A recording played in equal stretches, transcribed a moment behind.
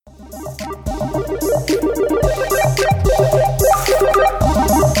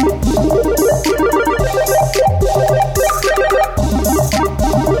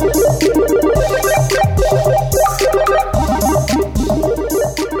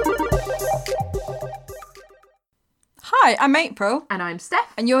Hi, I'm April. And I'm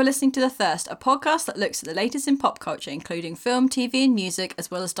Steph. And you're listening to The Thirst, a podcast that looks at the latest in pop culture, including film, TV and music, as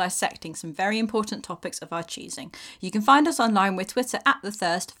well as dissecting some very important topics of our choosing. You can find us online with Twitter at The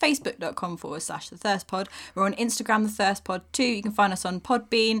Thirst, facebook.com/TheThirstPod. We're on Instagram, The Thirst Pod too. You can find us on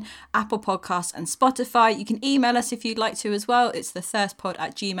Podbean, Apple Podcasts and Spotify. You can email us if you'd like to as well. It's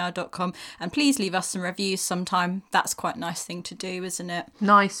thethirstpod@gmail.com. And please leave us some reviews sometime. That's quite a nice thing to do, isn't it?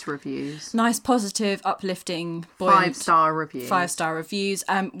 Nice reviews. Nice, positive, uplifting, buoyant. 5-star reviews. 5-star reviews.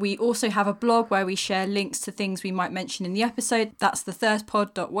 We also have a blog where we share links to things we might mention in the episode. That's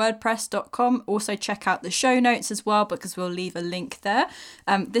thethirstpod.wordpress.com. Also check out the show notes as well, because we'll leave a link there.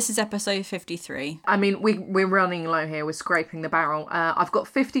 This is episode 53. I mean, we're running low here. We're scraping the barrel. I've got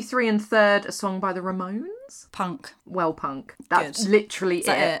 53 and third, a song by the Ramones. Punk. Well, punk. That's Good. literally Is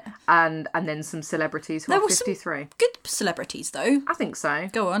that it. And then some celebrities who There are were some 53. good celebrities though. I think so.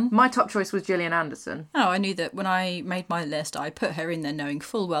 Go on. My top choice was Gillian Anderson. Oh, I knew that when I made my list, I put her in there knowing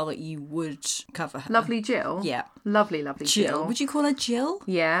full well that you would cover her. Lovely Jill. Yeah. Lovely Jill. Would you call her Jill?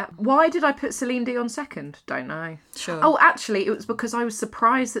 Yeah. Why did I put Celine Dion second? Don't know. Sure. Oh, actually, it was because I was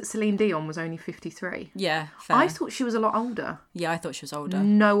surprised that Celine Dion was only 53. Yeah, fair. I thought she was a lot older. Yeah, I thought she was older.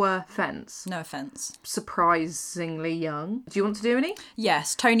 No offence. No offence. Surprisingly young. Do you want to do any?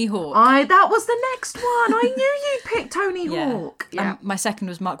 Yes, Tony Hawk. That was the next one. I knew you'd pick Tony Hawk. Yeah. My second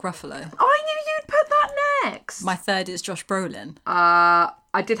was Mark Ruffalo. I knew you'd put that next. My third is Josh Brolin.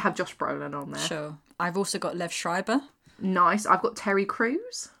 I did have Josh Brolin on there. Sure. I've also got Lev Schreiber. Nice. I've got Terry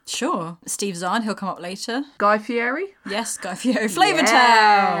Crews. Sure. Steve Zahn, he'll come up later. Guy Fieri. Yes, Guy Fieri. Flavortown.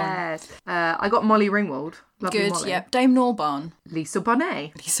 Yes. I got Molly Ringwald. Lovely Good, Molly. yep. Dame Norbarn. Lisa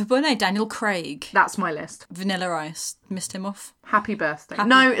Bonet. Lisa Bonet. Daniel Craig. That's my list. Vanilla Ice. Missed him off. Happy birthday.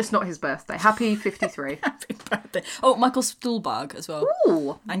 No, it's not his birthday. Happy 53. Happy birthday. Oh, Michael Stuhlbarg as well.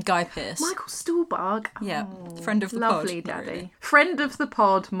 Ooh. And Guy Pearce. Michael Stuhlbarg. Yeah, friend of the pod. Lovely daddy. Really. Friend of the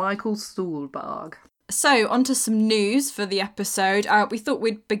pod, Michael Stuhlbarg. So, on to some news for the episode. We thought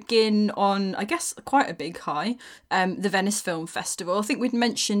we'd begin on, I guess, quite a big high, the Venice Film Festival. I think we'd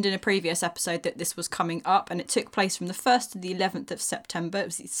mentioned in a previous episode that this was coming up, and it took place from the 1st to the 11th of September. It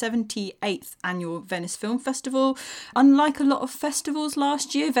was the 78th annual Venice Film Festival. Unlike a lot of festivals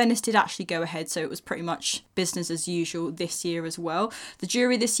last year, Venice did actually go ahead, so it was pretty much business as usual this year as well. The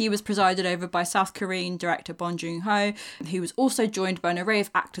jury this year was presided over by South Korean director Bong Joon-ho, who was also joined by an array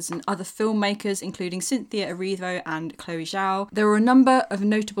of actors and other filmmakers, including Cynthia Erivo and Chloe Zhao. There were a number of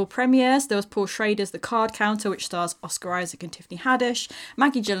notable premieres. There was Paul Schrader's The Card Counter, which stars Oscar Isaac and Tiffany Haddish,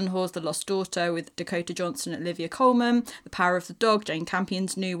 Maggie Gyllenhaal's The Lost Daughter with Dakota Johnson and Olivia Colman, The Power of the Dog, Jane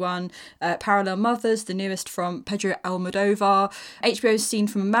Campion's new one, Parallel Mothers, the newest from Pedro Almodovar. HBO's Scene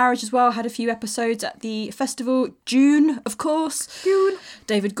from a Marriage as well had a few episodes at the festival. Dune, of course. Dune.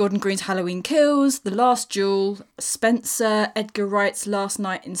 David Gordon Green's Halloween Kills, The Last Duel, Spencer, Edgar Wright's Last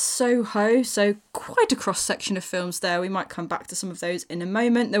Night in Soho. So quite a cross-section of films there. We might come back to some of those in a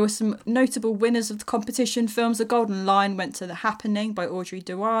moment. There were some notable winners of the competition films. The Golden Lion went to The Happening by Audrey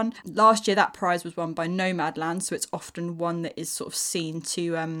Dewan. Last year that prize was won by Nomadland, so it's often one that is sort of seen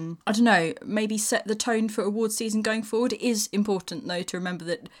to, I don't know, maybe set the tone for award season going forward. It is important though to remember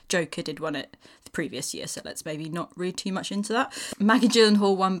that Joker did win it the previous year, so let's maybe not read too much into that. Maggie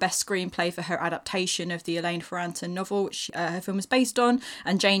Gyllenhaal won Best Screenplay for her adaptation of the Elaine Ferrante novel, which her film is based on,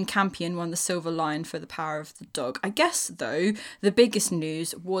 and Jane Campion won the Silver Lion for The Power of the Dog. I guess, though, the biggest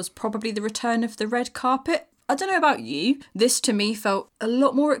news was probably the return of the red carpet. I don't know about you, this to me felt a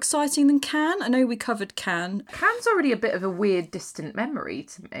lot more exciting than Cannes. I know we covered Cannes. Cannes already a bit of a weird, distant memory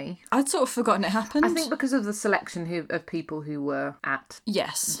to me. I'd sort of forgotten it happened. I think because of the selection of people who were at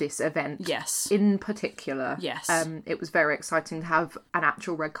this event. Yes. In particular. Yes. It was very exciting to have an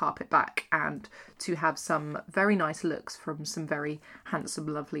actual red carpet back and to have some very nice looks from some very handsome,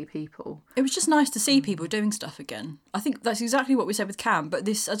 lovely people. It was just nice to see people doing stuff again. I think that's exactly what we said with Cannes, but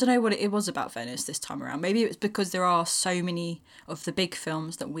this, I don't know what it was about Venice this time around. Maybe it was because there are so many of the big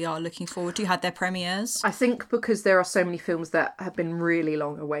films that we are looking forward to had their premieres. I think because there are so many films that have been really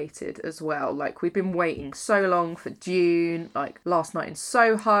long awaited as well. Like, we've been waiting so long for Dune, like Last Night in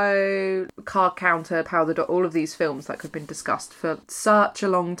Soho, Card Counter, Power of the Dog, all of these films that have been discussed for such a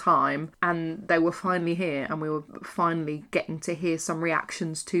long time, and they were finally here, and we were finally getting to hear some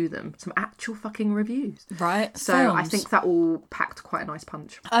reactions to them, some actual fucking reviews. Right. So films. I think that all packed quite a nice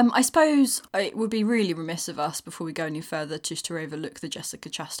punch. I suppose it would be really remiss remiss of us, before we go any further, just to overlook the Jessica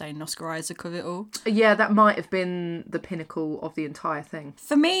Chastain and Oscar Isaac of it all. Yeah, that might have been the pinnacle of the entire thing.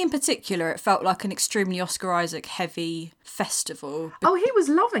 For me in particular, it felt like an extremely Oscar Isaac heavy festival. Oh, he was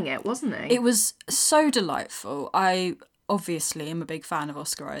loving it, wasn't he? It was so delightful. I obviously am a big fan of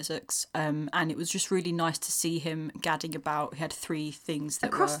Oscar Isaacs, and it was just really nice to see him gadding about. He had 3 things that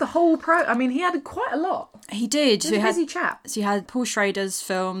across the whole I mean, he had quite a lot. He did. He was a busy chap. So he had Paul Schrader's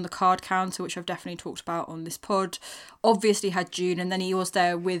film, The Card Counter, which I've definitely talked about on this pod. Obviously had Dune, and then he was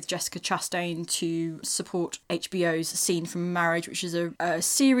there with Jessica Chastain to support HBO's Scene from Marriage, which is a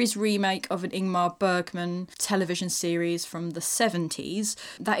series remake of an Ingmar Bergman television series from the 70s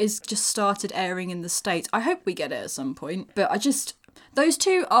that is just started airing in the States. I hope we get it at some point, but those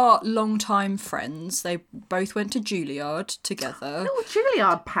two are long-time friends. They both went to Juilliard together. Little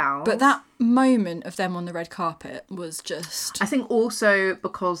Juilliard pals. But that moment of them on the red carpet was just... I think also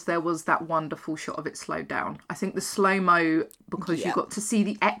because there was that wonderful shot of it slowed down. I think the slow-mo, because you got to see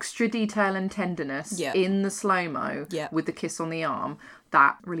the extra detail and tenderness in the slow-mo with the kiss on the arm,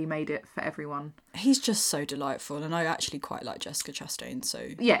 that really made it for everyone. He's just so delightful, and I actually quite like Jessica Chastain, so...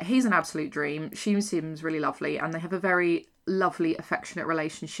 Yeah, he's an absolute dream. She seems really lovely, and they have a very lovely, affectionate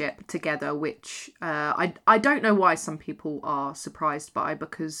relationship together, which I don't know why some people are surprised by,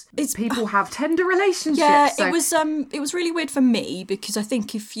 because people have tender relationships. Yeah, so. it was really weird for me, because I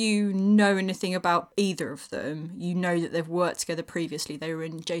think if you know anything about either of them, you know that they've worked together previously. They were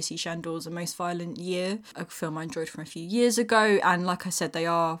in J.C. Chandor's A Most Violent Year, a film I enjoyed from a few years ago, and like I said, they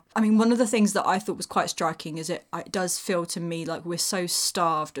are... I mean, one of the things that I thought was quite striking is it does feel to me like we're so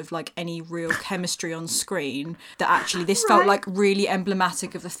starved of like any real chemistry on screen that actually this felt like really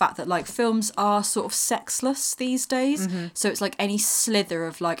emblematic of the fact that like films are sort of sexless these days. Mm-hmm. So it's like any slither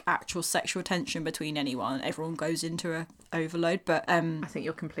of like actual sexual tension between anyone, everyone goes into a overload. But I think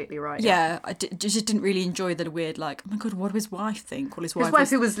you're completely right. Yeah, I just didn't really enjoy the weird like, oh my god, what do his wife think? Well, his wife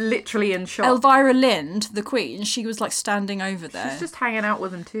who was literally in shock. Elvira Lind, the Queen, she was like standing over there. She's just hanging out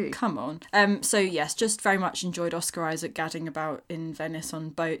with him too. Come on. So yes, just very much enjoyed Oscar Isaac gadding about in Venice on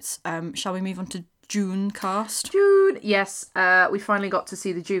boats. Shall we move on to Dune cast? Dune, yes. We finally got to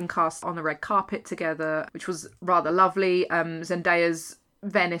see the Dune cast on the red carpet together, which was rather lovely. Zendaya's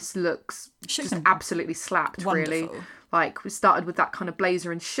Venice looks just absolutely slapped, wonderful. Really. Like, we started with that kind of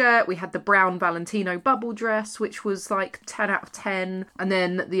blazer and shirt. We had the brown Valentino bubble dress, which was like 10 out of 10. And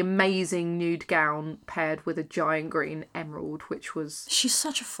then the amazing nude gown paired with a giant green emerald, which was... She's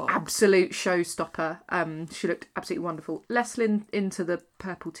such a fob. Absolute showstopper. She looked absolutely wonderful. Less into the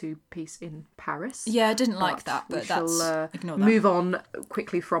purple two-piece in Paris. Yeah, I didn't like that, but ignore that. Move on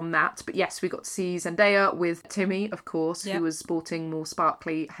quickly from that. But yes, we got to see Zendaya with Timmy, of course, who was sporting more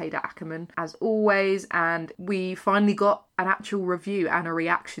sparkly Hader Ackerman, as always. And we finally got an actual review and a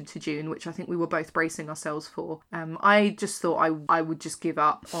reaction to Dune, which I think we were both bracing ourselves for. I just thought I would just give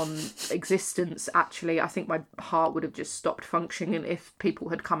up on existence, actually. I think my heart would have just stopped functioning if people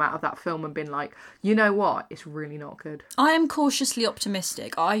had come out of that film and been like, you know what, it's really not good. I am cautiously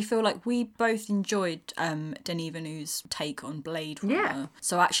optimistic. I feel like we both enjoyed Denis Villeneuve's take on Blade Runner. Yeah.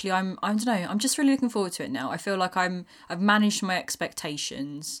 So actually, I don't know, I'm just really looking forward to it now. I feel like I've managed my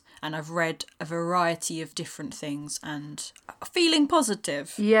expectations and I've read a variety of different things and feeling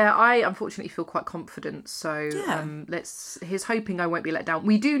positive. Yeah, I unfortunately feel quite confident, so here's hoping I won't be let down.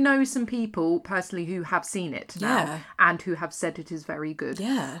 We do know some people personally who have seen it now and who have said it is very good.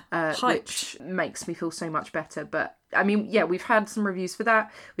 Yeah, which makes me feel so much better. But I mean, yeah, we've had some reviews for that.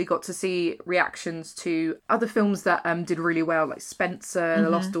 We got to see reactions to other films that did really well, like Spencer, The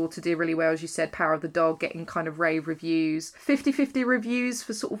Lost Daughter did really well, as you said, Power of the Dog getting kind of rave reviews. 50-50 reviews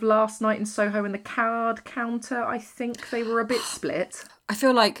for sort of Last Night in Soho and The Card Counter. I think they were a bit split. I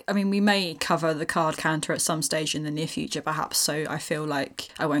feel like, I mean, we may cover The Card Counter at some stage in the near future, perhaps, so I feel like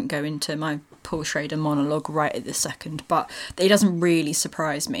I won't go into my Paul Schrader monologue right at this second, but it doesn't really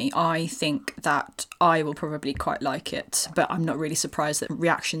surprise me. I think that I will probably quite like it, but I'm not really surprised that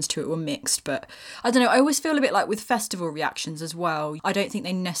reactions to it were mixed. But I don't know, I always feel a bit like with festival reactions as well, I don't think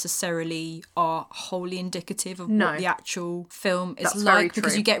they necessarily are wholly indicative of what the actual film is like,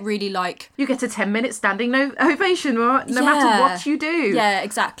 because you get really like... You get a 10-minute standing ovation no matter what you do. Yeah,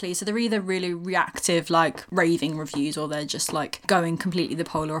 exactly. So they're either really reactive, like raving reviews, or they're just like going completely the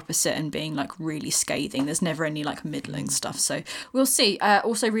polar opposite and being like really scathing. There's never any like middling stuff. So we'll see.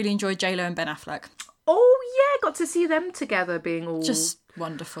 Also really enjoyed J-Lo and Ben Affleck. Oh yeah, got to see them together being all... Just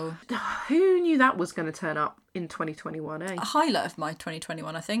wonderful. Who knew that was going to turn up? in 2021, eh? A highlight of my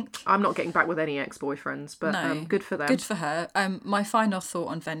 2021, I think. I'm not getting back with any ex-boyfriends, but good for them. Good for her. My final thought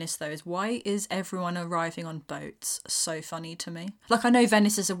on Venice, though, is why is everyone arriving on boats? So funny to me. Like, I know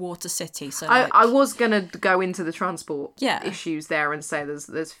Venice is a water city, so like... I was going to go into the transport issues there and say there's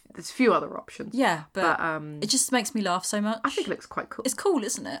a few other options. Yeah, but it just makes me laugh so much. I think it looks quite cool. It's cool,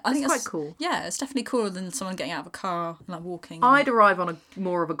 isn't it? I think it's quite cool. Yeah, it's definitely cooler than someone getting out of a car and like walking. I'd arrive on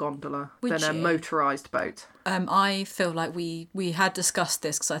more of a gondola than a motorised boat. I feel like we had discussed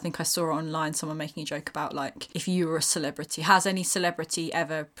this because I think I saw online someone making a joke about like if you were a celebrity, has any celebrity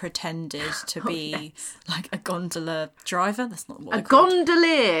ever pretended to be like a gondola driver? That's not what a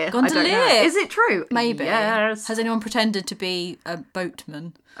gondolier. Gondolier. Is it true? Maybe. Yes. Has anyone pretended to be a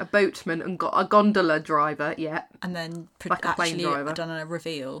boatman? A boatman and got a gondola driver, yeah. And then like a plane driver. Done a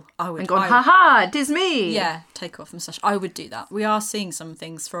reveal. I would. And gone, haha, it is me. Yeah, take off and such. I would do that. We are seeing some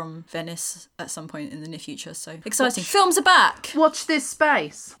things from Venice at some point in the near future, so exciting. Films are back. Watch this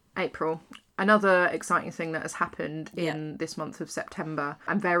space. April. Another exciting thing that has happened in this month of September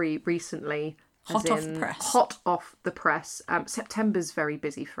and very recently. Hot off the press. Hot off the press. September's very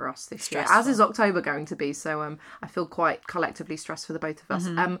busy for us this year, Stressful. as is October going to be. So I feel quite collectively stressed for the both of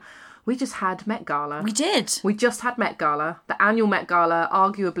us. We just had Met Gala. We did. We just had Met Gala. The annual Met Gala,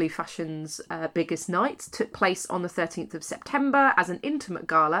 arguably fashion's biggest night, took place on the 13th of September as an intimate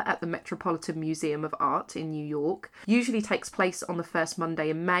gala at the Metropolitan Museum of Art in New York. Usually takes place on the first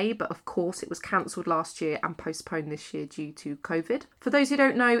Monday in May, but of course it was cancelled last year and postponed this year due to COVID. For those who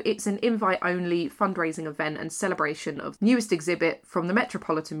don't know, it's an invite-only fundraising event and celebration of the newest exhibit from the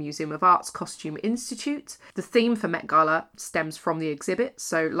Metropolitan Museum of Art's Costume Institute. The theme for Met Gala stems from the exhibit,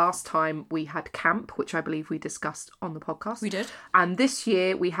 so last time we had Camp, which I believe we discussed on the podcast. We did. And this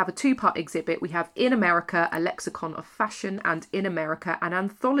year we have a two-part exhibit. We have In America, a lexicon of fashion, and In America, an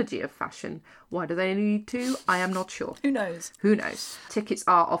anthology of fashion. Why do they need two? I am not sure. Who knows? Who knows? Tickets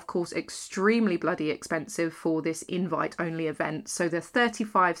are, of course, extremely bloody expensive for this invite-only event. So they're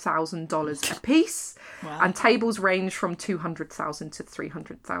 $35,000 a piece. Wow. And tables range from $200,000 to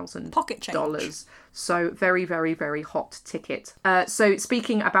 $300,000. Pocket change. So very, very, very hot ticket. So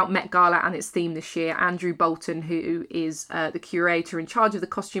speaking about Met Gala and its theme this year, Andrew Bolton, who is the curator in charge of the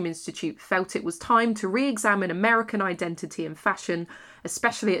Costume Institute, felt it was time to re-examine American identity and fashion,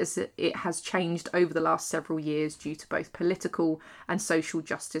 especially as it has changed over the last several years due to both political and social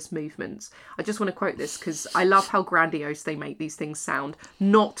justice movements. I just want to quote this because I love how grandiose they make these things sound,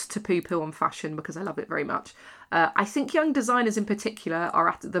 not to poo-poo on fashion because I love it very much. I think young designers in particular are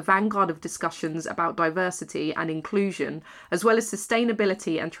at the vanguard of discussions about diversity and inclusion, as well as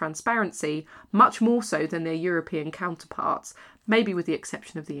sustainability and transparency, much more so than their European counterparts, maybe with the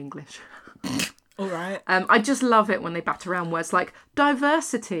exception of the English. All right. I just love it when they bat around words like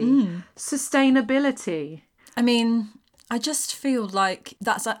diversity, sustainability. I mean, I just feel like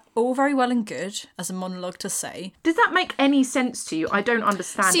that's all very well and good as a monologue to say. Does that make any sense to you? I don't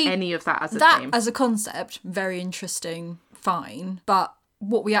understand any of that as a theme. As a concept, very interesting, fine. But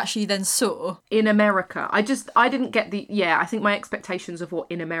what we actually then saw in America, I didn't get I think my expectations of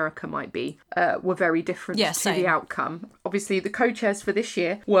what In America might be were very different to the outcome. Obviously the co-chairs for this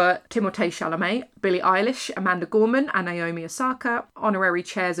year were Timothée Chalamet, Billie Eilish, Amanda Gorman and Naomi Osaka. Honorary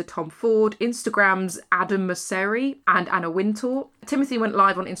chairs are Tom Ford, Instagram's Adam Mosseri and Anna Wintour. Timothy went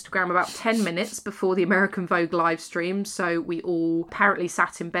live on Instagram about 10 minutes before the American Vogue live stream, so we all apparently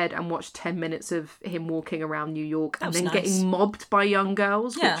sat in bed and watched 10 minutes of him walking around New York and then getting mobbed by young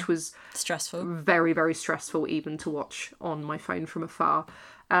girls, which was stressful. Very, very stressful even to watch on my phone from afar.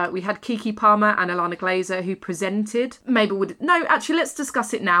 We had Keke Palmer and Ilana Glazer who presented. Actually, let's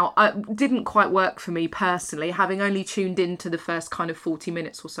discuss it now. Didn't quite work for me personally, having only tuned into the first kind of 40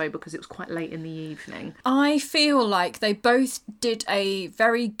 minutes or so because it was quite late in the evening. I feel like they both did a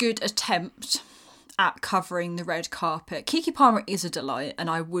very good attempt at covering the red carpet. Keke Palmer is a delight and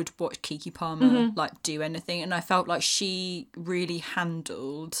I would watch Keke Palmer do anything, and I felt like she really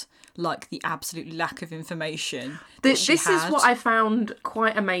handled the absolute lack of information this is what I found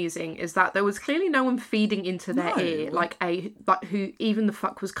quite amazing, is that there was clearly no one feeding into their ear who even the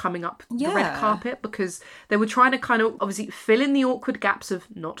fuck was coming up the red carpet, because they were trying to kind of obviously fill in the awkward gaps of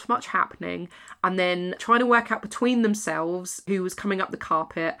not much happening and then trying to work out between themselves who was coming up the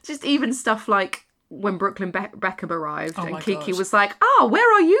carpet. Just even stuff like when Brooklyn Beckham arrived and my Kiki God. was like, "Oh,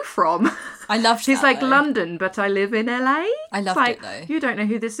 where are you from?" I loved She's that, like, though. "London, but I live in LA." I loved like, it, though. You don't know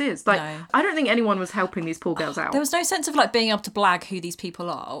who this is. Like, No. I don't think anyone was helping these poor girls out. There was no sense of like being able to blag who these people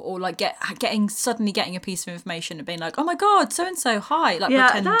are, or like suddenly getting a piece of information and being like, oh my God, so and so, hi, like Yeah,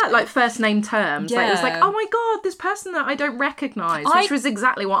 pretend. that, like, first name terms. Like, it was like, Yeah. oh my God, this person that I don't recognise, which was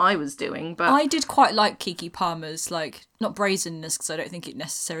exactly what I was doing. But I did quite like Kiki Palmer's, like, not brazenness, because I don't think it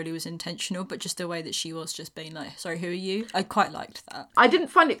necessarily was intentional, but just the way that she was just being like, sorry, who are you? I quite liked that. I didn't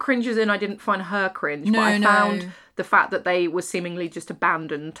find it cringe as in I didn't find her cringe, but I found the fact that they were seemingly just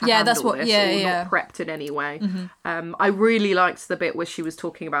abandoned to handle this or not prepped in any way. Mm-hmm. I really liked the bit where she was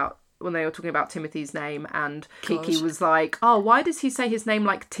talking about when they were talking about Timothy's name and Kiki was like, oh, why does he say his name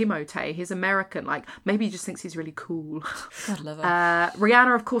like Timothée? He's American. Like, maybe he just thinks he's really cool. God, love her.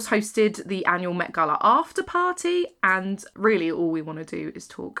 Rihanna, of course, hosted the annual Met Gala after party, and really all we want to do is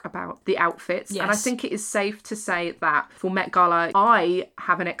talk about the outfits. Yes. And I think it is safe to say that for Met Gala, I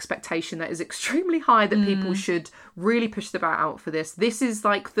have an expectation that is extremely high that people should really push the boat out for this. This is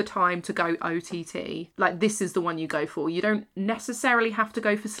like the time to go OTT. Like, this is the one you go for. You don't necessarily have to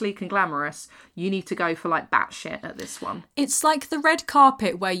go for sleek and glamorous. You need to go for like batshit at this one. It's like the red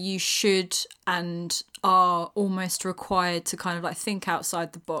carpet where you should and are almost required to kind of like think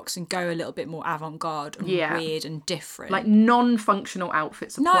outside the box and go a little bit more avant-garde and weird and different. Like non-functional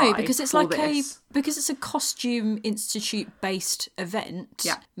outfits apply. No, because it's for like this. because it's a costume institute based event.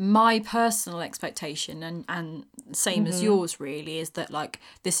 Yeah. My personal expectation and same as yours really is that like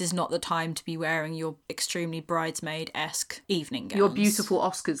this is not the time to be wearing your extremely bridesmaid-esque evening gowns. Your beautiful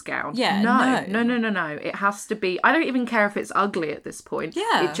Oscars gown. Yeah, No. It has to be. I don't even care if it's ugly at this point.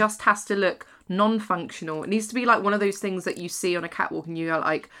 Yeah. It just has to look non-functional. It needs to be like one of those things that you see on a catwalk and you go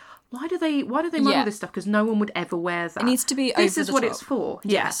like, why do they model this stuff? Because no one would ever wear that. It needs to be This over is the what top. it's for.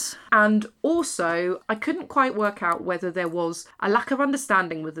 Yes. And also, I couldn't quite work out whether there was a lack of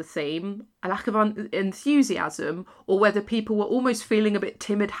understanding with the theme, a lack of enthusiasm, or whether people were almost feeling a bit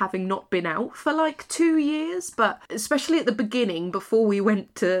timid having not been out for like 2 years. But especially at the beginning, before we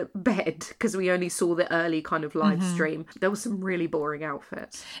went to bed, because we only saw the early kind of live stream, there was some really boring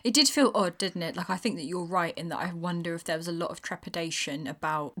outfits. It did feel odd, didn't it? Like, I think that you're right in that I wonder if there was a lot of trepidation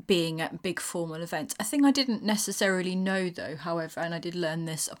about being at big formal events. A thing I didn't necessarily know, though, however, and I did learn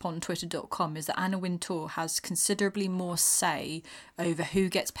this upon twitter.com, is that Anna Wintour has considerably more say over who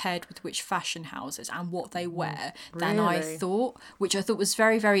gets paired with which fashion houses and what they wear than I Really? thought, which I thought was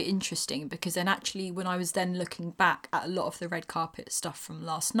very, very interesting, because then actually when I was then looking back at a lot of the red carpet stuff from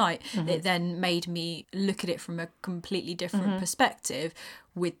last night, it then made me look at it from a completely different perspective,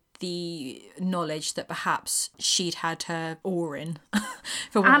 with the knowledge that perhaps she'd had her oar in,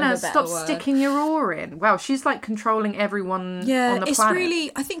 for want Anna, of a better stop word. sticking your oar in. Wow, she's like controlling everyone on the it's planet.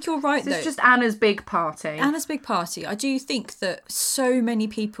 really, I think you're right, though. It's just Anna's big party. Anna's big party. I do think that so many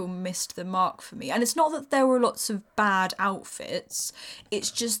people missed the mark for me. And it's not that there were lots of bad outfits.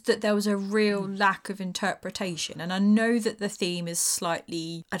 It's just that there was a real lack of interpretation. And I know that the theme is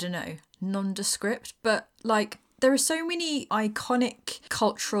slightly, I don't know, nondescript, but like, there are so many iconic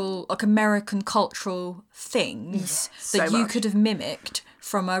cultural, like American cultural things so that you much. could have mimicked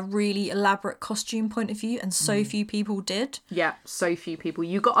from a really elaborate costume point of view, and so few people did. Yeah, so few people.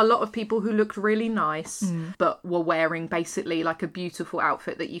 You got a lot of people who looked really nice, but were wearing basically like a beautiful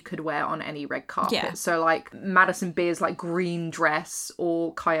outfit that you could wear on any red carpet. Yeah. So like Madison Beer's like green dress,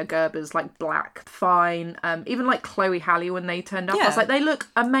 or Kaya Gerber's like black, fine. Even like Chloe Halle when they turned up, I was Yeah. like, they look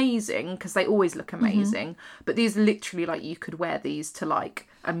amazing, because they always look amazing. But these literally, like, you could wear these to like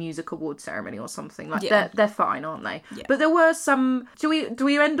a music award ceremony or something. Like, Yeah. they're fine, aren't they? Yeah. But there were some. Do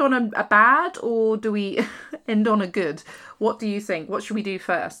we end on a bad, or do we end on a good? What do you think? What should we do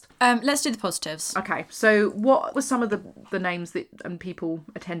first? Let's do the positives. Okay, so what were some of the names that and people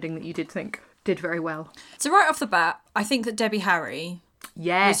attending that you did think did very well? So right off the bat, I think that Debbie Harry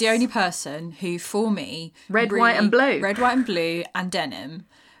Yes, was the only person who, for me, Red, white and blue. Red, white and blue and denim.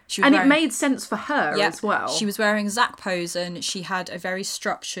 She was and it wearing- made sense for her Yep. as well. She was wearing Zac Posen. She had a very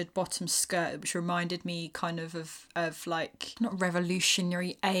structured bottom skirt, which reminded me kind of like, not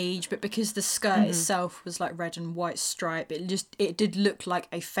revolutionary age, but because the skirt itself was like red and white stripe, it did look like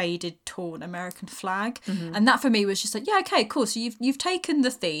a faded, torn American flag. And that for me was just like, yeah, okay, cool. So you've taken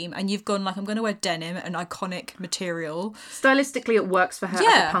the theme and you've gone like, I'm going to wear denim, an iconic material. Stylistically, it works for her as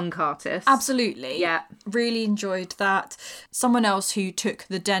Yeah. a punk artist. Absolutely. Yeah. Really enjoyed that. Someone else who took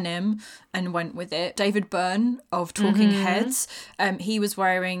the denim denim and went with it. David Byrne of Talking Heads, he was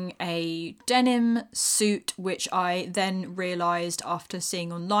wearing a denim suit, which I then realised after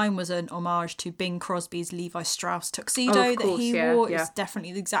seeing online was an homage to Bing Crosby's Levi Strauss tuxedo that he wore. It's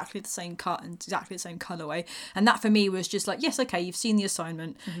definitely exactly the same cut and exactly the same colourway. And that for me was just like, yes, okay, you've seen the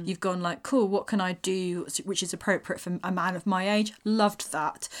assignment. You've gone like, cool, what can I do which is appropriate for a man of my age? Loved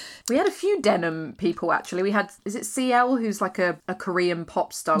that. We had a few denim people, actually. We had, is it CL, who's like a Korean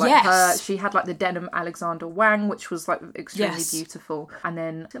pop star? Like her, she had like the denim Alexander Wang, which was like extremely beautiful. And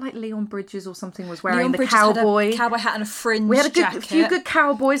then, is it like Leon Bridges or something was wearing Leon the Bridges cowboy? Had a cowboy hat and a fringe We had jacket. a few good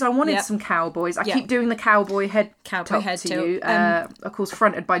cowboys. I wanted some cowboys. I keep doing the cowboy head top to you. Of course,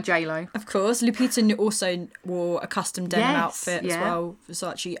 fronted by J-Lo. Of course. Lupita also wore a custom denim outfit as well,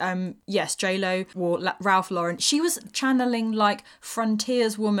 Versace. Yes, J-Lo wore Ralph Lauren. She was channeling like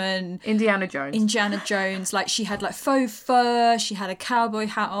frontierswoman. Indiana Jones. Like she had like faux fur, she had a cowboy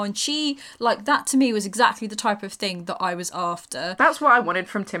hat on. She, like, that to me was exactly the type of thing that I was after. That's what I wanted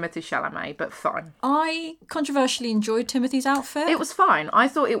from Timothée Chalamet, but fine. I controversially enjoyed Timothy's outfit. It was fine. I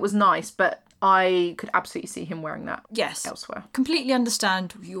thought it was nice, but I could absolutely see him wearing that elsewhere. Completely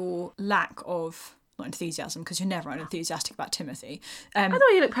understand your lack of, not enthusiasm, because you're never unenthusiastic about Timothy. I thought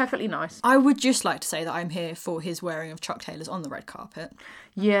he looked perfectly nice. I would just like to say that I'm here for his wearing of Chuck Taylors on the red carpet.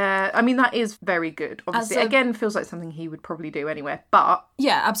 Yeah, I mean, that is very good. Obviously, again, feels like something he would probably do anywhere, but...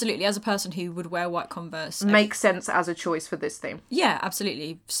 Yeah, absolutely. As a person who would wear white Converse... Makes sense as a choice for this theme. Yeah,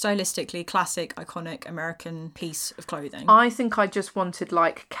 absolutely. Stylistically, classic, iconic American piece of clothing. I think I just wanted,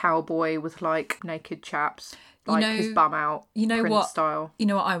 like, cowboy with, like, naked chaps. Like, his bum out, Prince style. You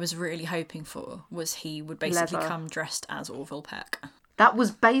know what I was really hoping for was he would basically come dressed as Orville Peck. That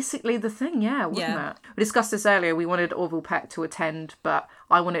was basically the thing, wasn't it? We discussed this earlier. We wanted Orville Peck to attend, but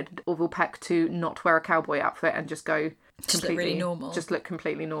I wanted Orville Peck to not wear a cowboy outfit and just go just look really normal. Just look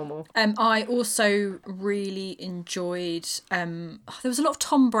completely normal. I also really enjoyed... there was a lot of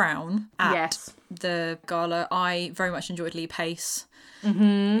Tom Brown at the gala. I very much enjoyed Lee Pace.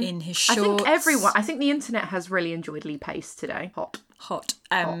 In his shorts. I think the internet has really enjoyed Lee Pace today. Hot.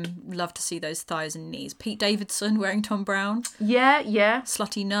 Love to see those thighs and knees. Pete Davidson wearing Tom Brown. Yeah.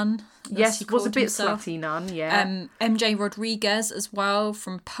 Slutty Nun. Yes, was a bit slutty nun, MJ Rodriguez as well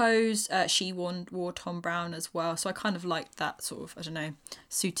from Pose. She wore Tom Brown as well. So I kind of liked that sort of, I don't know,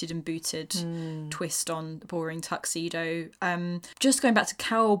 suited and booted twist on the boring tuxedo. Just going back to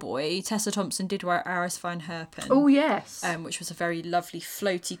cowboy, Tessa Thompson did wear Aris Van Herpen. Oh, yes. Which was a very lovely,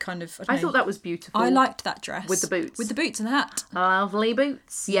 floaty kind of... I thought that was beautiful. I liked that dress. With the boots. With the boots and the hat. Lovely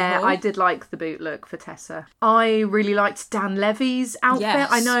boots. Yeah, I did like the boot look for Tessa. I really liked Dan Levy's outfit. Yes.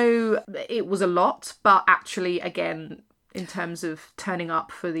 I know it was a lot, but actually, again, in terms of turning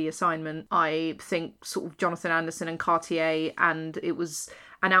up for the assignment, I think sort of Jonathan Anderson and Cartier, and it was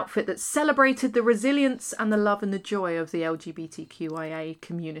an outfit that celebrated the resilience and the love and the joy of the LGBTQIA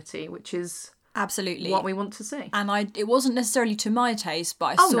community, which is... Absolutely. What we want to see. And it wasn't necessarily to my taste,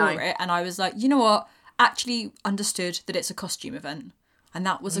 but I saw it and I was like, you know what? Actually understood that it's a costume event. And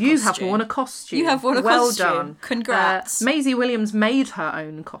that was a costume. You have worn a costume. You have worn a costume. Well done. Congrats. Maisie Williams made her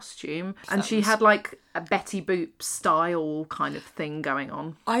own costume. And she had like a Betty Boop style kind of thing going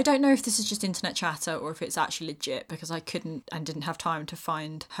on. I don't know if this is just internet chatter or if it's actually legit, because I couldn't and didn't have time to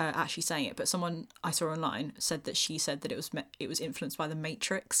find her actually saying it. But someone I saw online said that she said that it was influenced by The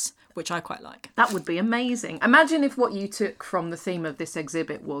Matrix, which I quite like. That would be amazing. Imagine if what you took from the theme of this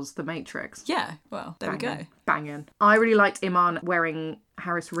exhibit was The Matrix. Yeah, well, there we go. Banging. I really liked Iman wearing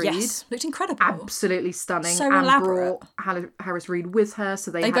Harris Reed. Yes, looked incredible. Absolutely stunning. So elaborate. Brought Harris Reed with her,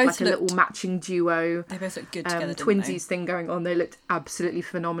 so they had like a little matching duo. They both looked good together, twinsies thing going on. They looked absolutely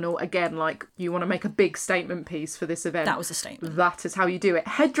phenomenal. Again, like, you want to make a big statement piece for this event. That was a statement. That is how you do it.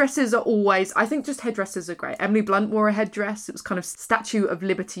 Headdresses are always... I think just headdresses are great. Emily Blunt wore a headdress. It was kind of Statue of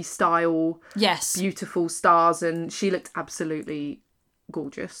Liberty style. Yes. Beautiful stars, and she looked absolutely...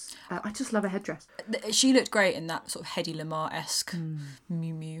 gorgeous. I just love a headdress. She looked great in that sort of Hedy Lamarr-esque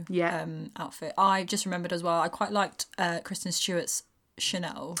Miu Miu outfit. I just remembered as well, I quite liked Kristen Stewart's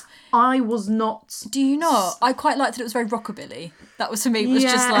Chanel. I was not... Do you not? I quite liked that it was very rockabilly. That was, to me, was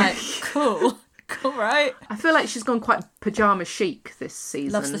just like, cool. Cool, right? I feel like she's gone quite pyjama chic this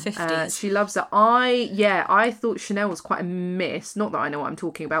season. Loves the 50s. She loves it. I thought Chanel was quite a miss. Not that I know what I'm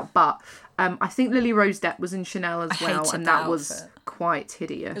talking about, but I think Lily Rose Depp was in Chanel as well, and that was quite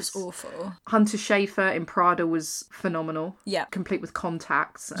hideous. It was awful. Hunter Schafer in Prada was phenomenal. Yeah. Complete with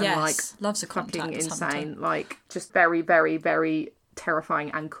contacts. And loves a contact. Fucking insane. Like, just very, very, very terrifying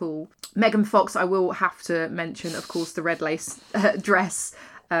and cool. Megan Fox, I will have to mention, of course, the red lace dress.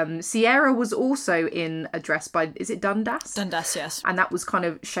 Sierra was also in a dress by, is it Dundas? Dundas, yes. And that was kind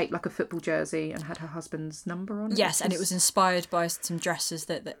of shaped like a football jersey and had her husband's number on it. Yes, and it was inspired by some dresses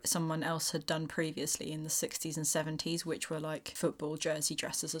that someone else had done previously in the 60s and 70s, which were like football jersey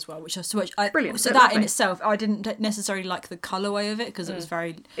dresses as well, Brilliant. So that in itself, I didn't necessarily like the colourway of it because it was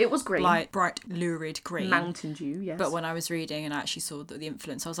very... It was green. Like bright, lurid green. Mountain Dew, yes. But when I was reading and I actually saw the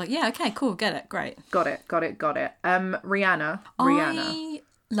influence, I was like, yeah, okay, cool, get it, great. Got it. Rihanna. I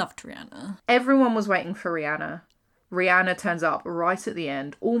loved Rihanna. Everyone was waiting for Rihanna. Rihanna turns up right at the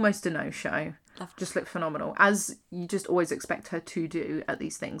end, almost a no-show. Just looked phenomenal, as you just always expect her to do at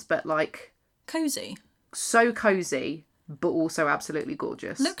these things, but like... Cozy. So cozy, but also absolutely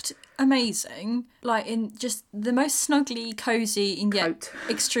gorgeous. Looked amazing, like in just the most snuggly, cozy, and yet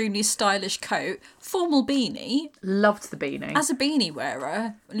extremely stylish coat. Formal beanie. Loved the beanie. As a beanie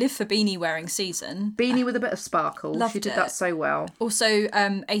wearer, live for beanie wearing season. Beanie with a bit of sparkle. She did that so well. Also,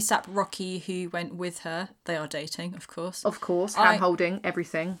 ASAP Rocky, who went with her. They are dating, of course. Of course, hand-holding,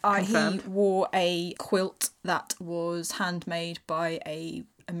 everything. Confirmed. He wore a quilt that was handmade by a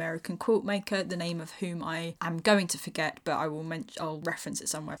American quilt maker, the name of whom I am going to forget, but I'll reference it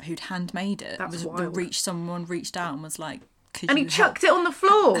somewhere, who'd handmade it. That's wild. Someone reached out and was like, and he chucked it on the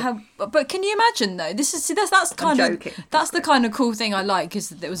floor. But can you imagine though? That's the kind of cool thing I like, is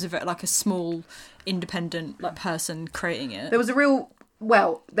that there was a small independent like person creating it. There was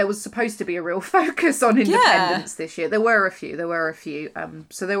there was supposed to be a real focus on independence this year. There were a few.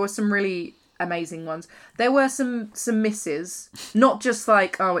 So there were some really amazing ones. There were some misses, not just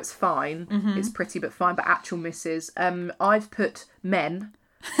like, oh, it's fine, it's pretty but fine, but actual misses. I've put men.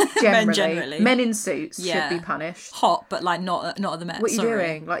 Generally. Men in suits should be punished. Hot, but like not at the Met. What are you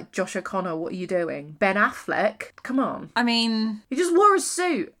doing? Like Josh O'Connor, what are you doing? Ben Affleck, come on. I mean, he just wore a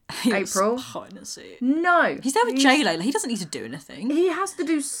suit. April. Hot in a suit. No. He's there with J-Lo. He doesn't need to do anything. He has to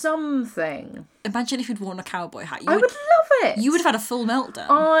do something. Imagine if he'd worn a cowboy hat. I would love it. You would have had a full meltdown.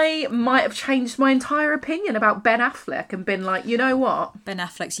 I might have changed my entire opinion about Ben Affleck and been like, you know what? Ben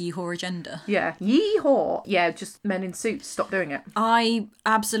Affleck's yeehaw agenda. Yeah. Yeehaw. Yeah, just men in suits. Stop doing it. I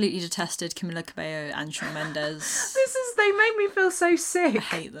absolutely detested Camila Cabello and Shawn Mendes. They make me feel so sick. I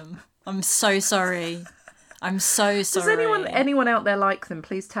hate them. I'm so sorry. I'm so sorry. Does anyone out there like them?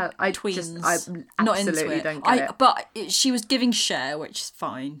 Please tell. I Tweens. I not into absolutely it. don't get it. But she was giving Cher, which is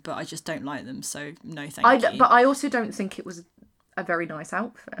fine, but I just don't like them, so no thank you. But I also don't think it was a very nice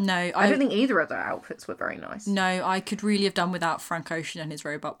outfit. No. I don't think either of their outfits were very nice. No, I could really have done without Frank Ocean and his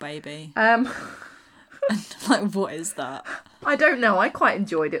robot baby. Like, what is that? I don't know. I quite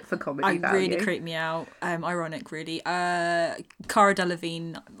enjoyed it for comedy value. Really creeped me out. Ironic, really. Cara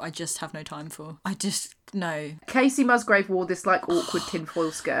Delevingne, I just have no time for. No. Casey Musgrave wore this like awkward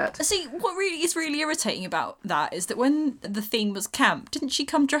tinfoil skirt. See, what really is really irritating about that is that when the theme was camp, didn't she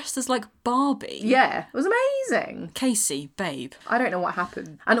come dressed as like Barbie? Yeah, it was amazing. Casey, babe. I don't know what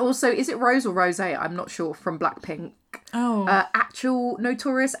happened. And also, is it Rose or Rosé? I'm not sure, from Blackpink. Oh. Actual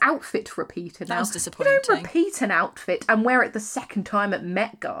notorious outfit repeater now. That was disappointing. You don't repeat an outfit and wear it the second time at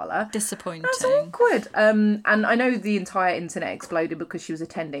Met Gala. Disappointing. That's awkward. And I know the entire internet exploded because she was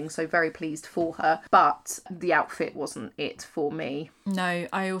attending, so very pleased for her. But the outfit wasn't it for me. No,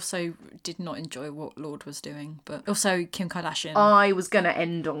 I also did not enjoy what Lorde was doing. But also Kim Kardashian. I was going to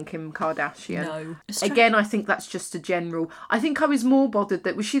end on Kim Kardashian. No. Again, I think that's just a general... I think I was more bothered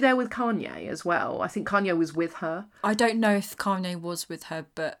that... Was she there with Kanye as well? I think Kanye was with her. I don't know if Kanye was with her,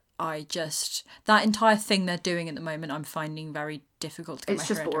 but that entire thing they're doing at the moment, I'm finding very difficult to get my head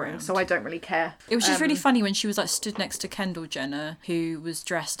around. It's just boring, so I don't really care. It was just really funny when she was like stood next to Kendall Jenner, who was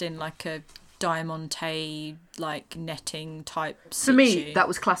dressed in like a diamante like netting type suit. For me, that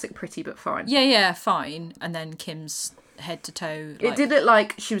was classic pretty but fine. Yeah, fine. And then Kim's head to toe. It did look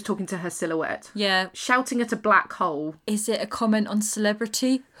like she was talking to her silhouette. Yeah. Shouting at a black hole. Is it a comment on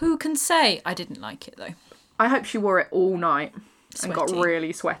celebrity? Who can say? I didn't like it though. I hope she wore it all night. Sweaty. And got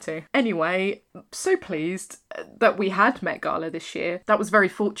really sweaty. Anyway, so pleased that we had Met Gala this year. That was very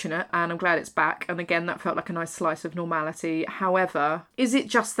fortunate and I'm glad it's back. And again, that felt like a nice slice of normality. However, is it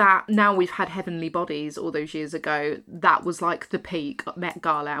just that now we've had Heavenly Bodies all those years ago, that was like the peak at Met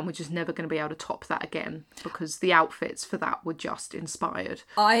Gala and we're just never going to be able to top that again because the outfits for that were just inspired.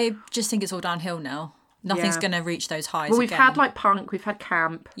 I just think it's all downhill now. Nothing's going to reach those highs Well, we've again. had like punk, we've had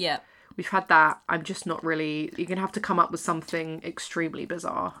camp. Yeah. We've had that. I'm just not really... You're going to have to come up with something extremely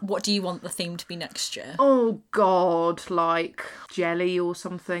bizarre. What do you want the theme to be next year? Oh, God. Like jelly or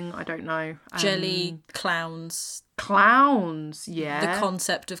something. I don't know. Jelly, clowns. Clowns, yeah. The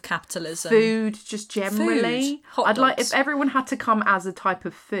concept of capitalism. Food, just generally. Food. Hot I'd like dogs. if everyone had to come as a type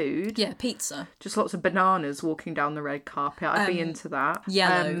of food. Yeah, pizza. Just lots of bananas walking down the red carpet. I'd be into that.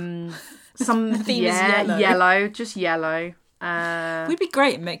 Yellow. Some theme is yeah, yellow. just yellow. We'd be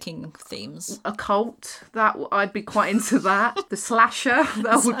great at making themes. A cult, I'd be quite into that. The slasher,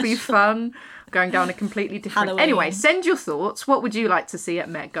 that would be fun. Going down a completely different... Halloween. Anyway, send your thoughts. What would you like to see at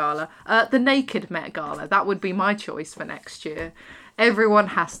Met Gala? The naked Met Gala. That would be my choice for next year. Everyone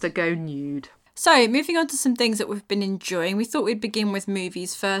has to go nude. So, moving on to some things that we've been enjoying, we thought we'd begin with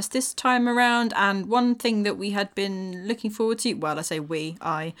movies first this time around, and one thing that we had been looking forward to, well, I say we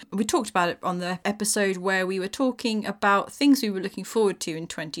talked about it on the episode where we were talking about things we were looking forward to in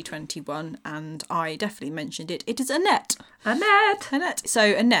 2021, and I definitely mentioned it. It is Annette. Annette. So,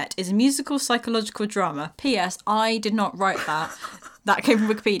 Annette is a musical psychological drama. P.S. I did not write that. That came from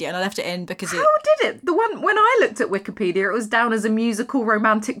Wikipedia and I left it in because it... How did it? The one, when I looked at Wikipedia, it was down as a musical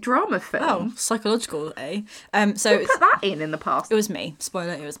romantic drama film. Oh, psychological, eh? So put that in the past. It was me.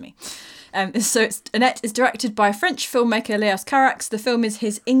 Spoiler, it was me. Annette is directed by French filmmaker Léos Carax. The film is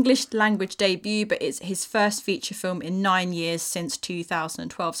his English language debut, but it's his first feature film in 9 years since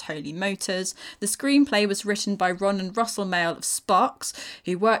 2012's Holy Motors. The screenplay was written by Ron and Russell Mael of Sparks,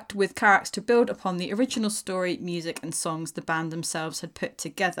 who worked with Carax to build upon the original story, music and songs the band themselves had put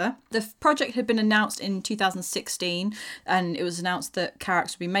together. The project had been announced in 2016, and it was announced that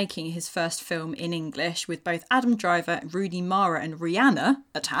Carax would be making his first film in English with both Adam Driver, Rooney Mara and Rihanna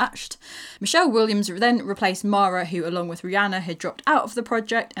attached. Michelle Williams then replaced Mara, who along with Rihanna had dropped out of the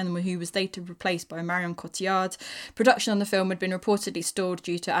project and who was later replaced by Marion Cotillard. Production on the film had been reportedly stalled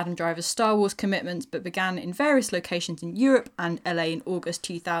due to Adam Driver's Star Wars commitments, but began in various locations in Europe and LA in August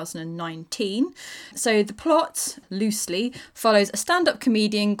 2019. So the plot, loosely, follows a stand-up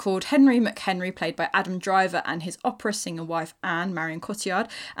comedian called Henry McHenry, played by Adam Driver, and his opera singer wife Anne, Marion Cotillard,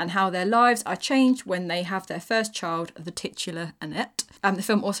 and how their lives are changed when they have their first child, the titular Annette. The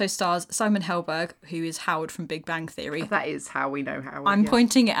film also stars Simon Helberg, who is Howard from Big Bang Theory. That is how we know Howard. I'm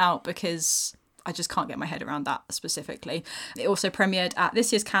pointing it out because I just can't get my head around that specifically. It also premiered at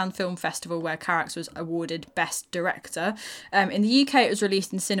this year's Cannes Film Festival, where Carax was awarded Best Director. In the UK, it was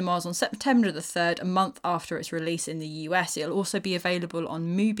released in cinemas on September the 3rd, a month after its release in the US. It'll also be available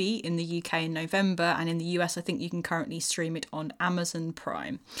on Mubi in the UK in November, and in the US, I think you can currently stream it on Amazon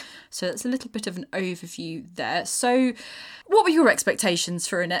Prime. So that's a little bit of an overview there. So what were your expectations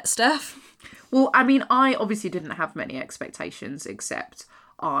for Annette, Steph? Well, I mean, I obviously didn't have many expectations, except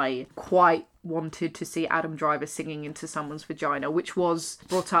I quite wanted to see Adam Driver singing into someone's vagina, which was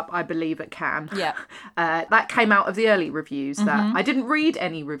brought up, I believe, at Cannes. Yeah. That came out of the early reviews. That I didn't read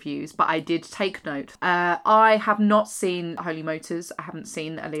any reviews, but I did take note. I have not seen Holy Motors. I haven't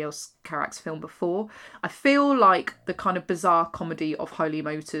seen a Léos Carax film before. I feel like the kind of bizarre comedy of Holy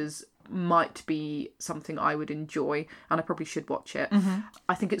Motors might be something I would enjoy, and I probably should watch it.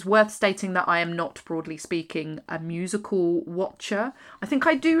 I think it's worth stating that I am not, broadly speaking, a musical watcher. I think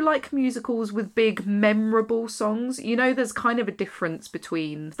I do like musicals with big, memorable songs. You know, there's kind of a difference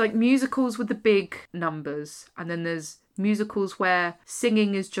between like musicals with the big numbers, and then there's musicals where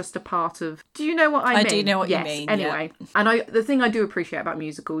singing is just a part of... Do you know what I mean? I do know what you mean. Anyway, yeah. And the thing I do appreciate about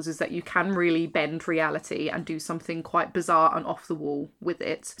musicals is that you can really bend reality and do something quite bizarre and off the wall with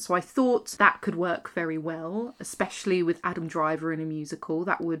it. So I thought that could work very well, especially with Adam Driver in a musical.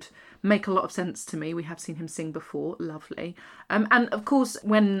 That would make a lot of sense to me. We have seen him sing before. Lovely. And of course,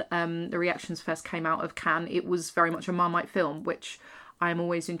 when the reactions first came out of Cannes, it was very much a Marmite film, which I'm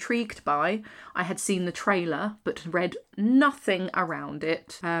always intrigued by. I had seen the trailer, but read nothing around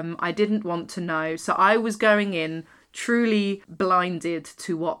it. I didn't want to know. So I was going in truly blinded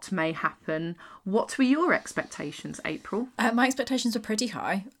to what may happen. What were your expectations, April? My expectations were pretty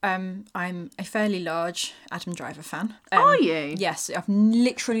high. I'm a fairly large Adam Driver fan. Are you? Yes, I've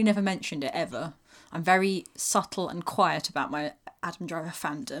literally never mentioned it ever. I'm very subtle and quiet about my Adam Driver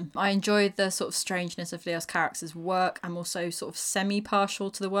fandom. I enjoyed the sort of strangeness of Léos Carax's work. I'm also sort of semi-partial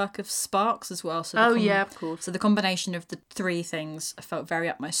to the work of Sparks as well. So yeah, of course. So the combination of the three things I felt very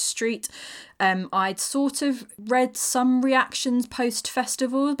up my street. I'd sort of read some reactions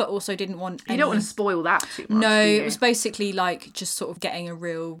post-festival, but also didn't want You don't want to spoil that too much, No, do you? it was basically like just sort of getting a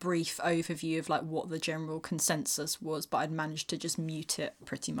real brief overview of like what the general consensus was, but I'd managed to just mute it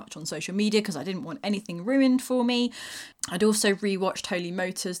pretty much on social media because I didn't want anything ruined for me. I'd also rewatched Holy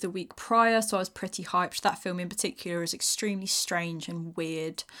Motors the week prior, so I was pretty hyped. That film in particular is extremely strange and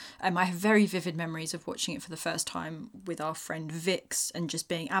weird. I have very vivid memories of watching it for the first time with our friend Vix and just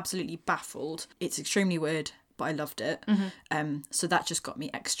being absolutely baffled. It's extremely weird, but I loved it. So that just got me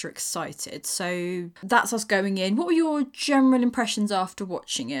extra excited. So that's us going in. What were your general impressions after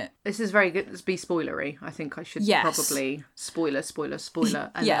watching it? This is very good. Let's be spoilery. I think I should probably spoiler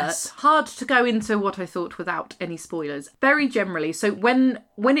alert. Yes. Hard to go into what I thought without any spoilers. Very generally. So when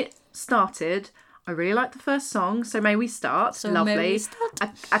it started, I really liked the first song, so may we start. So Lovely. may we start?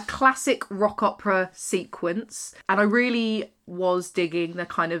 A classic rock opera sequence. And I really was digging the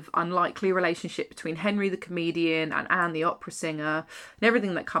kind of unlikely relationship between Henry the comedian and Anne the opera singer and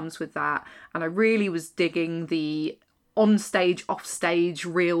everything that comes with that. And I really was digging the on-stage, off-stage,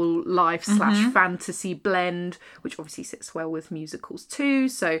 real life / fantasy blend, which obviously sits well with musicals too.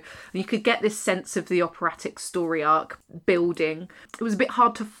 So you could get this sense of the operatic story arc building. It was a bit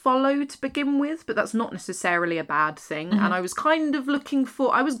hard to follow to begin with, but that's not necessarily a bad thing. And I was kind of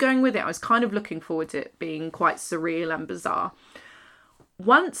I was going with it. I was kind of looking forward to it being quite surreal and bizarre.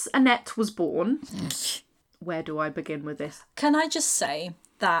 Once Annette was born, where do I begin with this? Can I just say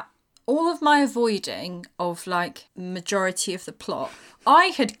that all of my avoiding of like majority of the plot, I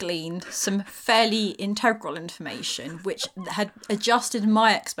had gleaned some fairly integral information which had adjusted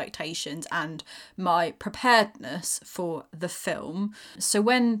my expectations and my preparedness for the film. So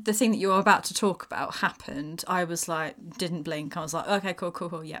when the thing that you're about to talk about happened, I was like, didn't blink. I was like, okay,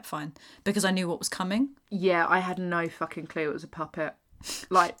 cool, yeah, fine. Because I knew what was coming. Yeah, I had no fucking clue it was a puppet.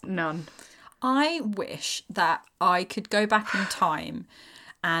 Like, none. I wish that I could go back in time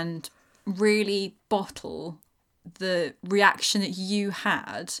and really bottle the reaction that you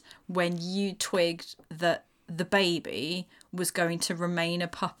had when you twigged that the baby was going to remain a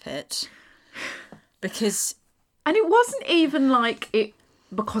puppet. Because... And it wasn't even like it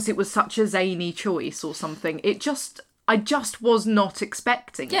because it was such a zany choice or something. I just was not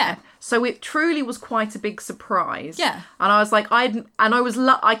expecting it. So it truly was quite a big surprise. Yeah. And I was like,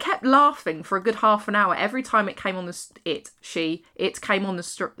 I kept laughing for a good half an hour every time it came on it came on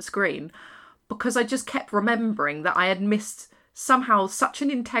the screen, because I just kept remembering that I had missed somehow such an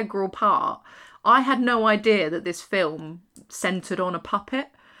integral part. I had no idea that this film centred on a puppet.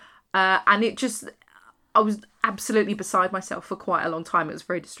 And I was absolutely beside myself for quite a long time. It was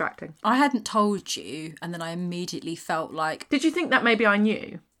very distracting. I hadn't told you, and then I immediately felt like... Did you think that maybe I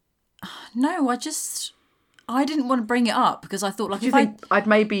knew? No, I didn't want to bring it up because I thought, like, Do you think I'd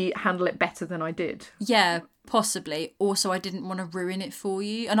maybe handle it better than I did? Yeah, possibly. Also, I didn't want to ruin it for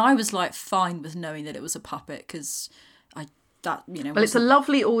you. And I was, like, fine with knowing that it was a puppet because Well, it's a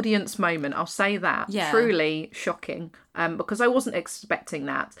lovely audience moment, I'll say that. Yeah. Truly shocking, because I wasn't expecting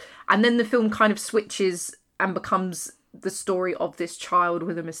that. And then the film kind of switches and becomes the story of this child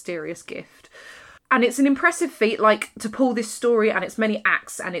with a mysterious gift. And it's an impressive feat, like, to pull this story and its many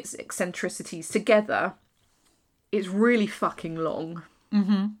acts and its eccentricities together. It's really fucking long.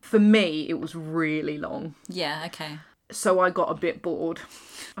 Mm-hmm. For me, it was really long. Yeah, okay. So I got a bit bored.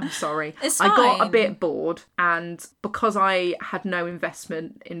 I'm sorry. It's I got fine. a bit bored, and because I had no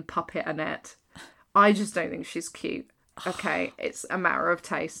investment in Puppet Annette, I just don't think she's cute. Okay, it's a matter of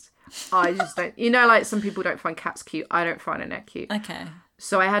taste. I just don't... like some people don't find cats cute. I don't find Annette cute. Okay.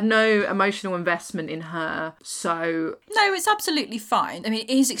 So I had no emotional investment in her, so... No, it's absolutely fine. I mean,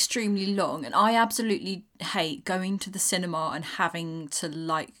 it is extremely long, and I absolutely hate going to the cinema and having to,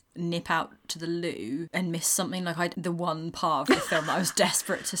 like, nip out to the loo and miss something like the one part of the film that I was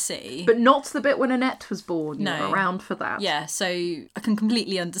desperate to see. But not the bit when Annette was born. You No. were around for that. Yeah, so I can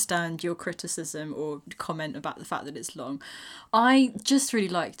completely understand your criticism or comment about the fact that it's long. I just really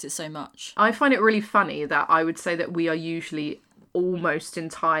liked it so much. I find it really funny that I would say that we are usually almost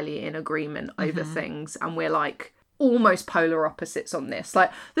entirely in agreement over things, and we're like almost polar opposites on this. Like,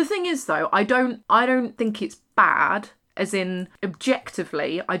 the thing is though, I don't think it's bad, as in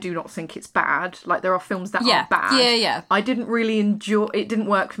objectively I do not think it's bad. Like, there are films that are bad. Yeah. I didn't really enjoy it. Didn't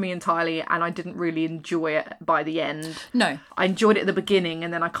work for me entirely, and I didn't really enjoy it by the end. No. I enjoyed it at the beginning,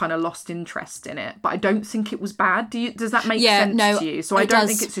 and then I kind of lost interest in it. But I don't think it was bad. Does that make sense to you? So I don't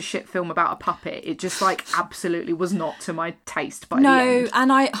think it's a shit film about a puppet. It just, like, absolutely was not to my taste by the end. No,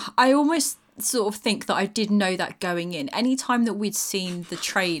 and I almost sort of think that I did know that going in. Any time that we'd seen the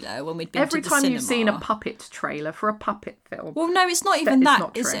trailer when we'd been Every to the time cinema, you've seen a puppet trailer for a puppet film. well, no, it's not even it's that,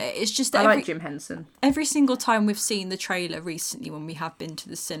 not is true. it? It's just that I like Jim Henson. every single time we've seen the trailer recently when we have been to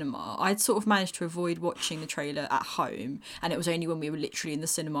the cinema, I'd sort of managed to avoid watching the trailer at home, and it was only when we were literally in the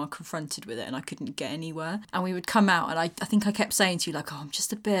cinema confronted with it and I couldn't get anywhere. And we would come out and I think I kept saying to you, like, oh, I'm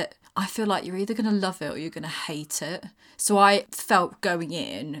just a bit... I feel like you're either going to love it or you're going to hate it. So I felt going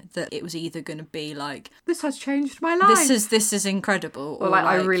in that it was either going to be like... This has changed my life. This is incredible. Or like,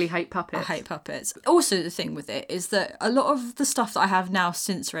 I really hate puppets. I hate puppets. Also, the thing with it is that a lot of the stuff that I have now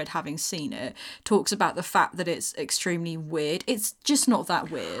since read, having seen it, talks about the fact that it's extremely weird. It's just not that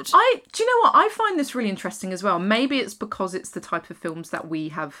weird. Do you know what? I find this really interesting as well. Maybe it's because it's the type of films that we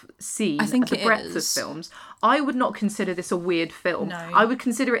have seen. I think the breadth of films. I would not consider this a weird film. No. I would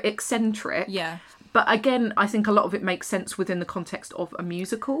consider it eccentric. Yeah. But again, I think a lot of it makes sense within the context of a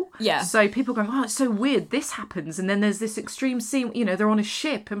musical. Yeah. So people going, oh, it's so weird, this happens. And then there's this extreme scene, you know, they're on a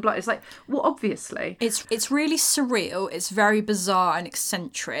ship and blah. It's like, well, obviously. It's really surreal. It's very bizarre and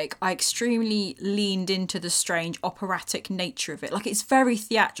eccentric. I extremely leaned into the strange operatic nature of it. Like, it's very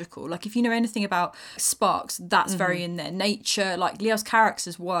theatrical. Like, if you know anything about Sparks, that's very in their nature. Like, Leos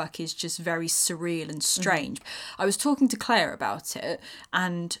Carax's work is just very surreal and strange. I was talking to Claire about it,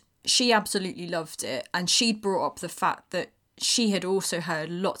 and she absolutely loved it, and she'd brought up the fact that she had also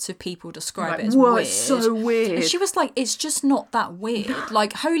heard lots of people describe it as whoa, weird. It's so weird. And she was like, it's just not that weird.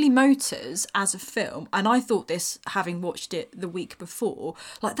 Like, Holy Motors as a film, and I thought this having watched it the week before,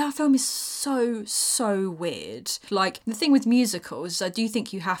 like, that film is so weird. Like, the thing with musicals, I do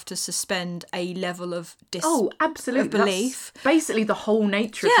think you have to suspend a level of absolutely. of belief. That's basically the whole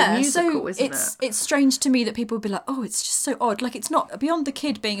nature of the musical, isn't it? It's strange to me that people would be like, oh, it's just so odd. Like, it's not beyond the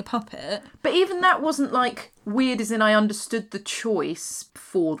kid being a puppet. But even that wasn't like weird, as in I understood the choice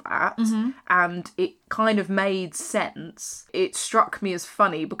for that, and it kind of made sense. It struck me as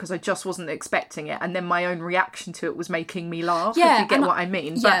funny because I just wasn't expecting it, and then my own reaction to it was making me laugh, if you get what I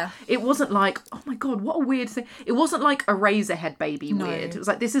mean. Yeah. But it wasn't like, oh my god, what a weird thing. It wasn't like a Razorhead baby weird. It was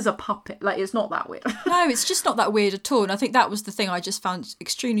like, this is a puppet. Like, it's not that weird. No, it's just not that weird at all. And I think that was the thing I just found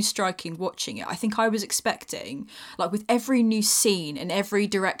extremely striking watching it. I think I was expecting, like, with every new scene and every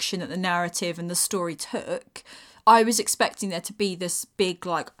direction that the narrative and the story took, I was expecting there to be this big,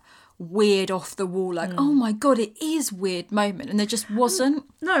 like, weird off the wall, like, oh my god, it is weird moment, and there just wasn't.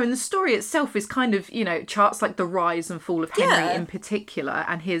 No, and the story itself is kind of, you know, charts like the rise and fall of Henry in particular,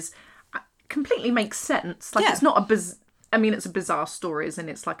 and his completely makes sense. Like, it's not I mean, it's a bizarre story, isn't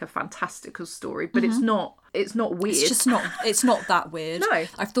it? It's like a fantastical story, but it's not weird. It's just not, it's not that weird. No.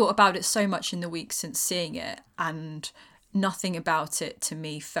 I've thought about it so much in the week since seeing it, and nothing about it to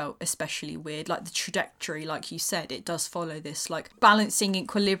me felt especially weird. Like, the trajectory, like you said, it does follow this, like, balancing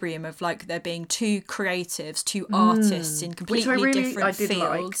equilibrium of, like, there being two creatives, two artists in completely different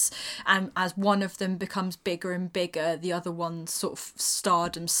fields, and as one of them becomes bigger and bigger, the other one's sort of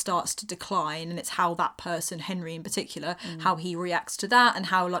stardom starts to decline, and it's how that person, Henry in particular, how he reacts to that, and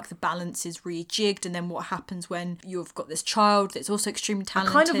how, like, the balance is rejigged, and then what happens when you've got this child that's also extremely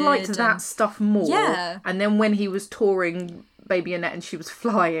talented. I kind of liked that stuff more. Yeah. And then when he was touring Baby Annette and she was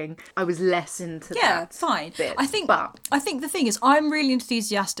flying, I was less into that. Yeah, fine. Bit. I think the thing is, I'm really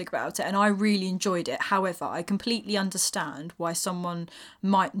enthusiastic about it and I really enjoyed it. However, I completely understand why someone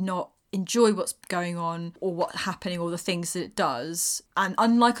might not enjoy what's going on or what's happening or the things that it does. And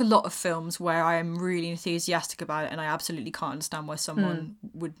unlike a lot of films where I am really enthusiastic about it and I absolutely can't understand why someone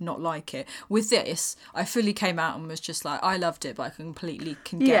would not like it, with this I fully came out and was just like, I loved it, but I completely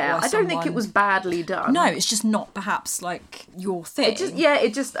can get why I don't think it was badly done. No, it's just not perhaps like your thing.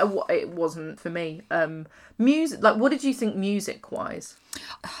 It wasn't for me. Music, like, what did you think music wise?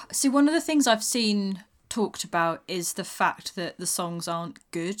 See, one of the things I've seen talked about is the fact that the songs aren't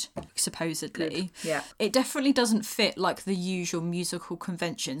good, supposedly. Good. Yeah. It definitely doesn't fit like the usual musical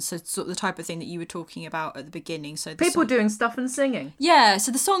conventions. So sort of the type of thing that you were talking about at the beginning. So people doing stuff and singing. Yeah,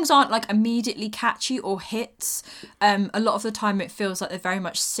 so the songs aren't like immediately catchy or hits. A lot of the time it feels like they're very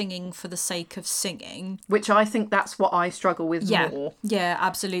much singing for the sake of singing. Which I think that's what I struggle with more. Yeah,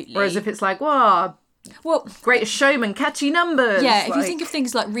 absolutely. Whereas if it's like, well, Greatest Showman, catchy numbers. Yeah, if you think of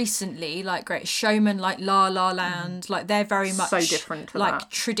things like recently, like Greatest Showman, like La La Land, like they're very much so different to like that.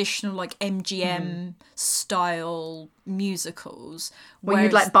 Traditional, like MGM style musicals. Where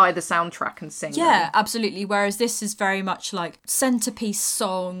you'd like buy the soundtrack and sing. Yeah, them. absolutely. Whereas this is very much like centerpiece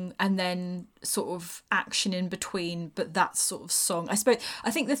song and then sort of action in between, but that sort of song. I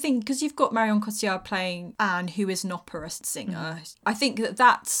think the thing, because you've got Marion Cotillard playing Anne, who is an opera singer, I think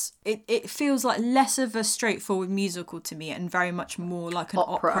that's it feels like less less of a straightforward musical to me and very much more like an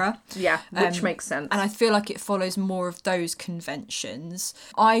opera. Yeah, which makes sense. And I feel like it follows more of those conventions.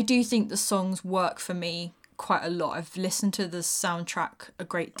 I do think the songs work for me quite a lot. I've listened to the soundtrack a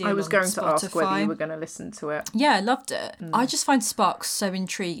great deal. I was going to ask whether you Spotify. were going to listen to it. Yeah, I loved it. I just find Sparks so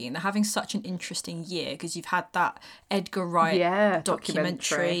intriguing. They're having such an interesting year because you've had that Edgar Wright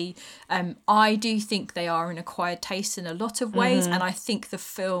documentary. I do think they are an acquired taste in a lot of ways, and I think the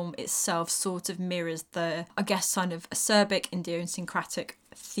film itself sort of mirrors the, I guess, kind of acerbic, idiosyncratic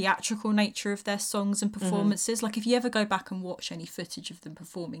theatrical nature of their songs and performances. Like if you ever go back and watch any footage of them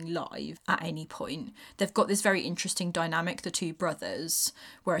performing live at any point, they've got this very interesting dynamic, the two brothers,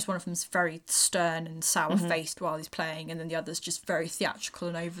 whereas one of them's very stern and sour-faced while he's playing, and then the other's just very theatrical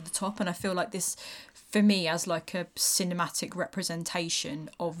and over the top. And I feel like this, for me, as like a cinematic representation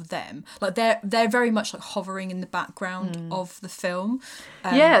of them, like they're very much like hovering in the background of the film.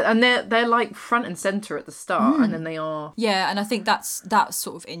 And they're like front and center at the start, and then they are. Yeah, and I think that's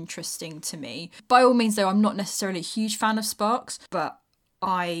sort of interesting to me. By all means, though, I'm not necessarily a huge fan of Sparks, but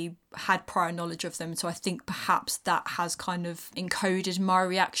I had prior knowledge of them, so I think perhaps that has kind of encoded my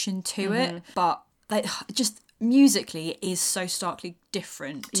reaction to it. But they just musically it is so starkly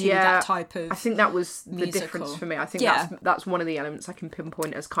different to that type of I think that was the musical. difference for me. I think Yeah. that's one of the elements I can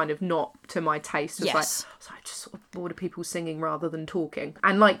pinpoint as kind of not to my taste. It's Yes. like, I just sort of bored of people singing rather than talking.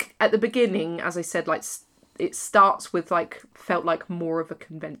 And like at the beginning, as I said, like it starts with like felt like more of a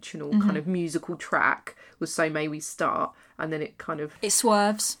conventional kind of musical track was So May We Start, and then it kind of it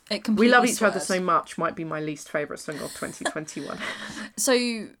swerves. It completely We Love Each swerves. Other So Much might be my least favourite song of 2021. So,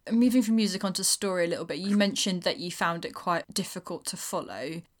 moving from music onto story a little bit, you mentioned that you found it quite difficult to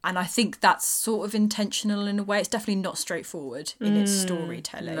follow. And I think that's sort of intentional in a way. It's definitely not straightforward in its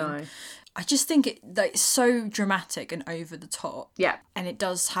storytelling. No. I just think that it's so dramatic and over the top. Yeah. And it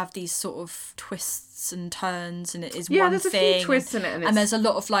does have these sort of twists and turns, and it is Yeah, one there's thing. a few twists in it. And there's a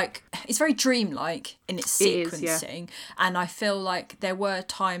lot of like, it's very dreamlike in its It sequencing. is, yeah. And I feel like there were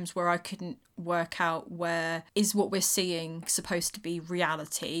times where I couldn't work out where is what we're seeing supposed to be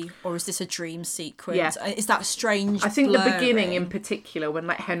reality, or is this a dream sequence? Yeah. Is that strange I think the blurring? beginning in particular, when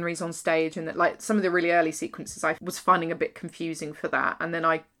like Henry's on stage and that like some of the really early sequences I was finding a bit confusing for that, and then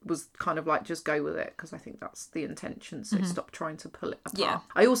I was kind of like, just go with it because I think that's the intention, so stop trying to pull it apart. Yeah.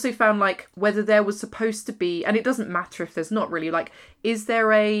 I also found like whether there was supposed to be, and it doesn't matter if there's not really, like is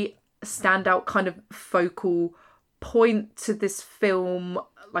there a standout kind of focal point to this film,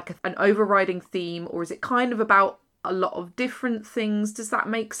 like an overriding theme, or is it kind of about a lot of different things? Does that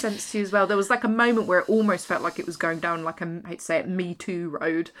make sense to you as well? There was like a moment where it almost felt like it was going down like I hate to say it, Me Too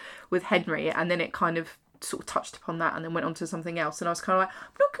road with Henry, and then it kind of sort of touched upon that and then went on to something else, and I was kind of like,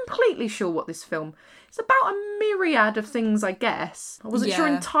 I'm not completely sure what this film is about. A myriad of things, I guess. I wasn't sure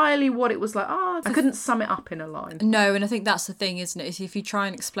entirely what it was like. I couldn't sum it up in a line. No, and I think that's the thing, isn't it? Is if you try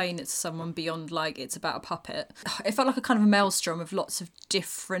and explain it to someone beyond like it's about a puppet, it felt like a kind of a maelstrom of lots of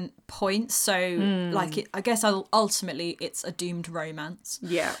different points. So like I guess ultimately it's a doomed romance.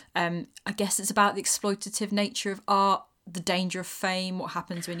 Yeah. I guess it's about the exploitative nature of art, the danger of fame, what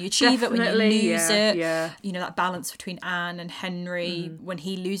happens when you achieve it, when you lose it. Yeah. You know, that balance between Anne and Henry. When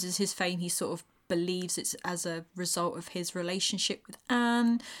he loses his fame, he sort of believes it's as a result of his relationship with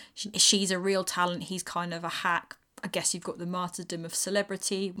Anne. She's a real talent, he's kind of a hack. I guess you've got the martyrdom of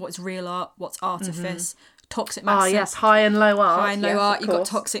celebrity. What's real art? What's artifice? Toxic masculinity. Yes, high and low art. High and low yes, art. of You've got course.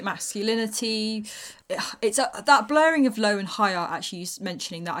 toxic masculinity. It's that blurring of low and high art. Actually, you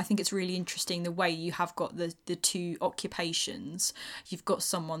mentioning that, I think it's really interesting the way you have got the two occupations. You've got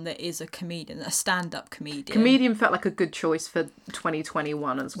someone that is a comedian, a stand-up comedian. Comedian felt like a good choice for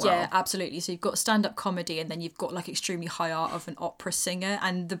 2021 as well. Yeah, absolutely. So you've got stand-up comedy, and then you've got like extremely high art of an opera singer,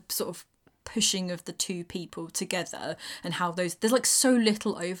 and the sort of pushing of the two people together, and how there's like so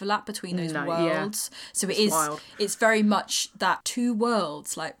little overlap between those worlds. So it's very much that two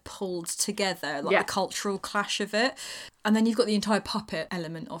worlds like pulled together, like the cultural clash of it. And then you've got the entire puppet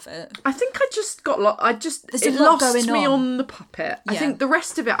element of it. I think I just got There's a it lot lost going me on. on the puppet. I Yeah. think the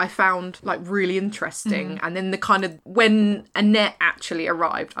rest of it I found like really interesting, and then the kind of when Annette actually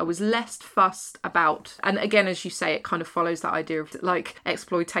arrived, I was less fussed about. And again, as you say, it kind of follows that idea of like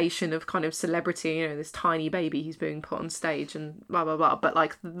exploitation of kind of celebrity. You know, this tiny baby who's being put on stage and blah blah blah. But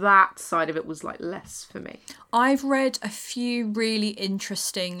like that side of it was like less for me. I've read a few really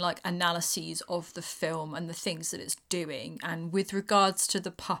interesting like analyses of the film and the things that it's doing, and with regards to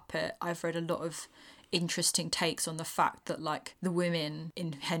the puppet, I've read a lot of interesting takes on the fact that like the women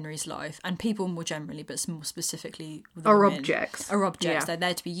in Henry's life, and people more generally, but more specifically the Are women, objects. are objects. Yeah. They're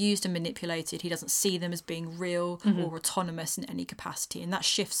there to be used and manipulated. He doesn't see them as being real or autonomous in any capacity, and that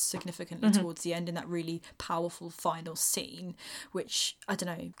shifts significantly towards the end in that really powerful final scene, which I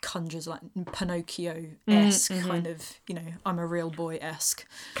don't know, conjures like Pinocchio-esque kind of, you know, I'm a real boy-esque.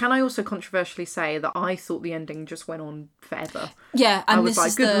 Can I also controversially say that I thought the ending just went on forever? Yeah, and I was this like,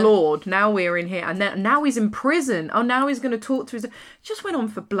 is good lord, now we're in here, and now he's in prison. Oh, now he's going to talk to his... It just went on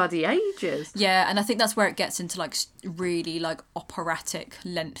for bloody ages. Yeah, and I think that's where it gets into like really like operatic,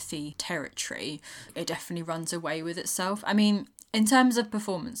 lengthy territory. It definitely runs away with itself. I mean, in terms of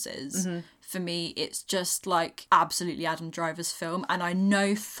performances, for me, it's just like absolutely Adam Driver's film. And I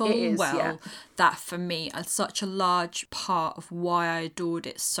know full well that for me, such a large part of why I adored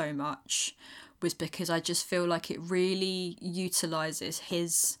it so much was because I just feel like it really utilises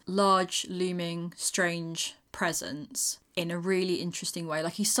his large, looming, strange presence in a really interesting way.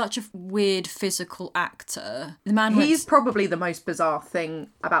 Like, he's such a weird physical actor. The man He's probably the most bizarre thing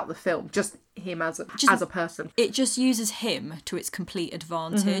about the film, just him as a person. It just uses him to its complete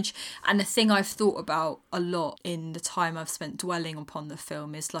advantage. And the thing I've thought about a lot in the time I've spent dwelling upon the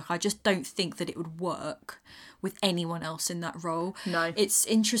film is like, I just don't think that it would work with anyone else in that role. No. It's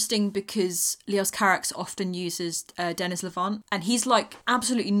interesting because Leos Carax often uses Denis Lavant, and he's like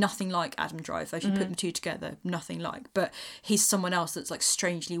absolutely nothing like Adam Driver. If you put the two together, nothing like. But he's someone else that's like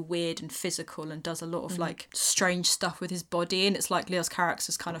strangely weird and physical and does a lot of like strange stuff with his body. And it's like Leos Carax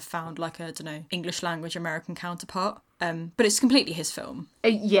has kind of found like a, I don't know, English language American counterpart. But it's completely his film.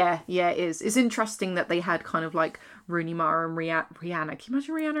 Yeah, it is. It's interesting that they had kind of like Rooney Mara and Rihanna. Can you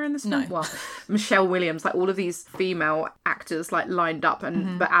imagine Rihanna in this film? No. Well, Michelle Williams, like all of these female actors like lined up,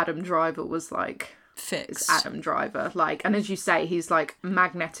 and but Adam Driver was like... Fixed. It's Adam Driver, like, and as you say, he's like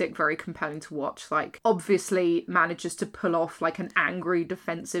magnetic, very compelling to watch, like obviously manages to pull off like an angry,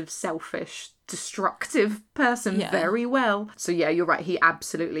 defensive, selfish, destructive person very well. So yeah, you're right, he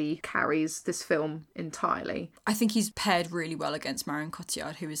absolutely carries this film entirely. I think he's paired really well against Marion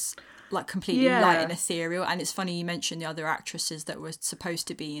Cotillard, who is like completely light and ethereal. And it's funny you mentioned the other actresses that were supposed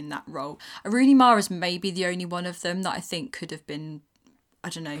to be in that role. Rooney Mara's maybe the only one of them that I think could have been, I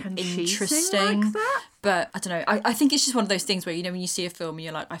don't know, interesting. Like that? But I don't know. I think it's just one of those things where, you know, when you see a film and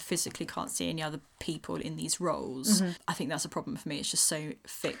you're like, I physically can't see any other people in these roles. I think that's a problem for me. It's just so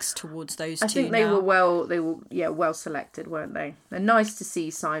fixed towards those two. I think they were well selected, weren't they? They're nice to see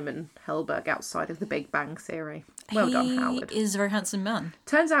Simon Helberg outside of The Big Bang Theory. Well done, Howard. He is a very handsome man.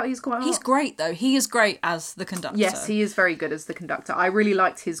 Turns out he's quite hot. He's great, though. He is great as the conductor. Yes, he is very good as the conductor. I really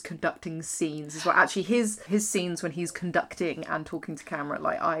liked his conducting scenes as well. Actually, his scenes when he's conducting and talking to camera,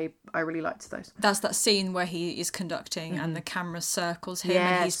 like I really liked those. That's that scene where he is conducting and the camera circles him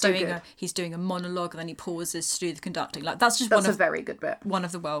Yeah, and he's doing a monologue and then he pauses to do the conducting. Like that's a very good bit. One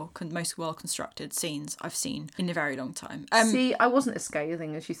of the most well constructed scenes I've seen in a very long time. See, I wasn't as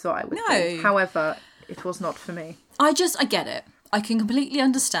scathing as you thought I would be. However, it was not for me. I get it. I can completely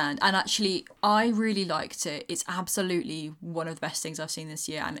understand, and actually I really liked it. It's absolutely one of the best things I've seen this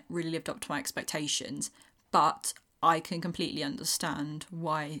year and it really lived up to my expectations. But I can completely understand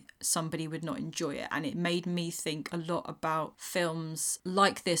why somebody would not enjoy it, and it made me think a lot about films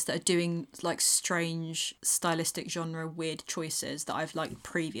like this that are doing like strange stylistic genre weird choices that I've liked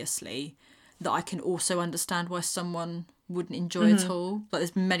previously, that I can also understand why someone wouldn't enjoy at all. Like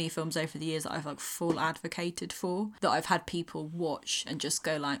there's been many films over the years that I've like full advocated for, that I've had people watch and just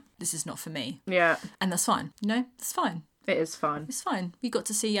go like, this is not for me. Yeah. And that's fine. You know, it's fine. It is fun. It's fine. We got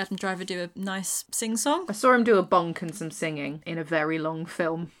to see Adam Driver do a nice sing-song. I saw him do a bonk and some singing in a very long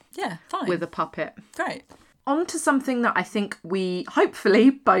film. Yeah, fine. With a puppet. Great. On to something that I think we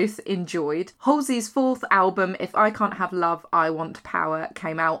hopefully both enjoyed. Halsey's fourth album, If I Can't Have Love, I Want Power,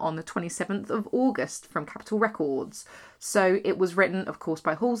 came out on the 27th of August from Capitol Records. So it was written, of course,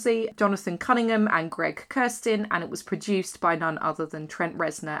 by Halsey, Jonathan Cunningham and Greg Kurstin, and it was produced by none other than Trent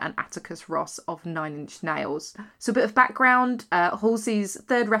Reznor and Atticus Ross of Nine Inch Nails. So a bit of background, Halsey's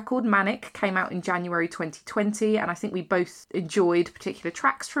third record, Manic, came out in January 2020, and I think we both enjoyed particular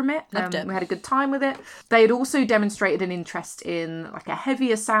tracks from it. Loved it. We had a good time with it. They had also demonstrated an interest in like a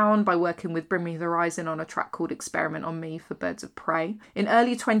heavier sound by working with Bring Me the Horizon on a track called Experiment on Me for Birds of Prey. In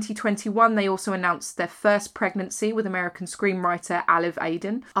early 2021, they also announced their first pregnancy with American screenwriter Aliv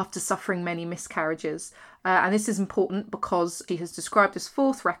Aden after suffering many miscarriages. And this is important because she has described this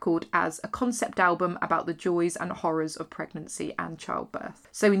fourth record as a concept album about the joys and horrors of pregnancy and childbirth.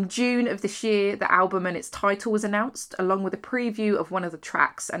 So in June of this year, the album and its title was announced, along with a preview of one of the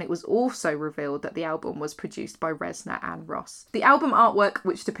tracks, and it was also revealed that the album was produced by Reznor and Ross. The album artwork,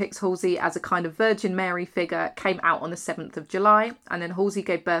 which depicts Halsey as a kind of Virgin Mary figure, came out on the 7th of July, and then Halsey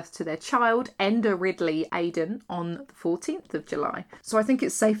gave birth to their child, Enda Ridley Aiden, on the 14th of July. So I think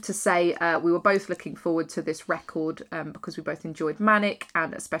it's safe to say we were both looking forward to this record because we both enjoyed Manic,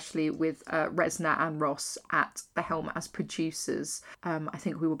 and especially with Reznor and Ross at the helm as producers. I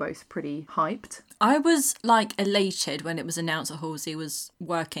think we were both pretty hyped. I was like elated when it was announced that Halsey was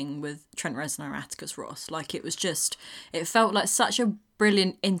working with Trent Reznor and Atticus Ross. Like it felt like such a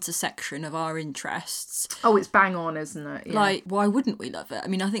brilliant intersection of our interests. Oh, it's bang on, isn't it? Yeah. Like, why wouldn't we love it? I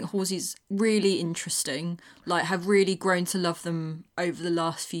mean, I think Halsey's really interesting. Like, have really grown to love them over the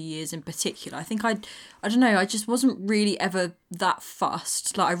last few years in particular. I think I don't know, I just wasn't really ever that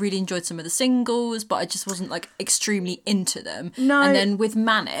fussed. Like, I really enjoyed some of the singles, but I just wasn't like extremely into them. No. And then with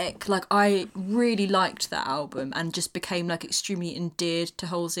Manic, like, I really liked that album and just became like extremely endeared to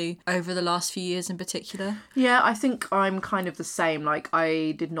Halsey over the last few years in particular. Yeah, I think I'm kind of the same. Like,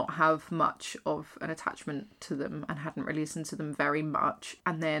 I did not have much of an attachment to them and hadn't really listened to them very much.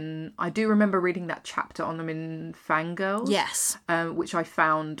 And then I do remember reading that chapter on them in Fangirls. Yes. Which I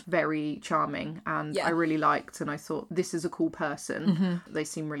found very charming and I really liked. And I thought, this is a cool person. Mm-hmm. They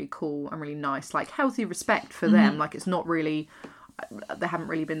seem really cool and really nice. Like, healthy respect for them. Like, it's not really... There haven't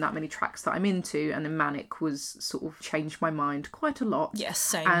really been that many tracks that I'm into, and then Manic was sort of changed my mind quite a lot. Yes,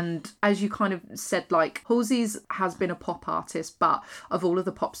 same. And as you kind of said, like, Halsey's has been a pop artist, but of all of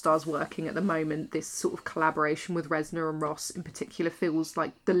the pop stars working at the moment, this sort of collaboration with Reznor and Ross in particular feels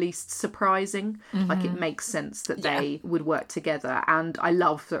like the least surprising. Like, it makes sense that they would work together, and I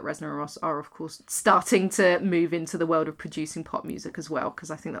love that Reznor and Ross are, of course, starting to move into the world of producing pop music as well, because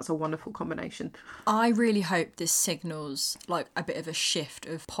I think that's a wonderful combination. I really hope this signals like a bit of a shift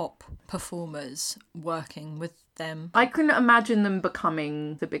of pop performers working with them. I couldn't imagine them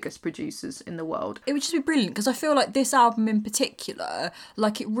becoming the biggest producers in the world. It would just be brilliant because I feel like this album in particular,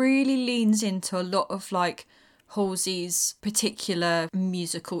 like, it really leans into a lot of like Halsey's particular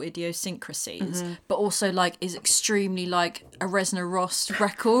musical idiosyncrasies, but also like is extremely like a Reznor Ross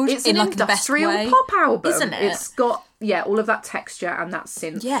record. It's in an like industrial the best way, pop album, isn't it? It's got all of that texture and that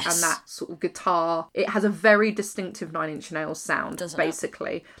synth and that sort of guitar. It has a very distinctive Nine Inch Nails sound, doesn't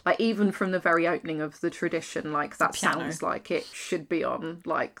basically. It? Like, even from the very opening of the Tradition, like, that sounds like it should be on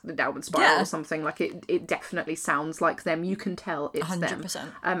like the Downward Spiral or something. Like, it definitely sounds like them. You can tell it's 100%.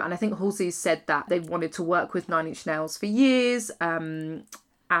 them. And I think Halsey's said that they wanted to work with Nine Inch Nails for years.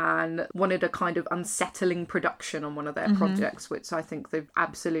 And wanted a kind of unsettling production on one of their projects, which I think they've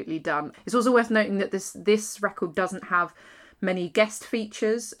absolutely done. It's also worth noting that this record doesn't have many guest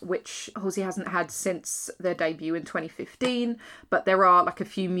features, which Halsey hasn't had since their debut in 2015, but there are like a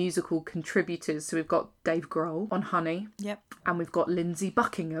few musical contributors. So we've got Dave Grohl on Honey. Yep. And we've got Lindsey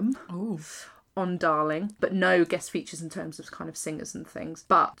Buckingham. Ooh. On Darling, but no guest features in terms of kind of singers and things.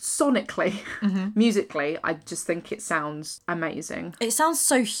 But sonically, musically, I just think it sounds amazing. It sounds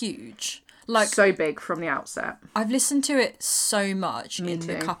so huge. Like, so big from the outset. I've listened to it so much Me in too.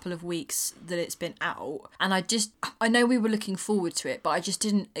 the couple of weeks that it's been out, and I know we were looking forward to it, but I just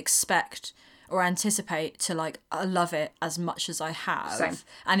didn't expect or anticipate to like love it as much as I have. Same.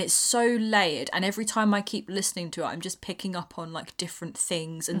 And it's so layered, and every time I keep listening to it I'm just picking up on like different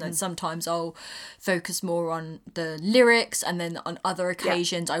things, and then sometimes I'll focus more on the lyrics, and then on other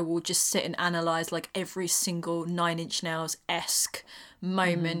occasions I will just sit and analyse like every single Nine Inch Nails-esque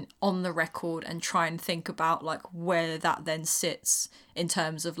moment on the record and try and think about like where that then sits in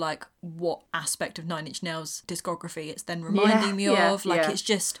terms of like what aspect of Nine Inch Nails discography it's then reminding me of. Like, it's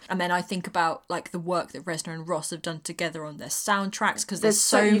just, and then I think about like the work that Reznor and Ross have done together on their soundtracks, because there's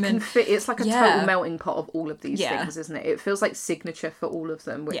so you many. Can fit, it's like a total melting pot of all of these things, isn't it? It feels like signature for all of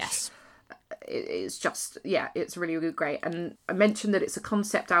them, which it's just, it's really, really great. And I mentioned that it's a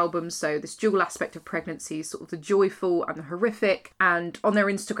concept album, so this dual aspect of pregnancy, sort of the joyful and the horrific. And on their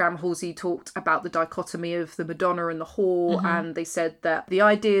Instagram, Halsey talked about the dichotomy of the Madonna and the whore, and they said that the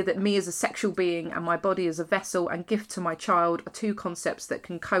idea that me as a sexual being and my body as a vessel and gift to my child are two concepts that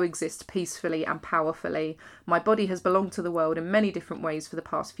can coexist peacefully and powerfully. My body has belonged to the world in many different ways for the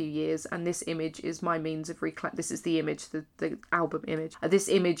past few years, and this image is my means of this is the image, the album image. This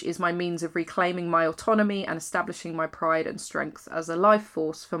image is my means of reclaiming my autonomy and establishing my pride and strength as a life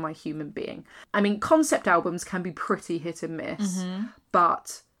force for my human being. I mean, concept albums can be pretty hit and miss,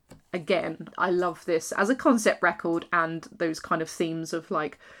 but again, I love this as a concept record, and those kind of themes of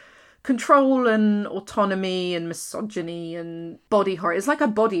like control and autonomy and misogyny and body horror. It's like a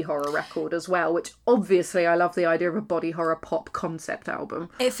body horror record as well, which obviously I love the idea of a body horror pop concept album.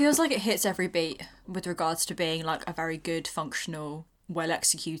 It feels like it hits every beat with regards to being like a very good, functional, well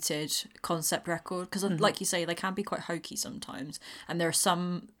executed concept record, because like you say, they can be quite hokey sometimes, and there are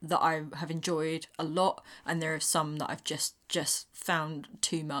some that I have enjoyed a lot, and there are some that I've just found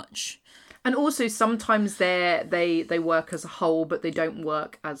too much. And also sometimes they work as a whole, but they don't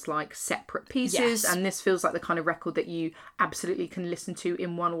work as like separate pieces. Yes. And this feels like the kind of record that you absolutely can listen to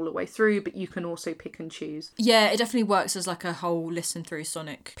in one all the way through, but you can also pick and choose. Yeah, it definitely works as like a whole listen through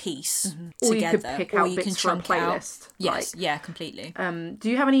sonic piece Or together. you could pick out bits from a playlist. Yes, yeah, completely. Do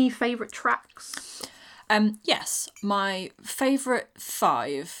you have any favourite tracks? Yes, my favourite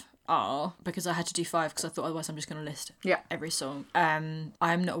 5 are, because I had to do 5 because I thought otherwise I'm just going to list every song. I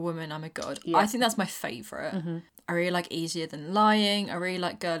Am Not a Woman, I'm a God. Yeah. I think that's my favourite. I really like Easier Than Lying. I really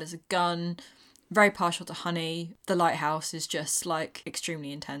like Girl Is a Gun. Very partial to Honey. The Lighthouse is just like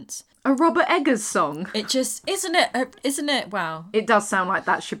extremely intense. A Robert Eggers song. It just, isn't it? Wow. It does sound like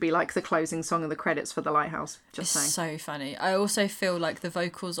that should be like the closing song of the credits for The Lighthouse. Just saying. So funny. I also feel like the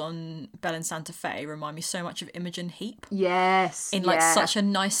vocals on Belle in Santa Fe remind me so much of Imogen Heap. Yes. In like such a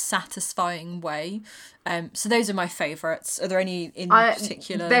nice, satisfying way. So those are my favourites. Are there any in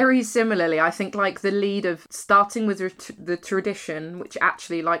particular? Very similarly, I think like the lead of starting with the tradition, which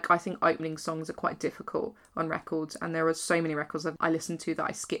actually like I think opening songs are quite difficult on records, and there are so many records that I listen to that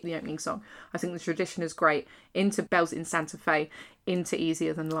I skip the opening song. I think the tradition is great. Into Bells in Santa Fe, into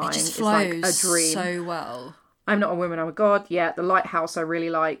Easier Than Lying. It just flows flows like a dream. So well. I'm Not a Woman, I'm a God. Yeah, The Lighthouse I really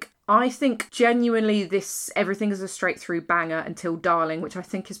like. I think genuinely everything is a straight through banger until Darling, which I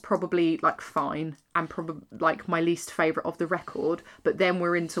think is probably like fine and probably like my least favourite of the record. But then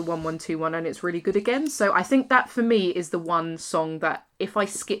we're into 1121 and it's really good again. So I think that for me is the one song that if I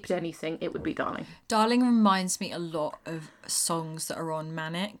skipped anything, it would be Darling. Darling reminds me a lot of songs that are on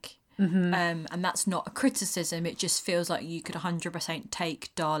Manic. And that's not a criticism, it just feels like you could 100%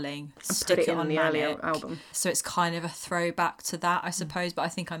 take Darling, stick it on the earlier album. So it's kind of a throwback to that, I suppose, but I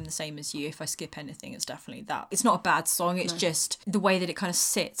think I'm the same as you. If I skip anything, it's definitely that. It's not a bad song, it's just the way that it kind of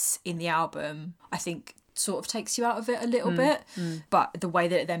sits in the album, I think sort of takes you out of it a little bit, but the way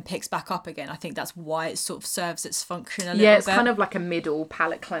that it then picks back up again, I think that's why it sort of serves its function a little bit. Yeah, it's kind of like a middle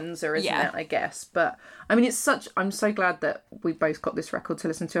palate cleanser, isn't it, I guess. But I mean, I'm so glad that we both got this record to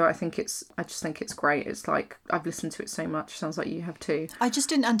listen to. I just think it's great. It's like, I've listened to it so much. Sounds like you have too. I just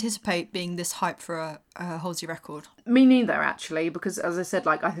didn't anticipate being this hype for a Halsey record. Me neither, actually, because as I said,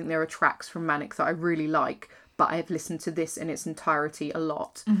 like, I think there are tracks from Manic that I really like, but I've listened to this in its entirety a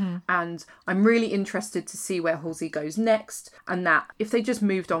lot. And I'm really interested to see where Halsey goes next, and that if they just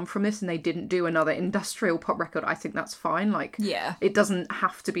moved on from this and they didn't do another industrial pop record, I think that's fine. Like, it doesn't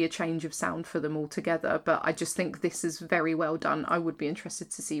have to be a change of sound for them altogether, but I just think this is very well done. I would be interested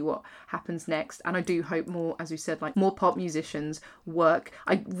to see what happens next, and I do hope more, as you said, like more pop musicians work.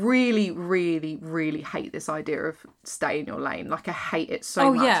 I really, really, really hate this idea of stay in your lane. Like, I hate it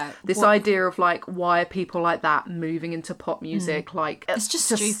so much. This idea of like, why are people like that moving into pop music? Like, it's just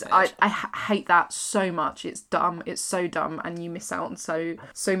stupid. I hate that so much. It's dumb. It's so dumb, and you miss out on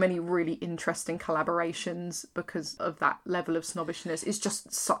so many really interesting collaborations because of that level of snobbishness. It's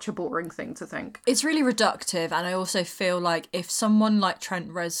just such a boring thing to think. It's really reductive, and I also feel like if someone like Trent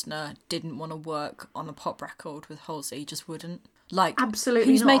Reznor didn't want to work on a pop record with Halsey, he just wouldn't. Like,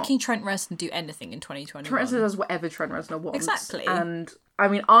 absolutely who's not. making Trent Reznor do anything in 2021? Trent Reznor does whatever Trent Reznor wants. Exactly. And I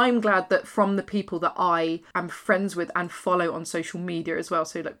mean, I'm glad that from the people that I am friends with and follow on social media as well,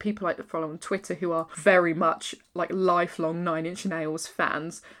 so like people like to follow on Twitter who are very much like lifelong Nine Inch Nails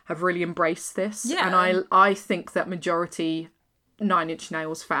fans, have really embraced this. Yeah. And I think that majority Nine Inch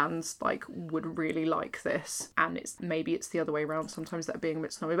Nails fans like would really like this, and it's the other way around sometimes, that being a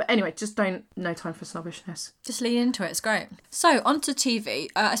bit snobby. But anyway, just no time for snobbishness. Just lean into it, it's great. So onto TV.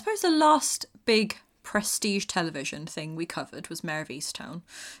 I suppose the last big prestige television thing we covered was Mayor of Easttown,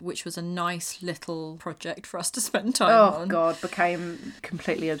 which was a nice little project for us to spend time on. Oh God, became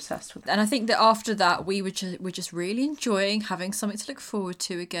completely obsessed with it. And I think that after that we were just really enjoying having something to look forward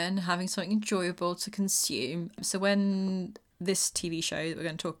to again, having something enjoyable to consume. So when this TV show that we're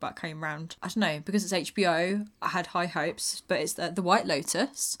going to talk about came round, I don't know, because it's HBO, I had high hopes, but it's the White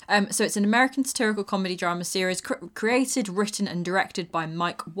Lotus. So it's an American satirical comedy drama series created, written and directed by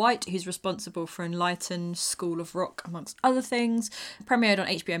Mike White, who's responsible for Enlightened, School of Rock, amongst other things. Premiered on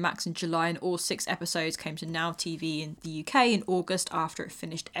HBO Max in July, and all 6 episodes came to Now TV in the UK in August after it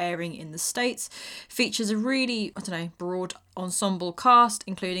finished airing in the States. Features a really, broad ensemble cast,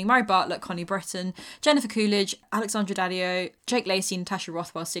 including Mary Bartlett, Connie Britton, Jennifer Coolidge, Alexandra Daddario, Jake Lacey, Natasha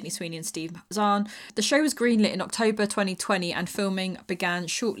Rothwell, Sydney Sweeney and Steve Zahn. The show was greenlit in October 2020 and filming began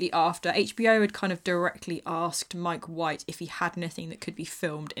shortly after. HBO had kind of directly asked Mike White if he had anything that could be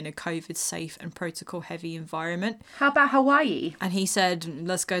filmed in a COVID-safe and protocol-heavy environment. How about Hawaii? And he said,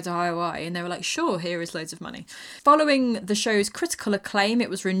 let's go to Hawaii. And they were like, sure, here is loads of money. Following the show's critical acclaim, it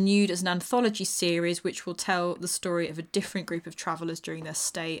was renewed as an anthology series which will tell the story of a different group of travellers during their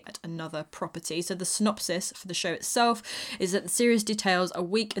stay at another property. So the synopsis for the show itself is that the series details a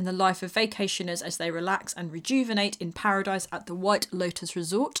week in the life of vacationers as they relax and rejuvenate in paradise at the White Lotus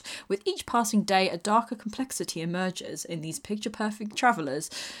Resort. With each passing day, a darker complexity emerges in these picture-perfect travellers,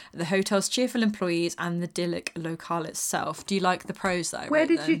 the hotel's cheerful employees and the idyllic locale itself. Do you like the prose though? Where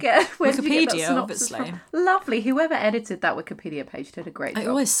did you get Wikipedia, that synopsis obviously. from? Lovely. Whoever edited that Wikipedia page did a great job. I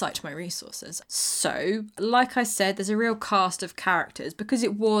always cite my resources. So, like I said, there's a real cast of characters because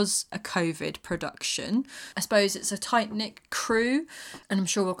it was a COVID production. I suppose it's a tight-knit crew, and I'm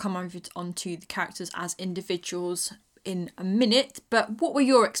sure we'll come on to the characters as individuals in a minute, but what were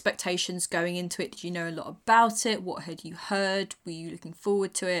your expectations going into it? Did you know a lot about it? What had you heard? Were you looking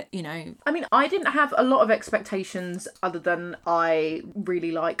forward to it? You know, I mean, I didn't have a lot of expectations other than I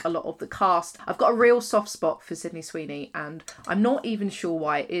really like a lot of the cast. I've got a real soft spot for Sydney Sweeney, and I'm not even sure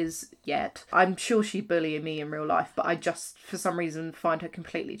why it is yet. I'm sure she'd bully me in real life, but I just, for some reason, find her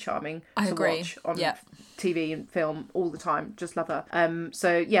completely charming to watch on TV and film all the time. Just love her.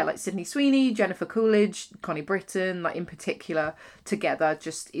 So yeah, like Sydney Sweeney, Jennifer Coolidge, Connie Britton, like in particular, together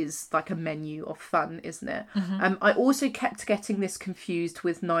just is like a menu of fun, isn't it? Mm-hmm. I also kept getting this confused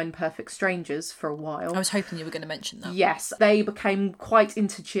with Nine Perfect Strangers for a while. I was hoping you were going to mention that. Yes, they became quite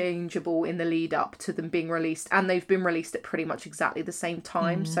interchangeable in the lead up to them being released, and they've been released at pretty much exactly the same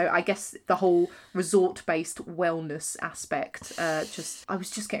time. So I guess the whole resort-based wellness aspect, I was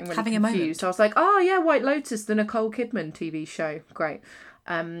just getting really confused. I was like, oh yeah, White Lotus, the Nicole Kidman TV show. Great.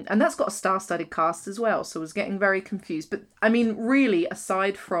 And that's got a star-studded cast as well, so I was getting very confused. But, I mean, really,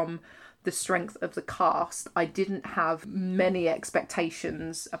 aside from the strength of the cast, I didn't have many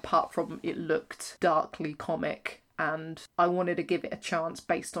expectations apart from it looked darkly comic, and I wanted to give it a chance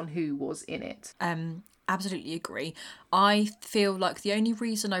based on who was in it. Absolutely agree. I feel like the only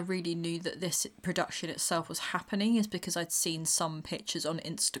reason I really knew that this production itself was happening is because I'd seen some pictures on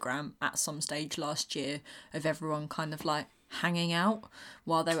Instagram at some stage last year of everyone kind of like hanging out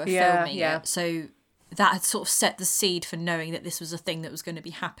while they were filming it. So that had sort of set the seed for knowing that this was a thing that was going to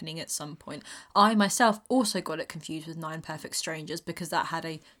be happening at some point. I myself also got it confused with Nine Perfect Strangers because that had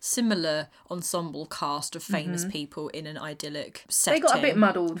a similar ensemble cast of famous people in an idyllic setting. They got a bit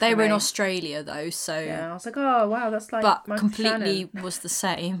muddled. They were in Australia though, so yeah, I was like, oh wow, that's like but Michael completely Shannon. Was the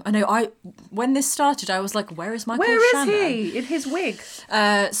same. I know. When this started, I was like, where is Michael Shannon? Where is he in his wig?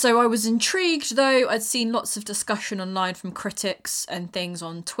 So I was intrigued though. I'd seen lots of discussion online from critics and things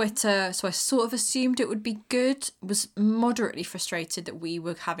on Twitter, so I sort of assumed it would be good. Was moderately frustrated that we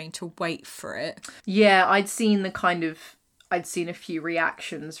were having to wait for it. Yeah, I'd seen a few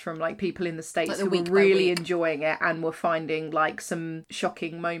reactions from like people in the States like who were really enjoying it and were finding like some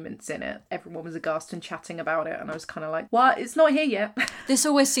shocking moments in it. Everyone was aghast and chatting about it, and I was kind of like, what? It's not here yet. This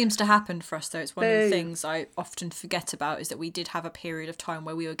always seems to happen for us though. It's one of the things I often forget about is that we did have a period of time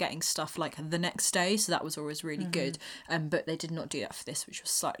where we were getting stuff like the next day, so that was always really good. But they did not do that for this, which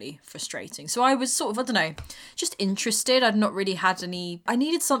was slightly frustrating. So I was sort of, I don't know, just interested. I'd not really had any... I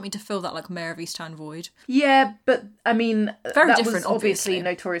needed something to fill that like Mayor of Easttown void. Yeah, but I mean... Very that different, was obviously obviously.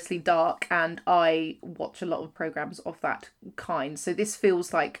 Notoriously dark, and I watch a lot of programmes of that kind, so this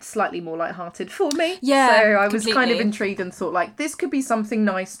feels like slightly more lighthearted for me. Yeah, so I was completely. kind of intrigued and thought like, this could be something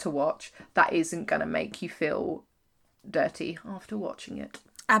nice to watch that isn't going to make you feel dirty after watching it.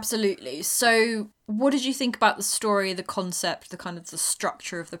 Absolutely. So what did you think about the story, the concept, the kind of the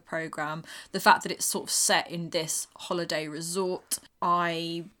structure of the programme, the fact that it's sort of set in this holiday resort?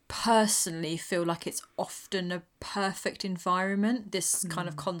 I personally feel like it's often a perfect environment, this kind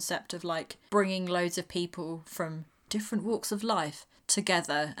of concept of like bringing loads of people from different walks of life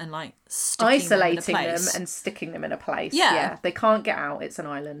together and like isolating them in a them place. and sticking them in a place. Yeah. They can't get out. It's an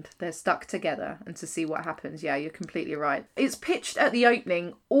island. They're stuck together, and to see what happens. Yeah, you're completely right. It's pitched at the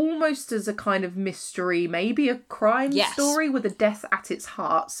opening almost as a kind of mystery, maybe a crime story with a death at its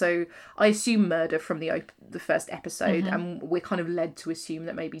heart. So I assume murder from the first episode, and we're kind of led to assume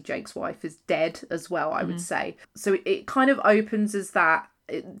that maybe Jake's wife is dead as well, I would say. So it kind of opens as that.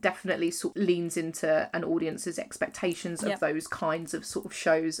 It definitely sort of leans into an audience's expectations of those kinds of sort of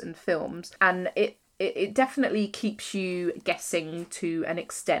shows and films. And it it definitely keeps you guessing to an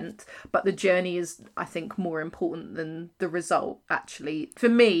extent, but the journey is, I think, more important than the result, actually. For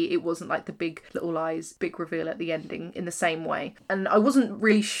me, it wasn't like the big little lies, big reveal at the ending in the same way. And I wasn't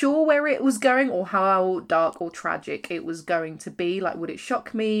really sure where it was going or how dark or tragic it was going to be. Like, would it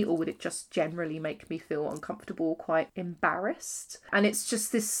shock me or would it just generally make me feel uncomfortable, quite embarrassed? And it's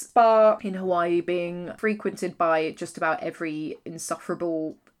just this spa in Hawaii being frequented by just about every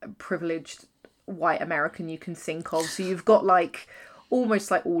insufferable, privileged white American you can think of. So you've got like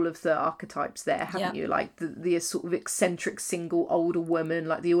almost like all of the archetypes there, haven't you? Like the sort of eccentric single older woman,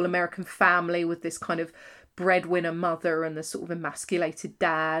 like the all-American family with this kind of breadwinner mother and the sort of emasculated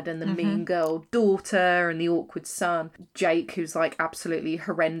dad, and the mean girl daughter and the awkward son. Jake, who's like absolutely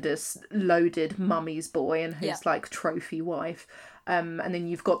horrendous, loaded mummy's boy, and his like trophy wife. And then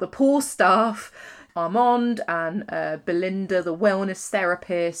you've got the poor staff, Armand and Belinda, the wellness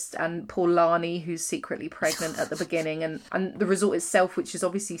therapist, and poor Lani, who's secretly pregnant at the beginning, and the resort itself, which is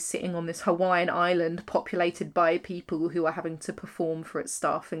obviously sitting on this Hawaiian island populated by people who are having to perform for its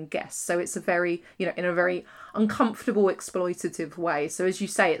staff and guests. So it's a very, you know, in a very uncomfortable, exploitative way. So as you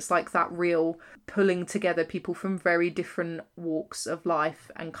say, it's like that real pulling together people from very different walks of life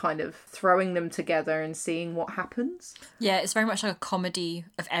and kind of throwing them together and seeing what happens. Yeah, it's very much like a comedy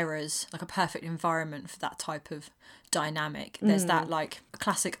of errors, like a perfect environment for that type of dynamic. There's that like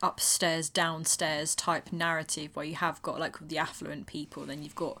classic upstairs downstairs type narrative where you have got like the affluent people, then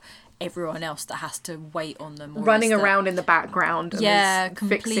you've got everyone else that has to wait on them, or running around in the background and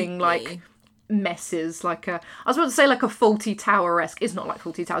fixing like messes, like I was about to say like a Fawlty Tower-esque. It's not like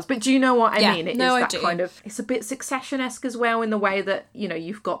Fawlty Towers, but do you know what I mean? It is that kind of, it's a bit Succession-esque as well, in the way that, you know,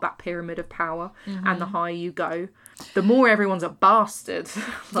 you've got that pyramid of power, and the higher you go, the more everyone's a bastard.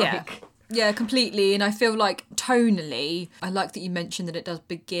 Yeah, completely. And I feel like tonally, I like that you mentioned that it does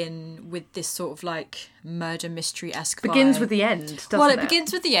begin with this sort of like murder mystery-esque begins vibe. With the end, doesn't it?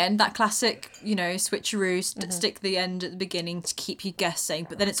 Begins with the end, that classic, you know, switcheroo, stick the end at the beginning to keep you guessing.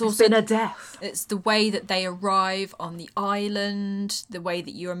 But then it's also been a death. It's the way that they arrive on the island, the way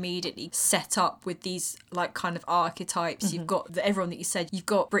that you're immediately set up with these like kind of archetypes. You've got everyone that you said. You've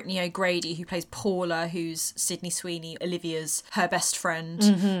got Brittany O'Grady, who plays Paula, who's Sydney Sweeney, Olivia's her best friend,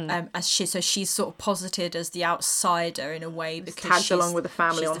 so she's sort of posited as the outsider in a way, because tagged she's along with the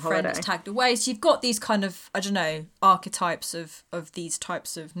family on the holiday. friend that's tagged away. So you've got these kind of, I don't know, archetypes of these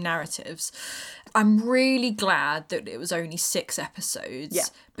types of narratives. I'm really glad that it was only 6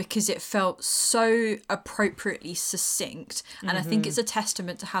 episodes, because it felt so appropriately succinct. And I think it's a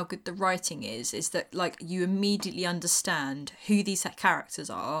testament to how good the writing is that like you immediately understand who these characters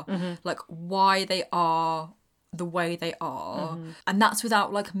are, like why they are the way they are, and that's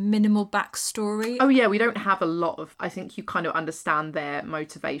without like minimal backstory. Oh yeah, we don't have a lot of, I think you kind of understand their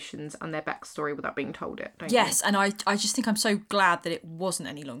motivations and their backstory without being told it, don't you? Yes, and I just think I'm so glad that it wasn't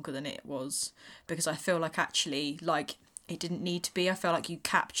any longer than it was, because I feel like actually like it didn't need to be. I felt like you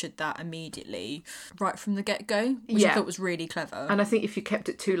captured that immediately right from the get-go, which I thought was really clever. And I think if you kept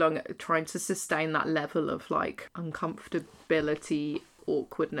it too long trying to sustain that level of like uncomfortability,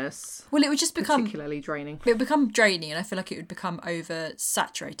 awkwardness, well, it would just become particularly draining. It would become draining, and I feel like it would become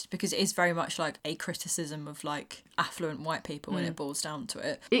oversaturated, because it is very much like a criticism of like affluent white people when it boils down to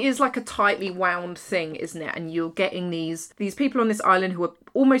it. It is like a tightly wound thing, isn't it? And you're getting these people on this island who are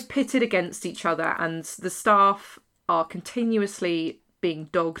almost pitted against each other, and the staff are continuously being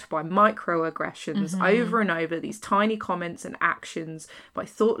dogged by microaggressions over and over, these tiny comments and actions by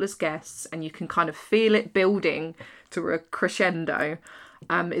thoughtless guests, and you can kind of feel it building to a crescendo,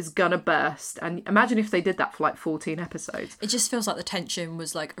 is gonna burst. And imagine if they did that for like 14 episodes. It just feels like the tension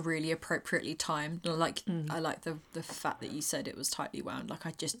was like really appropriately timed. Like I like the fact that you said it was tightly wound. Like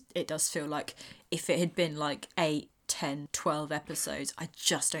it does feel like if it had been like 8, 10, 12 episodes, I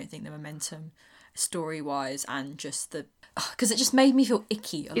just don't think the momentum story-wise and just the, because it just made me feel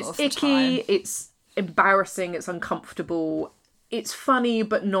icky a lot of the time. It's icky, it's embarrassing, it's uncomfortable, it's funny,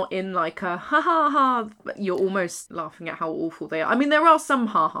 but not in like a ha ha ha. You're almost laughing at how awful they are. I mean, there are some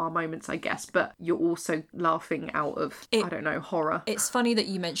ha ha moments, I guess, but you're also laughing out of, I don't know, horror. It's funny that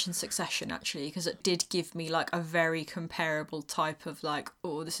you mentioned Succession, actually, because it did give me like a very comparable type of like,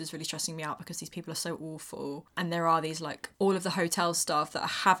 oh, this is really stressing me out because these people are so awful. And there are these like, all of the hotel staff that are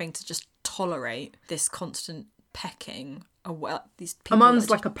having to just tolerate this constant pecking. These people. Amon's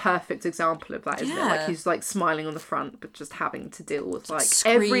like a perfect example of that, isn't it? Like he's like smiling on the front, but just having to deal with like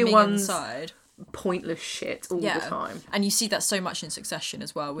everyone's inside. Pointless shit all the time. And you see that so much in Succession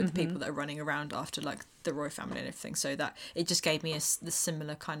as well, with the people that are running around after like the Roy family and everything. So that it just gave me the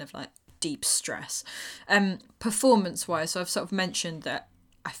similar kind of like deep stress. Performance wise, so I've sort of mentioned that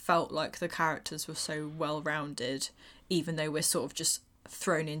I felt like the characters were so well rounded, even though we're sort of just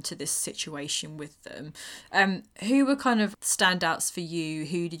thrown into this situation with them. Who were kind of standouts for you?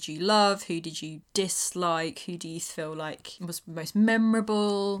 Who did you love? Who did you dislike? Who do you feel like was most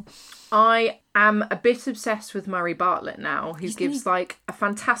memorable? I am a bit obsessed with Murray Bartlett now, who gives like a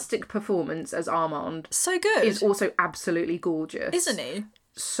fantastic performance as Armand. So good. Is also absolutely gorgeous. Isn't he?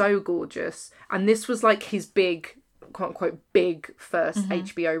 So gorgeous. And this was like his big, quote unquote, big first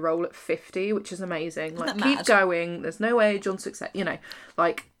HBO role at 50, which is amazing. Like, keep going. There's no age on success, you know.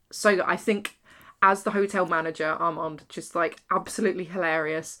 Like, so I think as the hotel manager, Armand, just like absolutely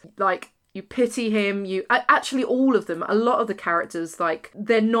hilarious. Like, you pity him. Actually, all of them, a lot of the characters, like,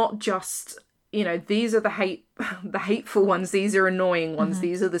 they're not just, you know, these are the hateful ones, these are annoying ones,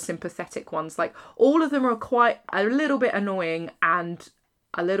 these are the sympathetic ones. Like, all of them are quite a little bit annoying and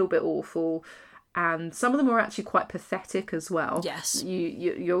a little bit awful. And some of them are actually quite pathetic as well. Yes.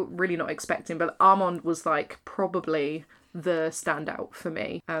 You're really not expecting. But Armand was like probably the standout for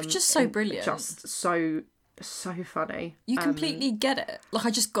me. Just so brilliant. Just so funny. You completely get it. Like, I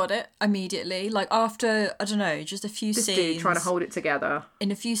just got it immediately. Like, after, I don't know, just a few this scenes. Dude trying to hold it together.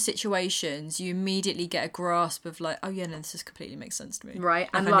 In a few situations, you immediately get a grasp of like, oh yeah, no, this just completely makes sense to me. Right.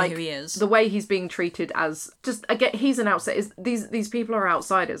 Like, and I like know who he is. The way he's being treated as just, again, he's an outsider. These people are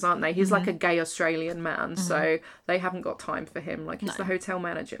outsiders, aren't they? He's like a gay Australian man. So they haven't got time for him. Like, he's the hotel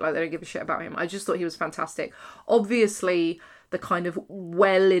manager. Like, they don't give a shit about him. I just thought he was fantastic. Obviously, the kind of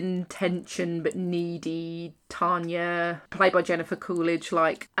well-intentioned but needy Tanya, played by Jennifer Coolidge,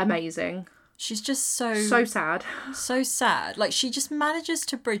 like, amazing. She's just so sad. So sad. Like, she just manages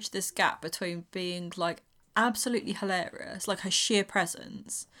to bridge this gap between being like absolutely hilarious, like her sheer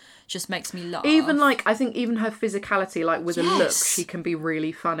presence just makes me laugh. Even like, I think even her physicality, like with a look, she can be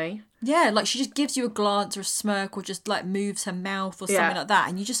really funny. Yeah, like she just gives you a glance or a smirk or just like moves her mouth or something like that,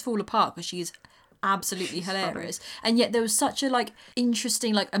 and you just fall apart because she's absolutely hilarious. And yet there was such a like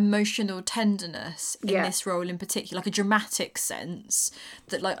interesting like emotional tenderness in this role in particular, like a dramatic sense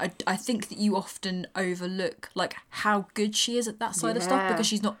that like I think that you often overlook like how good she is at that side of stuff because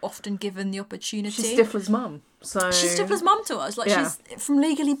she's not often given the opportunity. She's Stifler's mum. So she's Stifler's mum to us. Like she's from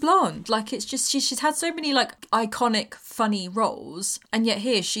Legally Blonde. Like it's just she's had so many like iconic funny roles, and yet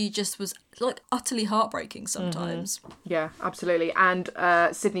here she just was like utterly heartbreaking sometimes. Yeah, absolutely. And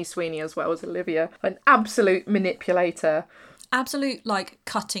Sydney Sweeney as well as Olivia, an absolute manipulator, absolute like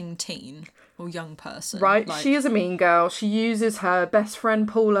cutting teen or young person. Right, like, she is a mean girl. She uses her best friend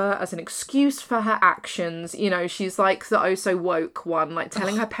Paula as an excuse for her actions. You know, she's like the oh so woke one, like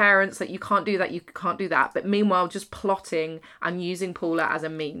telling her parents that you can't do that, you can't do that, but meanwhile just plotting and using Paula as a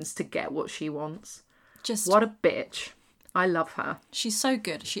means to get what she wants. Just what a bitch. I love her. She's so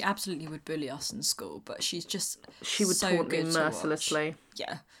good. She absolutely would bully us in school, but she's just she would so taunt me mercilessly.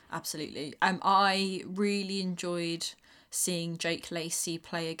 Yeah, absolutely. I really enjoyed seeing Jake Lacey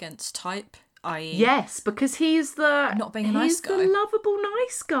play against type. Yes, because he's the not being a nice guy. He's the lovable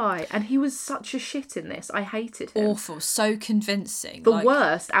nice guy, and he was such a shit in this. I hated him. Awful, so convincing. The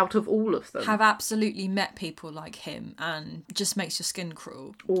worst out of all of them. Have absolutely met people like him, and just makes your skin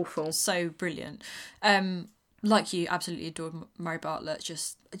crawl. Awful. So brilliant. Like you, absolutely adored Murray Bartlett.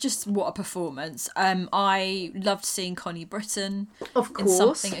 Just what a performance. I loved seeing Connie Britton of course. in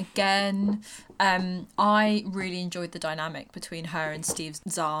something again. I really enjoyed the dynamic between her and Steve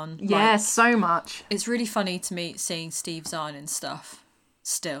Zahn. Yeah, so much. It's really funny to me seeing Steve Zahn in stuff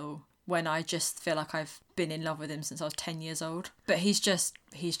still, when I just feel like I've been in love with him since I was 10 years old. But he's just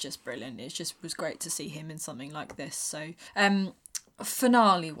brilliant. It just was great to see him in something like this. So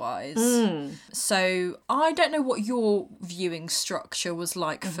finale wise, so I don't know what your viewing structure was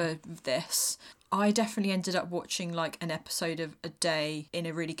like for this. I definitely ended up watching like an episode of a day in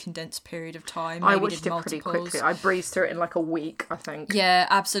a really condensed period of time. I watched it pretty quickly. I breezed through it in like a week, I think. Yeah,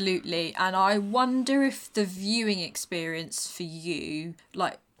 absolutely. And I wonder if the viewing experience for you,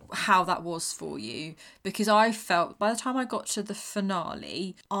 like how that was for you, because I felt by the time I got to the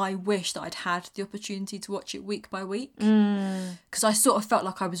finale, I wished that I'd had the opportunity to watch it week by week, because I sort of felt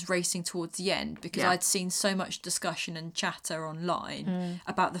like I was racing towards the end, because I'd seen so much discussion and chatter online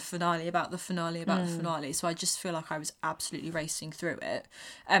about the finale, so I just feel like I was absolutely racing through it.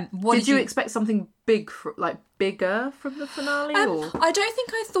 Did you expect something bigger from the finale? Or? I don't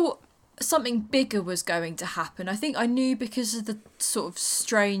think I thought something bigger was going to happen. I think I knew, because of the sort of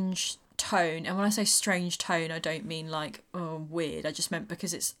strange tone, and when I say strange tone, I don't mean like, oh, weird. I just meant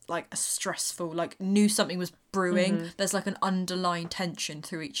because it's like a stressful, like knew something was brewing. There's like an underlying tension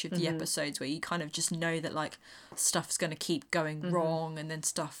through each of the episodes where you kind of just know that like stuff's going to keep going wrong, and then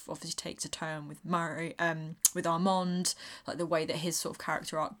stuff obviously takes a turn with with Armand, like the way that his sort of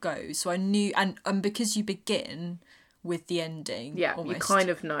character arc goes. So I knew, and because you begin with the ending, almost, you kind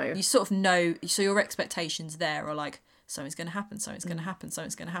of know. You sort of know, so your expectations there are like, something's going to happen, something's going to happen,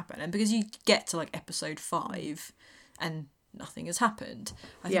 something's going to happen. And because you get to like episode 5 and nothing has happened,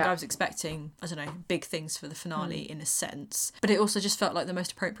 I think I was expecting, I don't know, big things for the finale in a sense. But it also just felt like the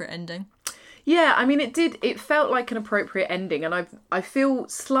most appropriate ending. Yeah, I mean, it felt like an appropriate ending, and I feel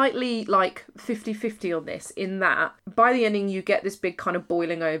slightly like 50-50 on this, in that by the ending you get this big kind of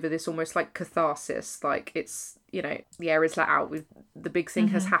boiling over, this almost like catharsis, like it's, you know, the air is let out, with the big thing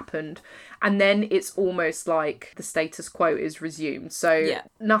has happened, and then it's almost like the status quo is resumed. So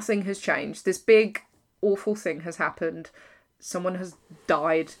nothing has changed. This big awful thing has happened. Someone has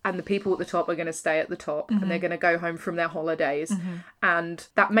died, and the people at the top are going to stay at the top, and they're going to go home from their holidays. And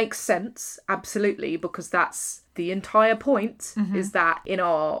that makes sense, absolutely, because that's the entire point, is that in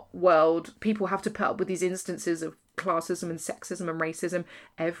our world, people have to put up with these instances of classism and sexism and racism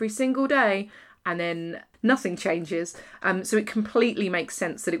every single day, and then nothing changes. So it completely makes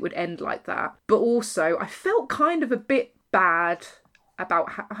sense that it would end like that. But also, I felt kind of a bit bad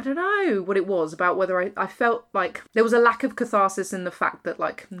about I don't know what it was, about whether I felt like there was a lack of catharsis in the fact that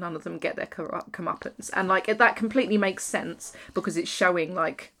like none of them get their comeuppance, and like that completely makes sense because it's showing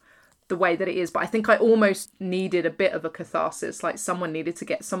like the way that it is. But I think I almost needed a bit of a catharsis, like someone needed to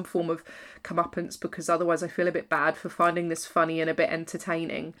get some form of comeuppance, because otherwise I feel a bit bad for finding this funny and a bit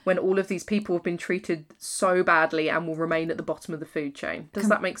entertaining when all of these people have been treated so badly and will remain at the bottom of the food chain. Does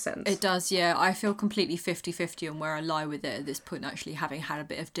that make sense? It does, yeah. I feel completely 50-50 on where I lie with it at this point, actually, having had a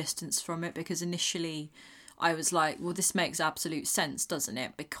bit of distance from it, because initially I was like, well, this makes absolute sense, doesn't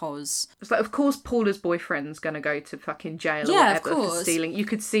it? Because it's like, of course Paula's boyfriend's going to go to fucking jail or whatever for stealing. You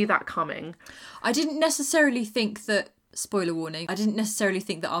could see that coming. I didn't necessarily think that, spoiler warning, I didn't necessarily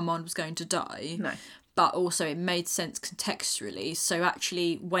think that Armand was going to die. No. But also it made sense contextually. So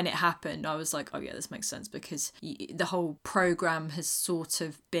actually when it happened, I was like, oh yeah, this makes sense, because the whole programme has sort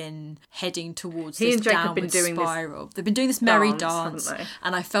of been heading towards this downward spiral. They've been doing this merry dance,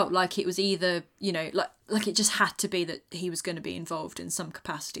 and I felt like it was either, you know, like it just had to be that he was going to be involved in some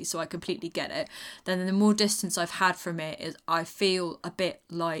capacity. So I completely get it. Then the more distance I've had from it, is I feel a bit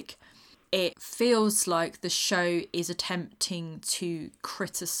like it feels like the show is attempting to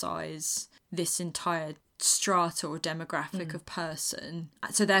criticise this entire strata or demographic of person.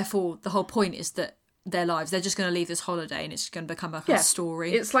 So therefore the whole point is that their lives, they're just going to leave this holiday and it's going to become a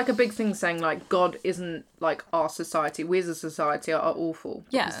story. It's like a big thing saying like, God isn't like our society, we as a society are awful,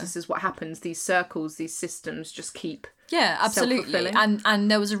 because this is what happens. These circles, these systems just keep absolutely.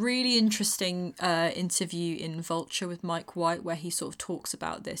 And there was a really interesting interview in Vulture with Mike White where he sort of talks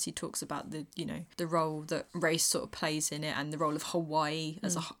about this. He talks about the, you know, the role that race sort of plays in it, and the role of Hawaii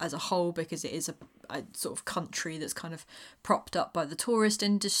as a whole, because it is a sort of country that's kind of propped up by the tourist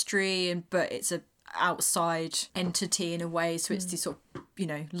industry, but it's a outside entity in a way, so it's the sort of, you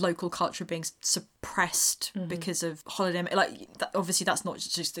know, local culture being suppressed because of holiday, like obviously that's not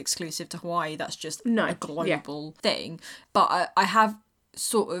just exclusive to Hawaii, that's just a global thing. But I have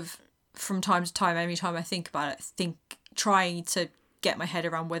sort of, from time to time, every time I think about it, trying to get my head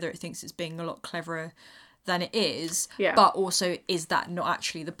around whether it thinks it's being a lot cleverer than it is, but also, is that not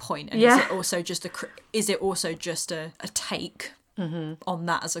actually the point? And is it also just a take on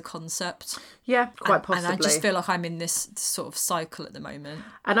that as a concept? Yeah, quite possibly. And I just feel like I'm in this sort of cycle at the moment.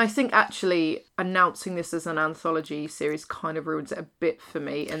 And I think actually announcing this as an anthology series kind of ruins it a bit for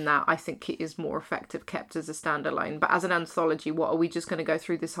me, in that I think it is more effective kept as a standalone. But as an anthology, what, are we just going to go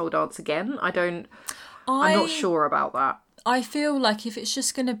through this whole dance again? I'm not sure about that. I feel like if it's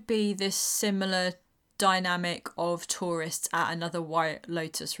just going to be this similar dynamic of tourists at another White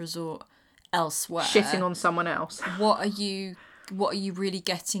Lotus resort elsewhere, shitting on someone else, what are you really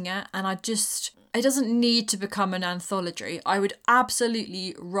getting at? And it doesn't need to become an anthology. I would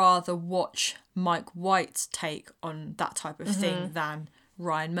absolutely rather watch Mike White's take on that type of thing than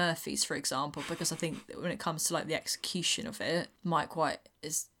Ryan Murphy's, for example, because I think when it comes to like the execution of it, Mike White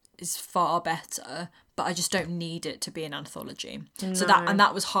is far better, but I just don't need it to be an anthology. No. So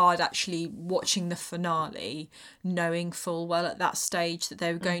that was hard, actually, watching the finale, knowing full well at that stage that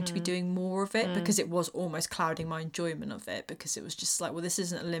they were going to be doing more of it, because it was almost clouding my enjoyment of it, because it was just like, well, this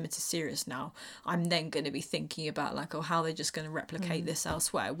isn't a limited series now. I'm then going to be thinking about like, oh, how are they just going to replicate this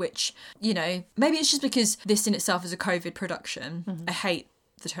elsewhere, which, you know, maybe it's just because this in itself is a COVID production. I hate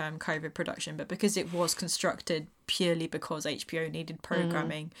the term COVID production, but because it was constructed purely because HBO needed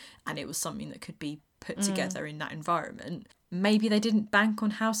programming and it was something that could be put together in that environment, maybe they didn't bank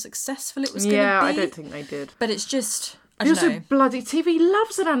on how successful it was going to be. Yeah, I don't think they did. But it's just... Also, bloody TV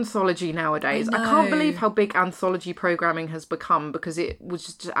loves an anthology nowadays. I can't believe how big anthology programming has become, because it was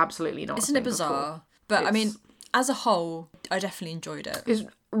just absolutely not. Isn't it bizarre? Before. But I mean, as a whole, I definitely enjoyed it. It's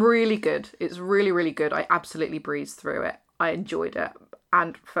really good. It's really, really good. I absolutely breezed through it. I enjoyed it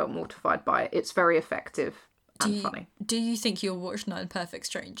and felt mortified by it. It's very effective and funny. Do you think you'll watch Nine Perfect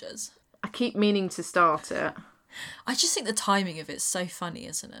Strangers? I keep meaning to start it. I just think the timing of it's so funny,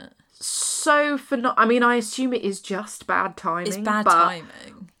 isn't it? I mean, I assume it is just bad timing. It's bad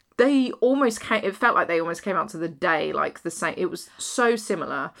timing. They almost came... It felt like they almost came out to the day, like the same. It was so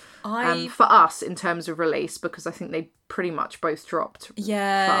similar for us in terms of release, because I think they pretty much both dropped for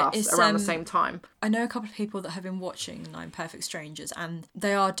us around the same time. I know a couple of people that have been watching Nine Perfect Strangers, and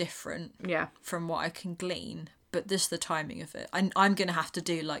they are different from what I can glean. But just the timing of it. I'm going to have to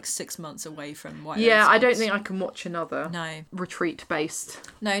do like 6 months away from White Lotus. Yeah, I don't think I can watch another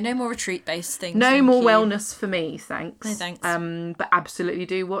retreat-based. No more retreat-based things. No more wellness for me, thanks. No thanks. But absolutely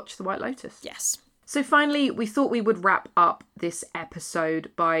do watch The White Lotus. Yes. So finally, we thought we would wrap up this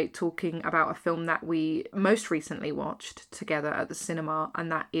episode by talking about a film that we most recently watched together at the cinema, and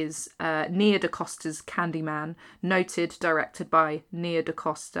that is Nia DaCosta's Candyman, noted, directed by Nia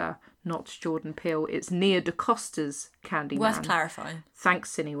DaCosta, not Jordan Peele. It's Nia DaCosta's Candyman. Worth clarifying.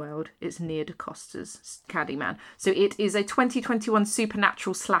 Thanks, Cineworld. It's Nia DaCosta's Candyman. So it is a 2021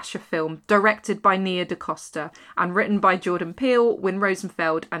 supernatural slasher film directed by Nia DaCosta and written by Jordan Peele, Win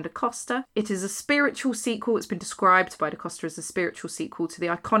Rosenfeld and DaCosta. It is a spiritual sequel. It's been described by DaCosta as a spiritual sequel to the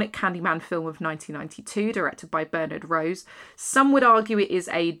iconic Candyman film of 1992, directed by Bernard Rose. Some would argue it is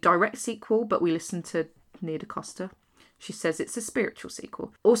a direct sequel, but we listened to Nia DaCosta. She says it's a spiritual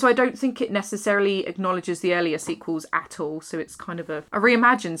sequel. Also, I don't think it necessarily acknowledges the earlier sequels at all, so it's kind of a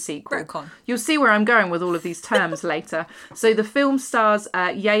reimagined sequel. Retcon. You'll see where I'm going with all of these terms later. So the film stars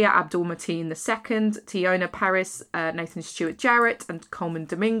Yahya Abdul-Mateen II, Tiona Paris, Nathan Stewart Jarrett, and Coleman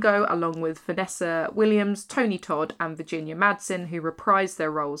Domingo, along with Vanessa Williams, Tony Todd, and Virginia Madsen, who reprised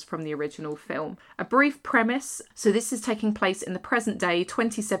their roles from the original film. A brief premise. So this is taking place in the present day,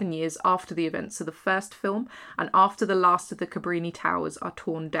 27 years after the events of the first film, and after the last of the Cabrini Towers are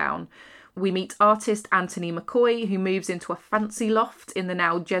torn down. We meet artist Anthony McCoy, who moves into a fancy loft in the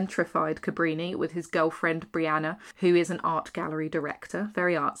now gentrified Cabrini with his girlfriend Brianna, who is an art gallery director,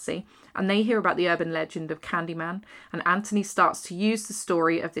 very artsy, and they hear about the urban legend of Candyman, and Anthony starts to use the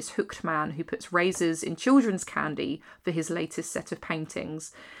story of this hooked man who puts razors in children's candy for his latest set of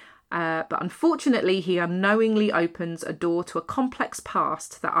paintings. But unfortunately, he unknowingly opens a door to a complex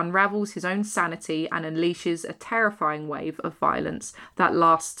past that unravels his own sanity and unleashes a terrifying wave of violence. That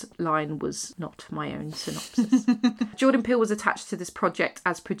last line was not my own synopsis. Jordan Peele was attached to this project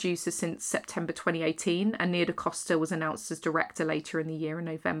as producer since September 2018, and Nia DaCosta was announced as director later in the year in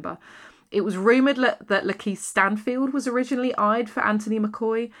November. It was rumoured that Lakeith Stanfield was originally eyed for Anthony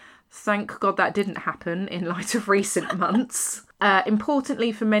McCoy. Thank God that didn't happen in light of recent months.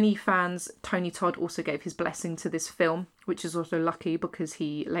 Importantly for many fans, Tony Todd also gave his blessing to this film, which is also lucky because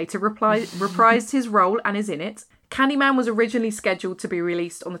he later reprised his role and is in it. Candyman was originally scheduled to be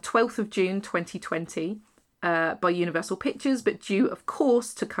released on the 12th of June 2020 by Universal Pictures, but due, of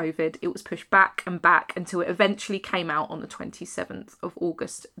course, to COVID, it was pushed back and back until it eventually came out on the 27th of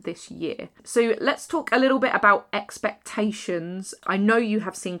August this year. So let's talk a little bit about expectations. I know you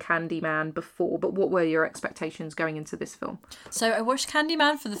have seen Candyman before, but what were your expectations going into this film? So I watched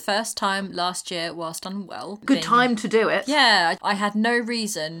Candyman for the first time last year whilst unwell. Good time to do it. Yeah, I had no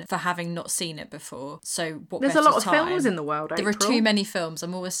reason for having not seen it before. So what There's a lot of films in the world, There April. are too many films.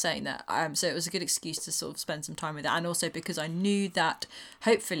 I'm always saying that. So it was a good excuse to sort of spend some time with it, and also because I knew that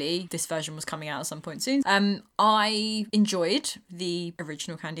hopefully this version was coming out at some point soon. I enjoyed the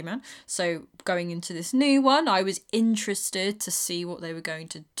original Candyman, so going into this new one I was interested to see what they were going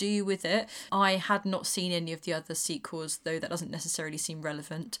to do with it. I had not seen any of the other sequels, though that doesn't necessarily seem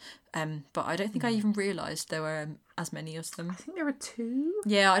relevant, but I don't think I even realised there were as many of them. I think there were 2.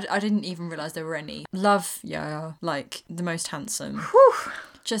 Yeah, I didn't even realise there were any. Love, yeah, like the most handsome. Whew.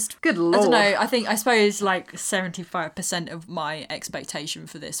 Just, good lord. I don't know, I suppose like 75% of my expectation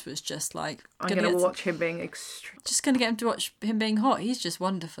for this was just like... I'm going to watch him being extreme. Just going to get him to watch him being hot. He's just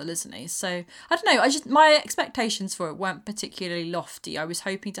wonderful, isn't he? So, I don't know, my expectations for it weren't particularly lofty. I was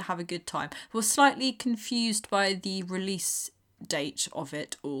hoping to have a good time. I was slightly confused by the release date of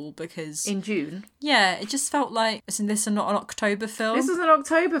it all, because In June. yeah, it just felt like, isn't this not an October film? This is an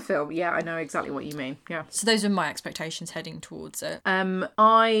October film. Yeah, I know exactly what you mean. Yeah. So those are my expectations heading towards it.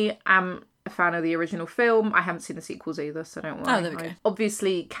 I am a fan of the original film. I haven't seen the sequels either, so don't worry. Oh, there we go.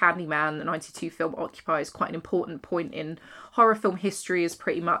 Obviously, Candyman, the 92 film, occupies quite an important point in horror film history. Is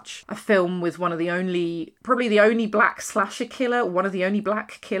pretty much a film with probably the only black slasher killer, one of the only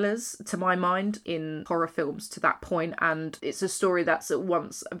black killers, to my mind, in horror films to that point. And it's a story that's at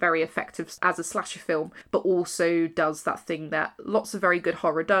once very effective as a slasher film, but also does that thing that lots of very good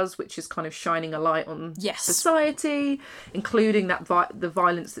horror does, which is kind of shining a light on society, including that the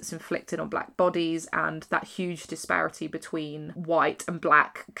violence that's inflicted on black bodies and that huge disparity between white and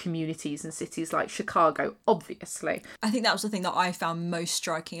black communities in cities like Chicago, obviously. I think that was the thing that I found most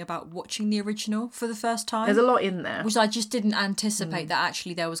striking about watching the original for the first time. There's a lot in there. Which I just didn't anticipate that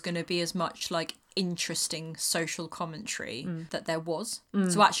actually there was going to be as much like interesting social commentary that there was.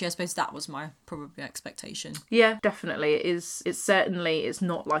 So actually I suppose that was my probably expectation. Yeah, definitely. It's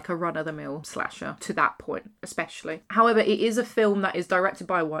not like a run-of-the-mill slasher to that point, especially. However, it is a film that is directed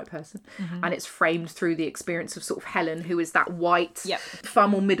by a white person, and it's framed through the experience of sort of Helen, who is that white, far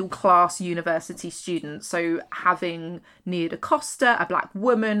more middle-class university student. So having Nia DaCosta, a black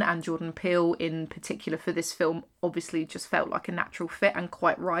woman, and Jordan Peele in particular for this film obviously just felt like a natural fit and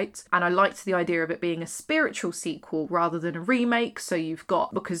quite right. And I liked the idea of it being a spiritual sequel rather than a remake. So you've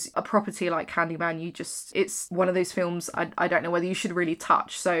got, because a property like Candyman, it's one of those films I don't know whether you should really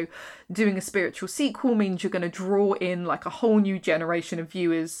touch. So doing a spiritual sequel means you're going to draw in like a whole new generation of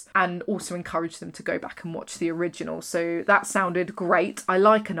viewers and also encourage them to go back and watch the original. So that sounded great. I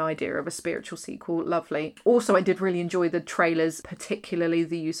like an idea of a spiritual sequel. Lovely. Also, I did really enjoy the trailers, particularly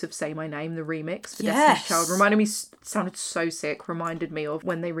the use of Say My Name, the remix for Destiny's Child. Sounded so sick. Reminded me of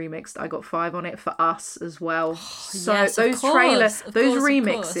when they remixed I Got Five on It for Us as well. So yes, those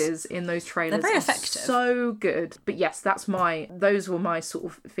remixes in those trailers, they're very effective. So good. But yes, those were my sort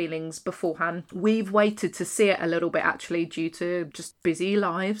of feelings beforehand. We've waited to see it a little bit actually due to just busy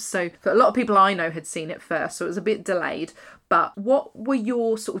lives. So for a lot of people I know had seen it first, so it was a bit delayed. But what were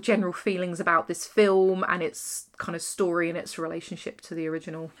your sort of general feelings about this film and its kind of story and its relationship to the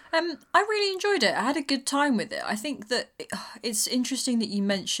original? I really enjoyed it. I had a good time with it. I think that it's interesting that you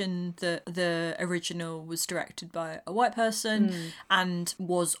mentioned that the original was directed by a white person and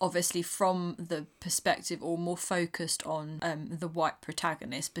was obviously from the perspective or more focused on the white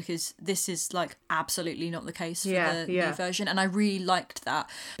protagonist, because this is like absolutely not the case for the new version. And I really liked that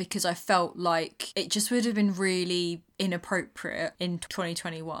because I felt like it just would have been really inappropriate in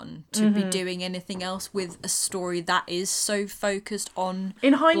 2021 to be doing anything else with a story that is so focused on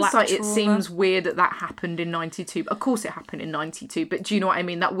in hindsight black it seems weird that happened in 92. Of course it happened in 92, but do you know what I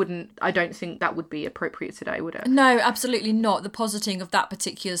mean? I don't think that would be appropriate today, would it? No, absolutely not. The positing of that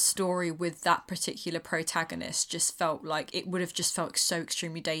particular story with that particular protagonist just felt like it would have just felt so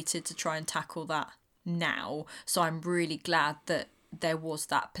extremely dated to try and tackle that now. So I'm really glad that there was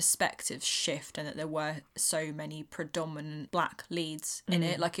that perspective shift and that there were so many predominant black leads in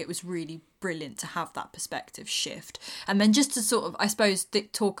it. Like, it was really brilliant to have that perspective shift. And then just to sort of, I suppose,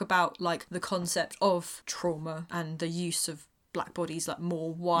 talk about like the concept of trauma and the use of black bodies like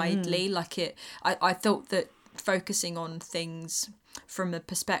more widely. Like I thought that focusing on things from the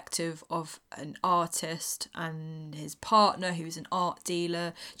perspective of an artist and his partner who's an art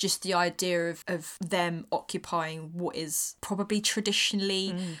dealer, just the idea of them occupying what is probably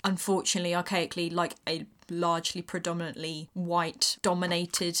traditionally, unfortunately, archaically, like a largely predominantly white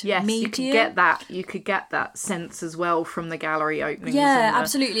dominated media. You could get that sense as well from the gallery openings.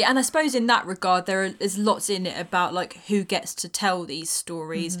 Absolutely. And I suppose in that regard there's lots in it about like who gets to tell these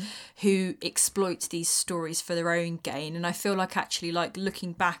stories, who exploits these stories for their own gain. And I feel like actually, like,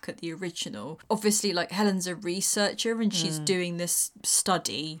 looking back at the original, obviously like Helen's a researcher and she's doing this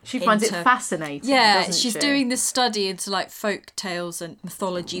study. She finds it fascinating. She's doing this study into like folk tales and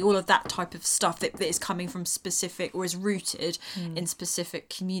mythology, all of that type of stuff that is coming from specific or is rooted in specific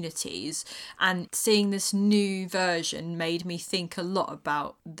communities. And seeing this new version made me think a lot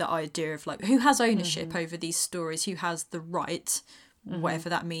about the idea of like who has ownership over these stories, who has the right, whatever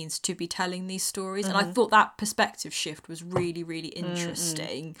that means, to be telling these stories. And I thought that perspective shift was really, really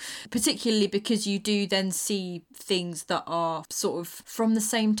interesting, particularly because you do then see things that are sort of from the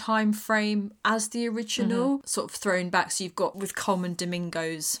same time frame as the original, sort of thrown back. So you've got, with Coleman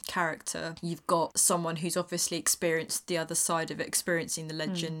Domingo's character, you've got someone who's obviously experienced the other side of it, experiencing the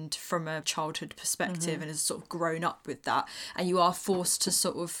legend from a childhood perspective and has sort of grown up with that, and you are forced to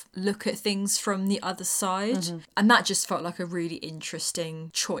sort of look at things from the other side. And that just felt like a really interesting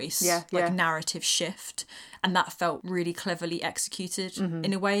choice, narrative shift. and that felt really cleverly executed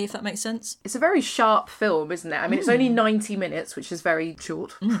in a way, if that makes sense. It's a very sharp film, isn't it? I mean, it's only 90 minutes, which is very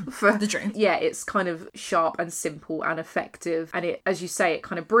short for the dream. Yeah, it's kind of sharp and simple and effective, and it, as you say, it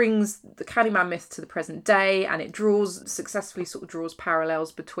kind of brings the Candyman myth to the present day, and it successfully sort of draws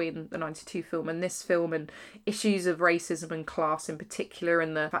parallels between the 92 film and this film, and issues of racism and class in particular,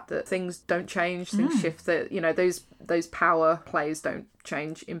 and the fact that things don't change, things shift, that, you know, those power plays don't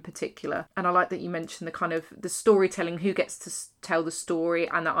change in particular. And I like that you mentioned the kind of the storytelling, who gets to tell the story,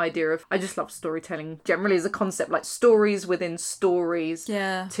 and the idea of, I just love storytelling generally as a concept, like stories within stories.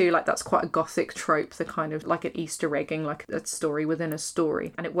 Yeah. Too, like that's quite a gothic trope, the kind of like an Easter egging, like a story within a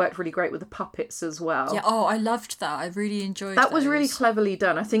story. And it worked really great with the puppets as well. Yeah, I loved that. I really enjoyed that. Was really cleverly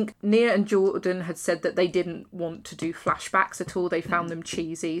done. I think Nia and Jordan had said that they didn't want to do flashbacks at all. They found them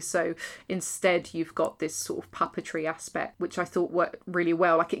cheesy. So instead you've got this sort of puppetry aspect, which I thought worked really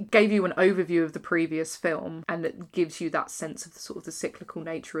well. Like, it gave you an overview of the previous film, and it gives you that sense of the sort of the cyclical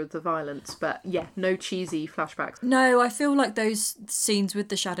nature of the violence. But yeah, no cheesy flashbacks. No, I feel like those scenes with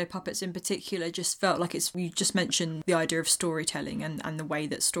the shadow puppets in particular just felt like you just mentioned the idea of storytelling and the way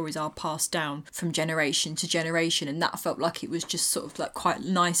that stories are passed down from generation to generation, and that felt like it was just sort of like quite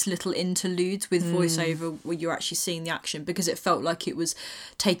nice little interludes with voiceover where you're actually seeing the action, because it felt like it was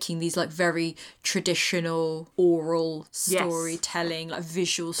taking these like very traditional oral storytelling, like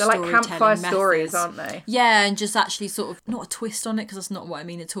visual They're storytelling like campfire methods. stories, aren't they? Yeah, and just actually sort of, not a twist on it, because that's not what I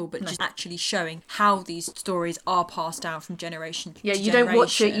mean at all, but just actually showing how these stories are passed down from generation to generation.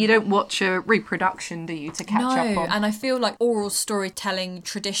 You don't watch a reproduction, do you, to catch up on? And I feel like oral storytelling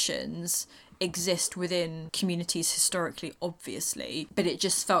traditions exist within communities historically, obviously, but it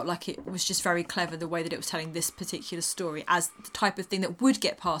just felt like it was just very clever the way that it was telling this particular story as the type of thing that would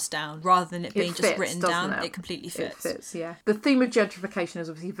get passed down rather than it being just written down. It completely fits. It fits, yeah. The theme of gentrification is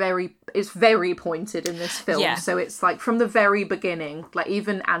obviously very pointed in this film. Yeah. So it's like from the very beginning, like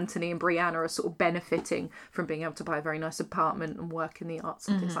even Anthony and Brianna are sort of benefiting from being able to buy a very nice apartment and work in the arts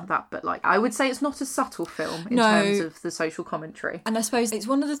and things like that. But like, I would say it's not a subtle film in terms of the social commentary. And I suppose it's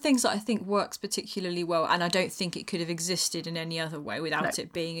one of the things that I think works particularly well, and I don't think it could have existed in any other way without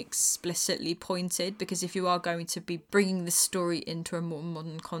it being explicitly pointed, because if you are going to be bringing the story into a more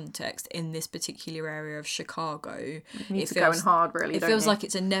modern context in this particular area of Chicago, it feels going hard, really. It feels like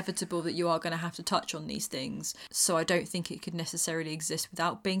it's inevitable that you are going to have to touch on these things, so I don't think it could necessarily exist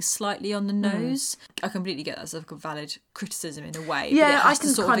without being slightly on the nose. I completely get that as a valid criticism in a way. Yeah, I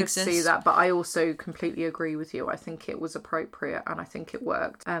can kind of see that, but I also completely agree with you. I think it was appropriate and I think it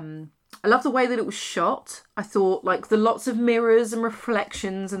worked. I love the way that it was shot. I thought like the lots of mirrors and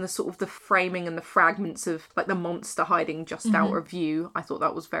reflections and the sort of the framing and the fragments of like the monster hiding just out of view. I thought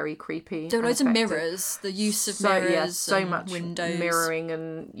that was very creepy. There were loads of mirrors, the use of mirrors, so much windows, mirroring,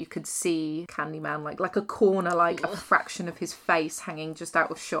 and you could see Candyman like a corner, like a fraction of his face hanging just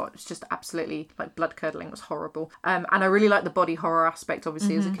out of shot. It's just absolutely like blood curdling. It was horrible. And I really like the body horror aspect,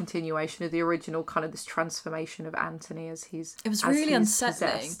 obviously, as a continuation of the original, kind of this transformation of Anthony as he's. It was really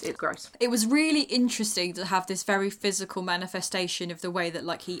unsettling. Possessed. It's gross. It was really interesting to have this very physical manifestation of the way that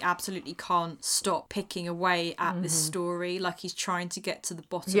like he absolutely can't stop picking away at this story, like he's trying to get to the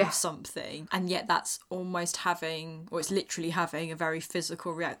bottom of something, and yet that's almost having, or it's literally having, a very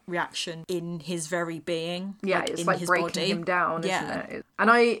physical reaction in his very being. Yeah, it's like breaking body. Him down, isn't it?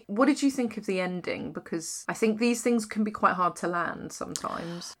 And what did you think of the ending? Because I think these things can be quite hard to land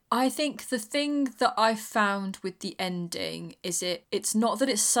sometimes. I think the thing that I found with the ending is it's not that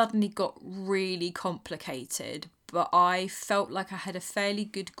it suddenly got really complicated, but I felt like I had a fairly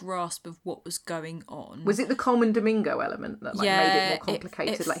good grasp of what was going on. Was it the Coleman Domingo element that made it more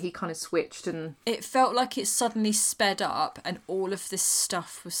complicated? Like he kind of switched and... It felt like it suddenly sped up and all of this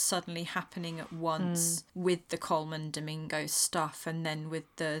stuff was suddenly happening at once with the Coleman Domingo stuff, and then with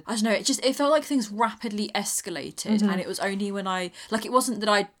the... I don't know, it felt like things rapidly escalated, and it was only when it wasn't that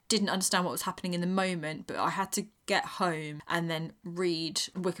I didn't understand what was happening in the moment, but I had to get home and then read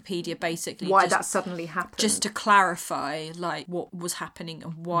Wikipedia basically why that suddenly happened, just to clarify like what was happening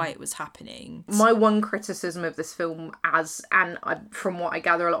and why it was happening. My one criticism of this film, from what I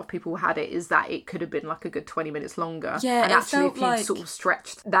gather a lot of people had it, is that it could have been like a good 20 minutes longer. Yeah, and actually if you sort of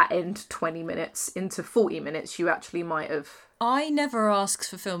stretched that end 20 minutes into 40 minutes, you actually might have... I never ask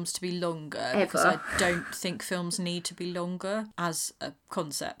for films to be longer because I don't think films need to be longer as a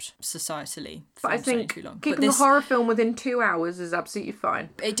concept societally. But I think keeping a horror film within 2 hours is absolutely fine.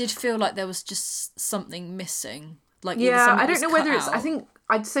 It did feel like there was just something missing. Like I don't know whether it's...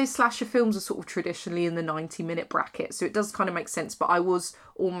 I'd say slasher films are sort of traditionally in the 90-minute bracket, so it does kind of make sense, but I was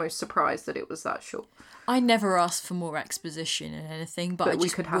almost surprised that it was that short. I never asked for more exposition in anything, but I we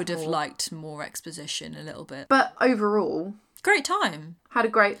just could have would have more. liked more exposition a little bit. But overall, Great time. had a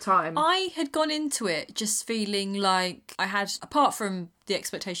great time. I had gone into it just feeling like I had, apart from the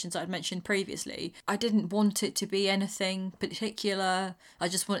expectations I'd mentioned previously, I didn't want it to be anything particular. I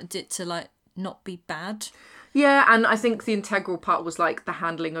just wanted it to, like, not be bad. Yeah, and I think the integral part was like the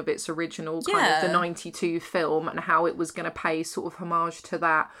handling of its original kind of the 92 film and how it was going to pay sort of homage to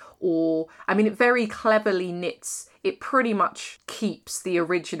that. Or, I mean, it very cleverly knits, it pretty much keeps the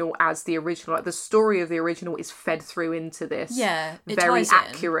original as the original. Like the story of the original is fed through into this It very ties in.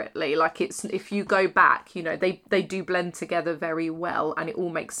 accurately. Like it's, if you go back, you know, they do blend together very well and it all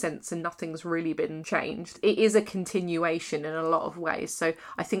makes sense and nothing's really been changed. It is a continuation in a lot of ways. So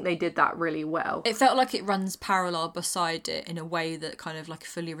I think they did that really well. It felt like it runs parallel beside it in a way that kind of like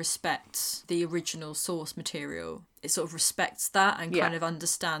fully respects the original source material. It sort of respects that and kind of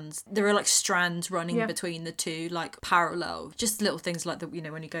understands. There are like strands running between the two, like parallel. Just little things like that, you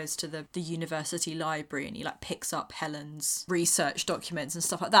know, when he goes to the university library and he like picks up Helen's research documents and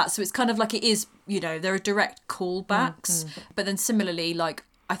stuff like that. So it's kind of like it is, you know, there are direct callbacks. But then similarly, like,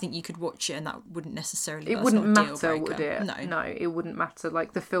 I think you could watch it and that wouldn't necessarily... It wouldn't not a deal matter, breaker. would it? No, it wouldn't matter.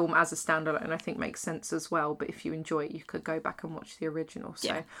 Like the film as a standalone, I think makes sense as well. But if you enjoy it, you could go back and watch the original.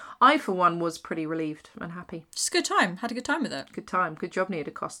 So I, for one, was pretty relieved and happy. Just a good time. Had a good time with it. Good time. Good job, Nia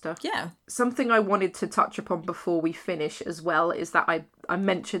DaCosta. Yeah. Something I wanted to touch upon before we finish as well is that I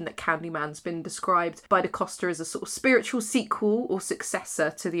mentioned that Candyman's been described by DaCosta as a sort of spiritual sequel or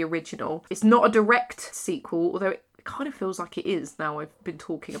successor to the original. It's not a direct sequel, although it kind of feels like it is now I've been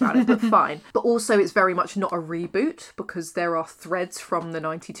talking about it, but fine. But also it's very much not a reboot because there are threads from the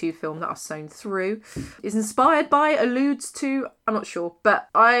 92 film that are sewn through. Is inspired by, alludes to, I'm not sure. But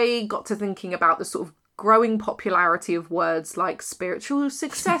I got to thinking about the sort of growing popularity of words like spiritual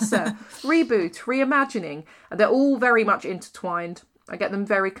successor, reboot, reimagining, and they're all very much intertwined. I get them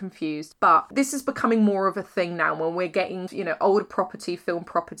very confused. But this is becoming more of a thing now when we're getting, you know, old property, film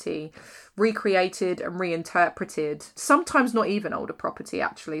property, recreated and reinterpreted. Sometimes not even older property,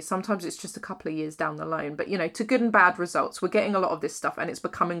 actually. Sometimes it's just a couple of years down the line. But, you know, to good and bad results, we're getting a lot of this stuff and it's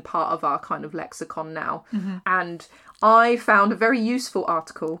becoming part of our kind of lexicon now. And I found a very useful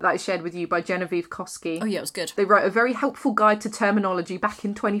article that I shared with you by Genevieve Koski. Oh, yeah, it was good. They wrote a very helpful guide to terminology back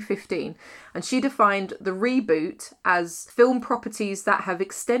in 2015. And she defined the reboot as film properties that have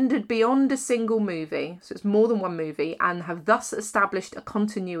extended beyond a single movie, so it's more than one movie, and have thus established a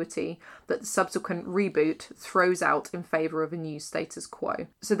continuity that the subsequent reboot throws out in favour of a new status quo.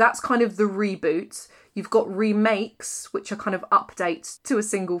 So that's kind of the reboot. You've got remakes, which are kind of updates to a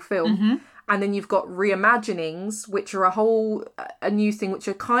single film. And then you've got reimaginings, which are a new thing, which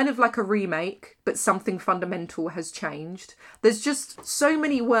are kind of like a remake, but something fundamental has changed. There's just so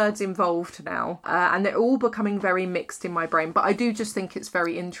many words involved now, and they're all becoming very mixed in my brain. But I do just think it's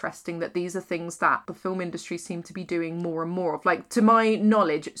very interesting that these are things that the film industry seem to be doing more and more of. Like, to my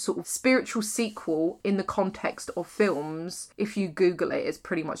knowledge, sort of spiritual sequel in the context of films, if you Google it, is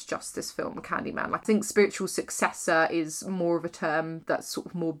pretty much just this film, Candyman. Like, I think spiritual successor is more of a term that's sort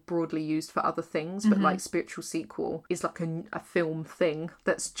of more broadly used for other things, but like spiritual sequel is like a film thing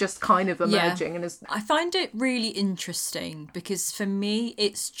that's just kind of emerging. And is... I find it really interesting because for me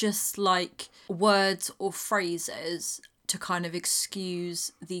it's just like words or phrases to kind of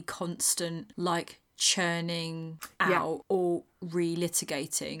excuse the constant like churning out or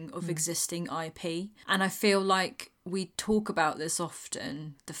relitigating of existing IP. And I feel like we talk about this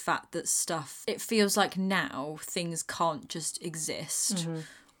often, the fact that stuff, it feels like now things can't just exist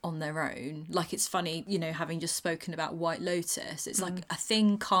on their own. Like, it's funny, you know, having just spoken about White Lotus, it's like a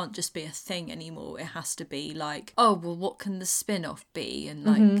thing can't just be a thing anymore. It has to be like, oh, well, what can the spin-off be? And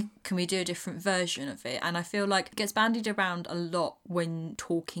like, can we do a different version of it? And I feel like it gets bandied around a lot when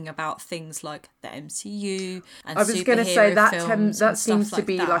talking about things like the MCU and I was going to say that seems to like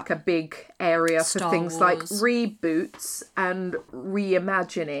be that. like a big area for Star things like Wars. reboots and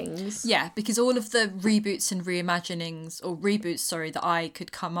reimaginings. Yeah, because all of the reboots and reimaginings, or reboots, sorry, that I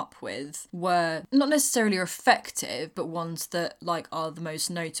could come up with were not necessarily effective, but ones that like are the most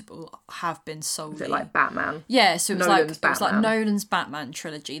notable have been solely... Is it like Batman? Yeah, so it was Nolan's like Nolan's Batman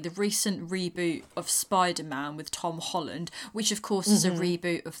trilogy, the recent reboot of Spider-Man with Tom Holland, which of course is a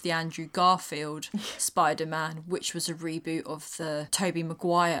reboot of the Andrew Garfield Spider-Man, which was a reboot of the Tobey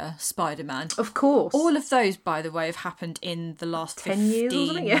Maguire Spider-Man. Of course. All of those, by the way, have happened in the last 10 years or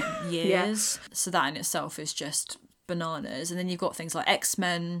something? 15 years. So that in itself is just bananas. And then you've got things like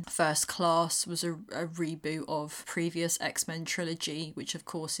X-Men First Class was a reboot of previous X-Men trilogy, which of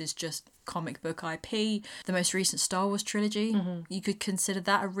course is just comic book IP. The most recent Star Wars trilogy, you could consider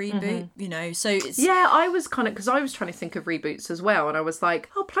that a reboot, you know, so it's... Yeah, I was kind of, because I was trying to think of reboots as well, and I was like,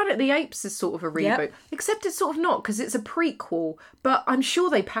 oh, Planet of the Apes is sort of a reboot. Except it's sort of not, because it's a prequel, but I'm sure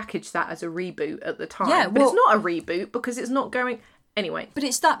they packaged that as a reboot at the time. Yeah, but it's not a reboot because it's not going... Anyway. But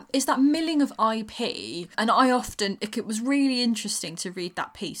it's that milling of IP, and it was really interesting to read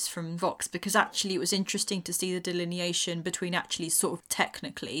that piece from Vox, because actually it was interesting to see the delineation between actually sort of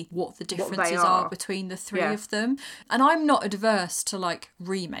technically what the differences are between the three of them. And I'm not adverse to like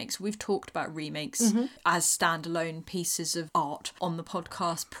remakes. We've talked about remakes as standalone pieces of art on the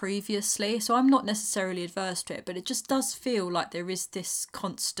podcast previously, so I'm not necessarily adverse to it, but it just does feel like there is this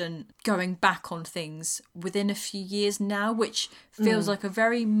constant going back on things within a few years now, which feels like a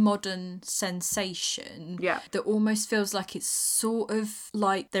very modern sensation that almost feels like it's sort of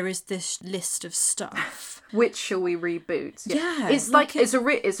like there is this list of stuff. Which shall we reboot? Yeah. It's like it's a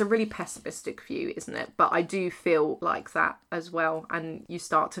really pessimistic view, isn't it? But I do feel like that as well, and you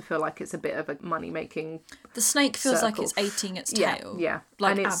start to feel like it's a bit of a money-making The snake feels circle. like it's eating its tail. Yeah.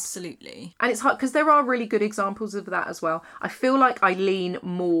 Like, and absolutely. And it's hard, because there are really good examples of that as well. I feel like I lean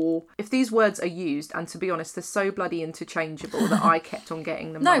more, if these words are used, and to be honest, they're so bloody interchangeable that I kept on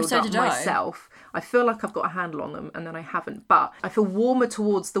getting them muddled up myself. I feel like I've got a handle on them, and then I haven't. But I feel warmer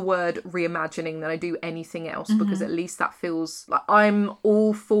towards the word reimagining than I do anything else, because at least that feels like I'm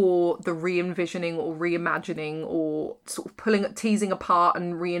all for the re-envisioning or reimagining or sort of teasing apart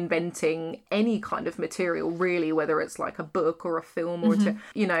and reinventing any kind of material, really, whether it's like a book or a film or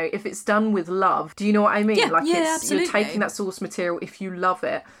you know, if it's done with love. Do you know what I mean? Yeah, like absolutely. You're taking that source material, if you love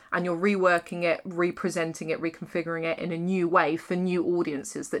it, and you're reworking it, representing it, reconfiguring it in a new way for new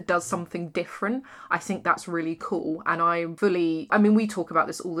audiences that does something different. I think that's really cool. And we talk about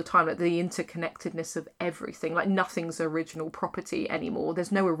this all the time, like the interconnectedness of everything. Like nothing's original property anymore.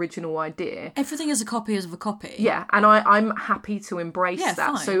 There's no original idea. Everything is a copy of a copy. Yeah, and I'm happy to embrace that.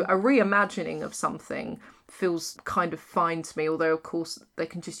 Fine. So a reimagining of something feels kind of fine to me, although of course they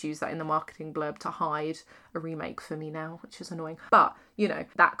can just use that in the marketing blurb to hide a remake for me now, which is annoying. But you know,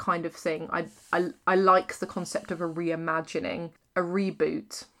 that kind of thing, I like the concept of a reimagining. A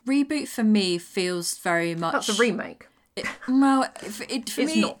reboot for me feels very much... That's a remake. For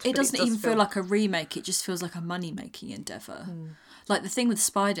me, it doesn't even feel like a remake. It just feels like a money-making endeavour. Like the thing with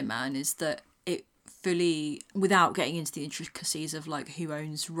Spider-Man is that it fully, without getting into the intricacies of like who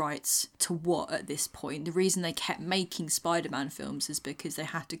owns rights to what at this point, the reason they kept making Spider-Man films is because they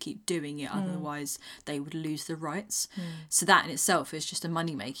had to keep doing it, otherwise they would lose the rights. So that in itself is just a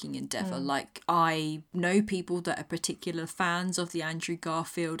money-making endeavour. Like I know people that are particular fans of the Andrew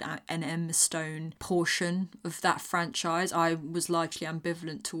Garfield and Emma Stone portion of that franchise. I was largely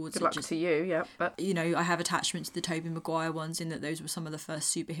ambivalent towards Good luck to you, yeah. But you know, I have attachment to the Tobey Maguire ones in that those were some of the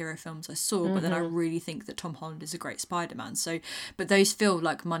first superhero films I saw, but then I really think that Tom Holland is a great Spider-Man. So, but those feel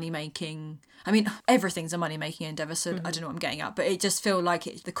like money-making... I mean, everything's a money-making endeavour, so I don't know what I'm getting at, but it just feels like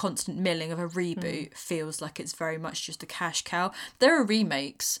the constant milling of a reboot feels like it's very much just a cash cow. There are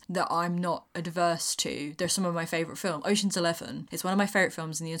remakes that I'm not adverse to. They're some of my favourite films. Ocean's 11 is one of my favourite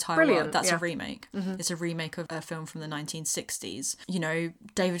films in the entire world. That's a remake. It's a remake of a film from the 1960s. You know,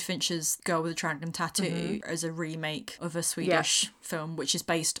 David Fincher's Girl with a Dragon Tattoo is a remake of a Swedish film which is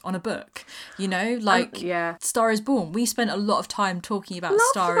based on a book. You know, like Star is Born. We spent a lot of time talking about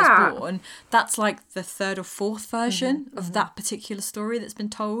Star is Born. That's like the third or fourth version of that particular story that's been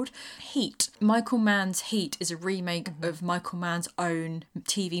told. Heat. Michael Mann's Heat is a remake of Michael Mann's own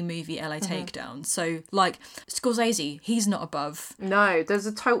TV movie LA Takedown. So, like, Scorsese, he's not above No, there's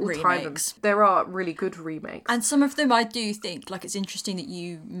a total remakes. time. There are really good remakes. And some of them I do think, like, it's interesting that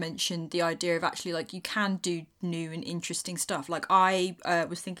you mentioned the idea of actually, like, you can do new and interesting stuff. Like, I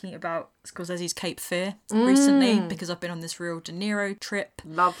was thinking about Scorsese's Cape Fear recently because I've been on this real De Niro trip.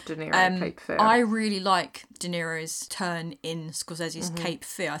 Love De Niro Cape Fear. I really like De Niro's turn in Scorsese's Cape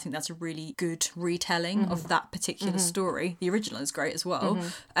Fear. I think that's a really good retelling of that particular story. The original is great as well.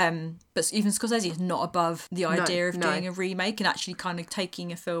 But even Scorsese is not above the idea of doing a remake and actually kind of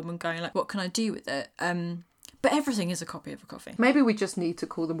taking a film and going like, what can I do with it? But everything is a copy of a copy. Maybe we just need to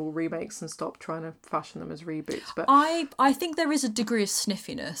call them all remakes and stop trying to fashion them as reboots. But I think there is a degree of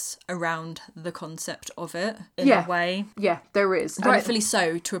sniffiness around the concept of it in a way. Yeah, there is. Rightfully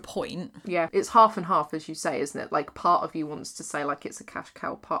so, to a point. Yeah, it's half and half, as you say, isn't it? Like, part of you wants to say, like, it's a cash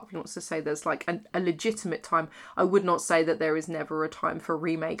cow. Part of you wants to say there's, like, a legitimate time. I would not say that there is never a time for a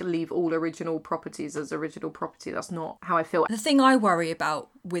remake. Leave all original properties as original property. That's not how I feel. The thing I worry about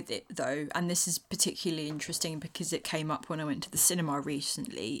with it though, and this is particularly interesting because it came up when I went to the cinema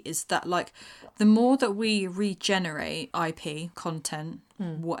recently, is that like the more that we regenerate IP content,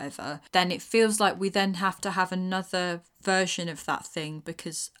 whatever, then it feels like we then have to have another version of that thing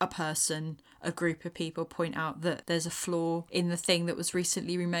because a group of people point out that there's a flaw in the thing that was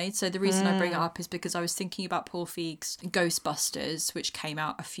recently remade. So the reason I bring it up is because I was thinking about Paul Feig's Ghostbusters, which came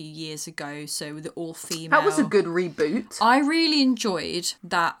out a few years ago, so the all-female. That was a good reboot. I really enjoyed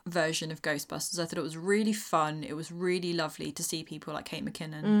that version of Ghostbusters. I thought it was really fun. It was really lovely to see people like Kate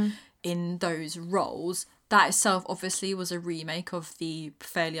McKinnon in those roles. That itself obviously was a remake of the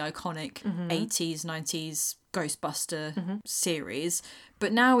fairly iconic 80s, 90s Ghostbuster series.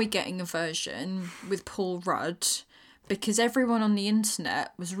 But now we're getting a version with Paul Rudd because everyone on the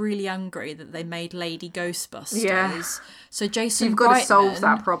internet was really angry that they made Lady Ghostbusters. Yeah. So Jason You've got to solve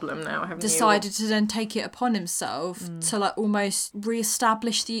that problem now, haven't decided to then take it upon himself to like almost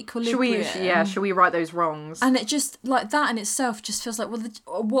re-establish the equilibrium. Should we right those wrongs? And it just, like, that in itself just feels like, well,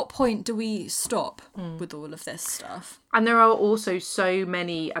 at what point do we stop with all of this stuff? And there are also so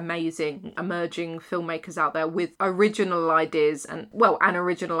many amazing emerging filmmakers out there with original ideas and, well, an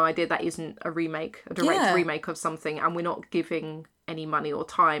original idea that isn't a direct remake of something, and we're not giving any money or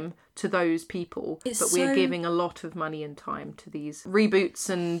time to those people, but we're giving a lot of money and time to these reboots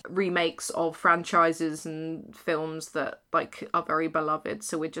and remakes of franchises and films that like are very beloved.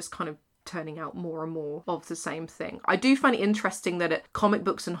 So we're just kind of turning out more and more of the same thing. I do find it interesting that at comic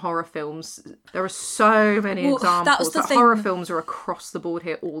books and horror films, there are so many examples. Horror films are across the board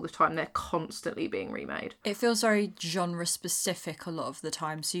here all the time. They're constantly being remade. It feels very genre specific a lot of the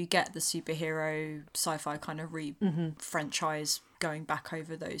time. So you get the superhero sci-fi kind of franchise going back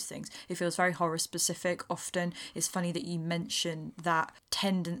over those things. It feels very horror specific often. It's funny that you mention that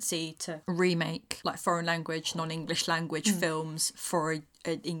tendency to remake like foreign language, non-English language films for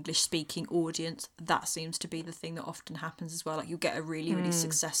an English speaking audience. That seems to be the thing that often happens as well. Like you'll get a really, really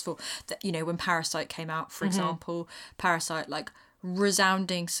successful, that, you know, when Parasite came out, for example, Parasite, like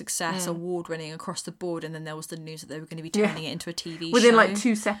resounding success, award-winning across the board, and then there was the news that they were going to be turning it into a TV show. Within like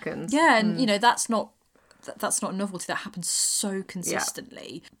 2 seconds. Yeah, and you know, that's not a novelty. That happens so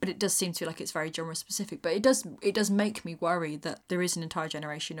consistently, but it does seem to be like it's very genre specific. But it does make me worry that there is an entire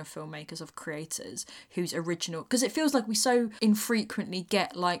generation of filmmakers, of creators whose original, because it feels like we so infrequently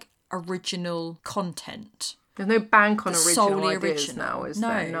get like original content. There's no bank on original ideas now, is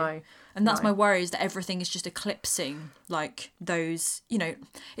there? No. And that's my worry, is that everything is just eclipsing like those, you know,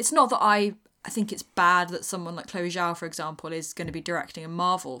 it's not that I think it's bad that someone like Chloe Zhao, for example, is going to be directing a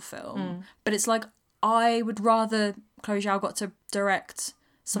Marvel film, but it's like I would rather Chloe Zhao got to direct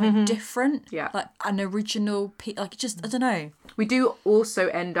something different, like an original like just I don't know. We do also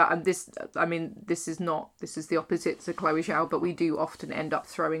end up, and this is the opposite to Chloe Zhao, but we do often end up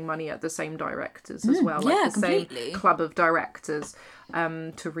throwing money at the same directors as well, like the completely. Same club of directors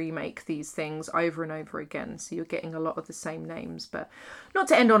to remake these things over and over again. So you're getting a lot of the same names, but not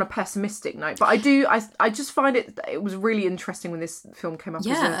to end on a pessimistic note, but I just find it was really interesting when this film came up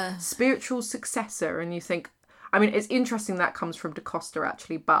as a spiritual successor, and you think, I mean, it's interesting that comes from DaCosta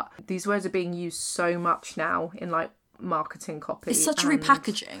actually, but these words are being used so much now in like marketing copy. It's such a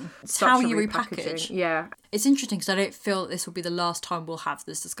repackaging. It's how you repackage. Yeah. It's interesting because I don't feel that this will be the last time we'll have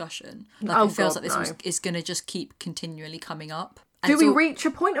this discussion. Like it feels like this is going to just keep continually coming up. Do we reach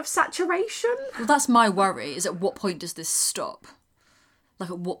a point of saturation? Well, that's my worry, is at what point does this stop? Like,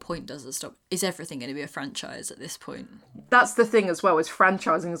 at what point does it stop? Is everything going to be a franchise at this point? That's the thing as well, is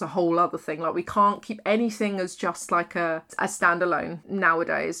franchising is a whole other thing. Like, we can't keep anything as just like a standalone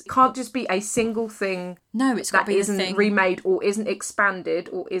nowadays. It can't just be a single thing. No, it's got to be a thing that isn't remade or isn't expanded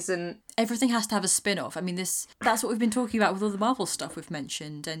or isn't... Everything has to have a spin-off. I mean, that's what we've been talking about with all the Marvel stuff we've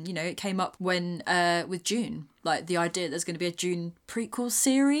mentioned. And, you know, it came up when with Dune. Like, the idea there's going to be a Dune prequel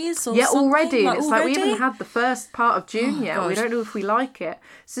series or something. Already. Like, it's like we haven't had the first part of Dune yet. Gosh. We don't know if we like it.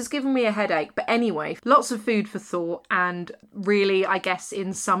 So it's given me a headache. But anyway, lots of food for thought. And really, I guess,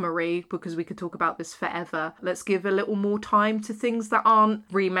 in summary, because we could talk about this forever, let's give a little more time to things that aren't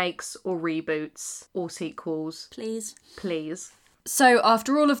remakes or reboots or sequels. Please. So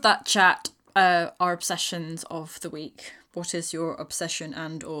after all of that chat, our obsessions of the week. What is your obsession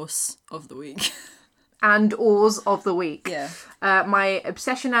and ors of the week? And ors of the week. Yeah. My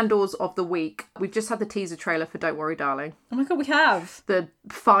obsession and ors of the week. We've just had the teaser trailer for Don't Worry Darling. Oh my god, we have. The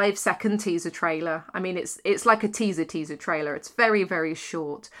 5-second teaser trailer. I mean, it's like a teaser trailer. It's very, very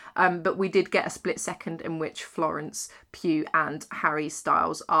short. But we did get a split second in which Florence Pugh and Harry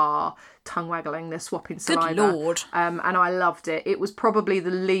Styles are tongue-waggling. They're swapping saliva. Good lord. And I loved it. It was probably the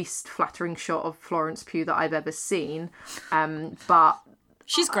least flattering shot of Florence Pugh that I've ever seen. But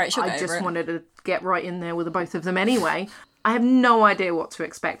She's great. She'll I get over just it. wanted to get right in there with the both of them anyway. I have no idea what to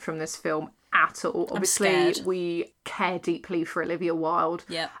expect from this film at all. Obviously, scared. we care deeply for Olivia Wilde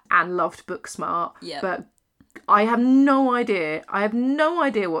Yep. and loved Booksmart. Yep. But I have no idea. I have no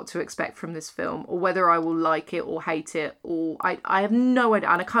idea what to expect from this film, or whether I will like it or hate it. Or I have no idea,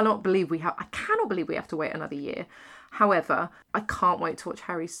 and I cannot believe we have to wait another year. However, I can't wait to watch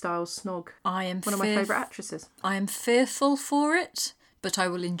Harry Styles snog I am one of my favourite actresses. I am fearful for it, but I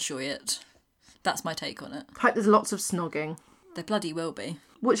will enjoy it. That's my take on it. I hope there's lots of snogging. There bloody will be.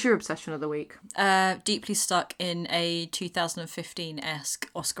 What's your obsession of the week? Deeply stuck in a 2015-esque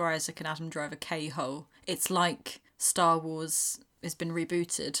Oscar Isaac and Adam Driver K-hole. It's like Star Wars has been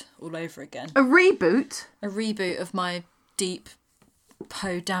rebooted all over again. A reboot? A reboot of my deep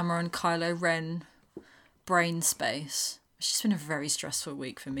Poe Dameron Kylo Ren brain space. It's just been a very stressful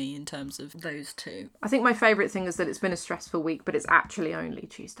week for me in terms of those two. I think my favourite thing is that it's been a stressful week, but it's actually only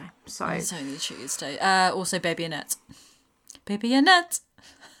Tuesday. So It's only Tuesday. Also, Baby Annette. Baby Annette!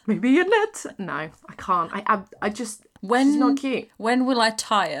 maybe Annette. No, I can't. I just... When, she's not cute. When will I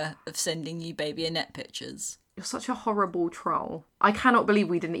tire of sending you Baby Annette pictures? You're such a horrible troll. I cannot believe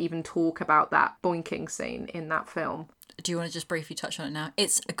we didn't even talk about that boinking scene in that film. Do you want to just briefly touch on it now?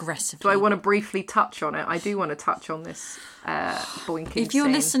 It's aggressively... Do I want to briefly touch on it? I do want to touch on this boinking scene. If you're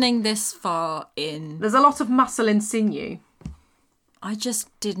listening this far in... There's a lot of muscle and sinew. I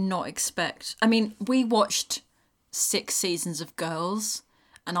just did not expect... I mean, we watched 6 seasons of Girls,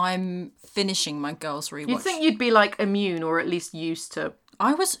 and I'm finishing my Girls rewatch. You'd think you'd be, like, immune or at least used to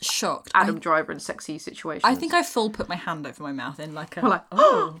I was shocked. Adam Driver in sexy situations. I think I full put my hand over my mouth in like a... Like,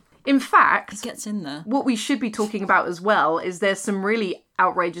 oh! In fact... It gets in there. What we should be talking about as well is there's some really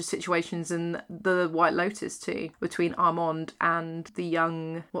outrageous situations in the White Lotus too, between Armand and the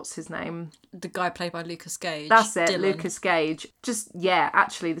young, what's his name? The guy played by Lucas Gage. That's it, Dylan. Lucas Gage. Just, yeah,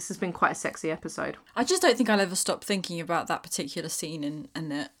 actually, this has been quite a sexy episode. I just don't think I'll ever stop thinking about that particular scene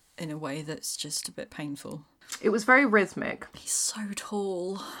in a way that's just a bit painful. It was very rhythmic. He's so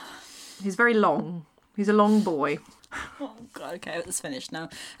tall. He's very long. He's a long boy. Oh, God, okay, that's finished now.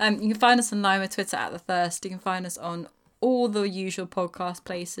 You can find us online with Twitter at The Thirst. You can find us on all the usual podcast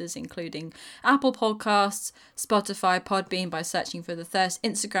places, including Apple Podcasts, Spotify, Podbean by searching for The Thirst.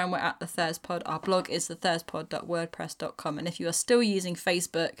 Instagram, we're at The Thirst Pod. Our blog is thethirstpod.wordpress.com. And if you are still using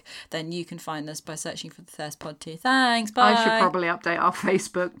Facebook, then you can find us by searching for The Thirst Pod too. Thanks, bye. I should probably update our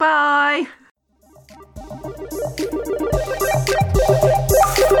Facebook. Bye!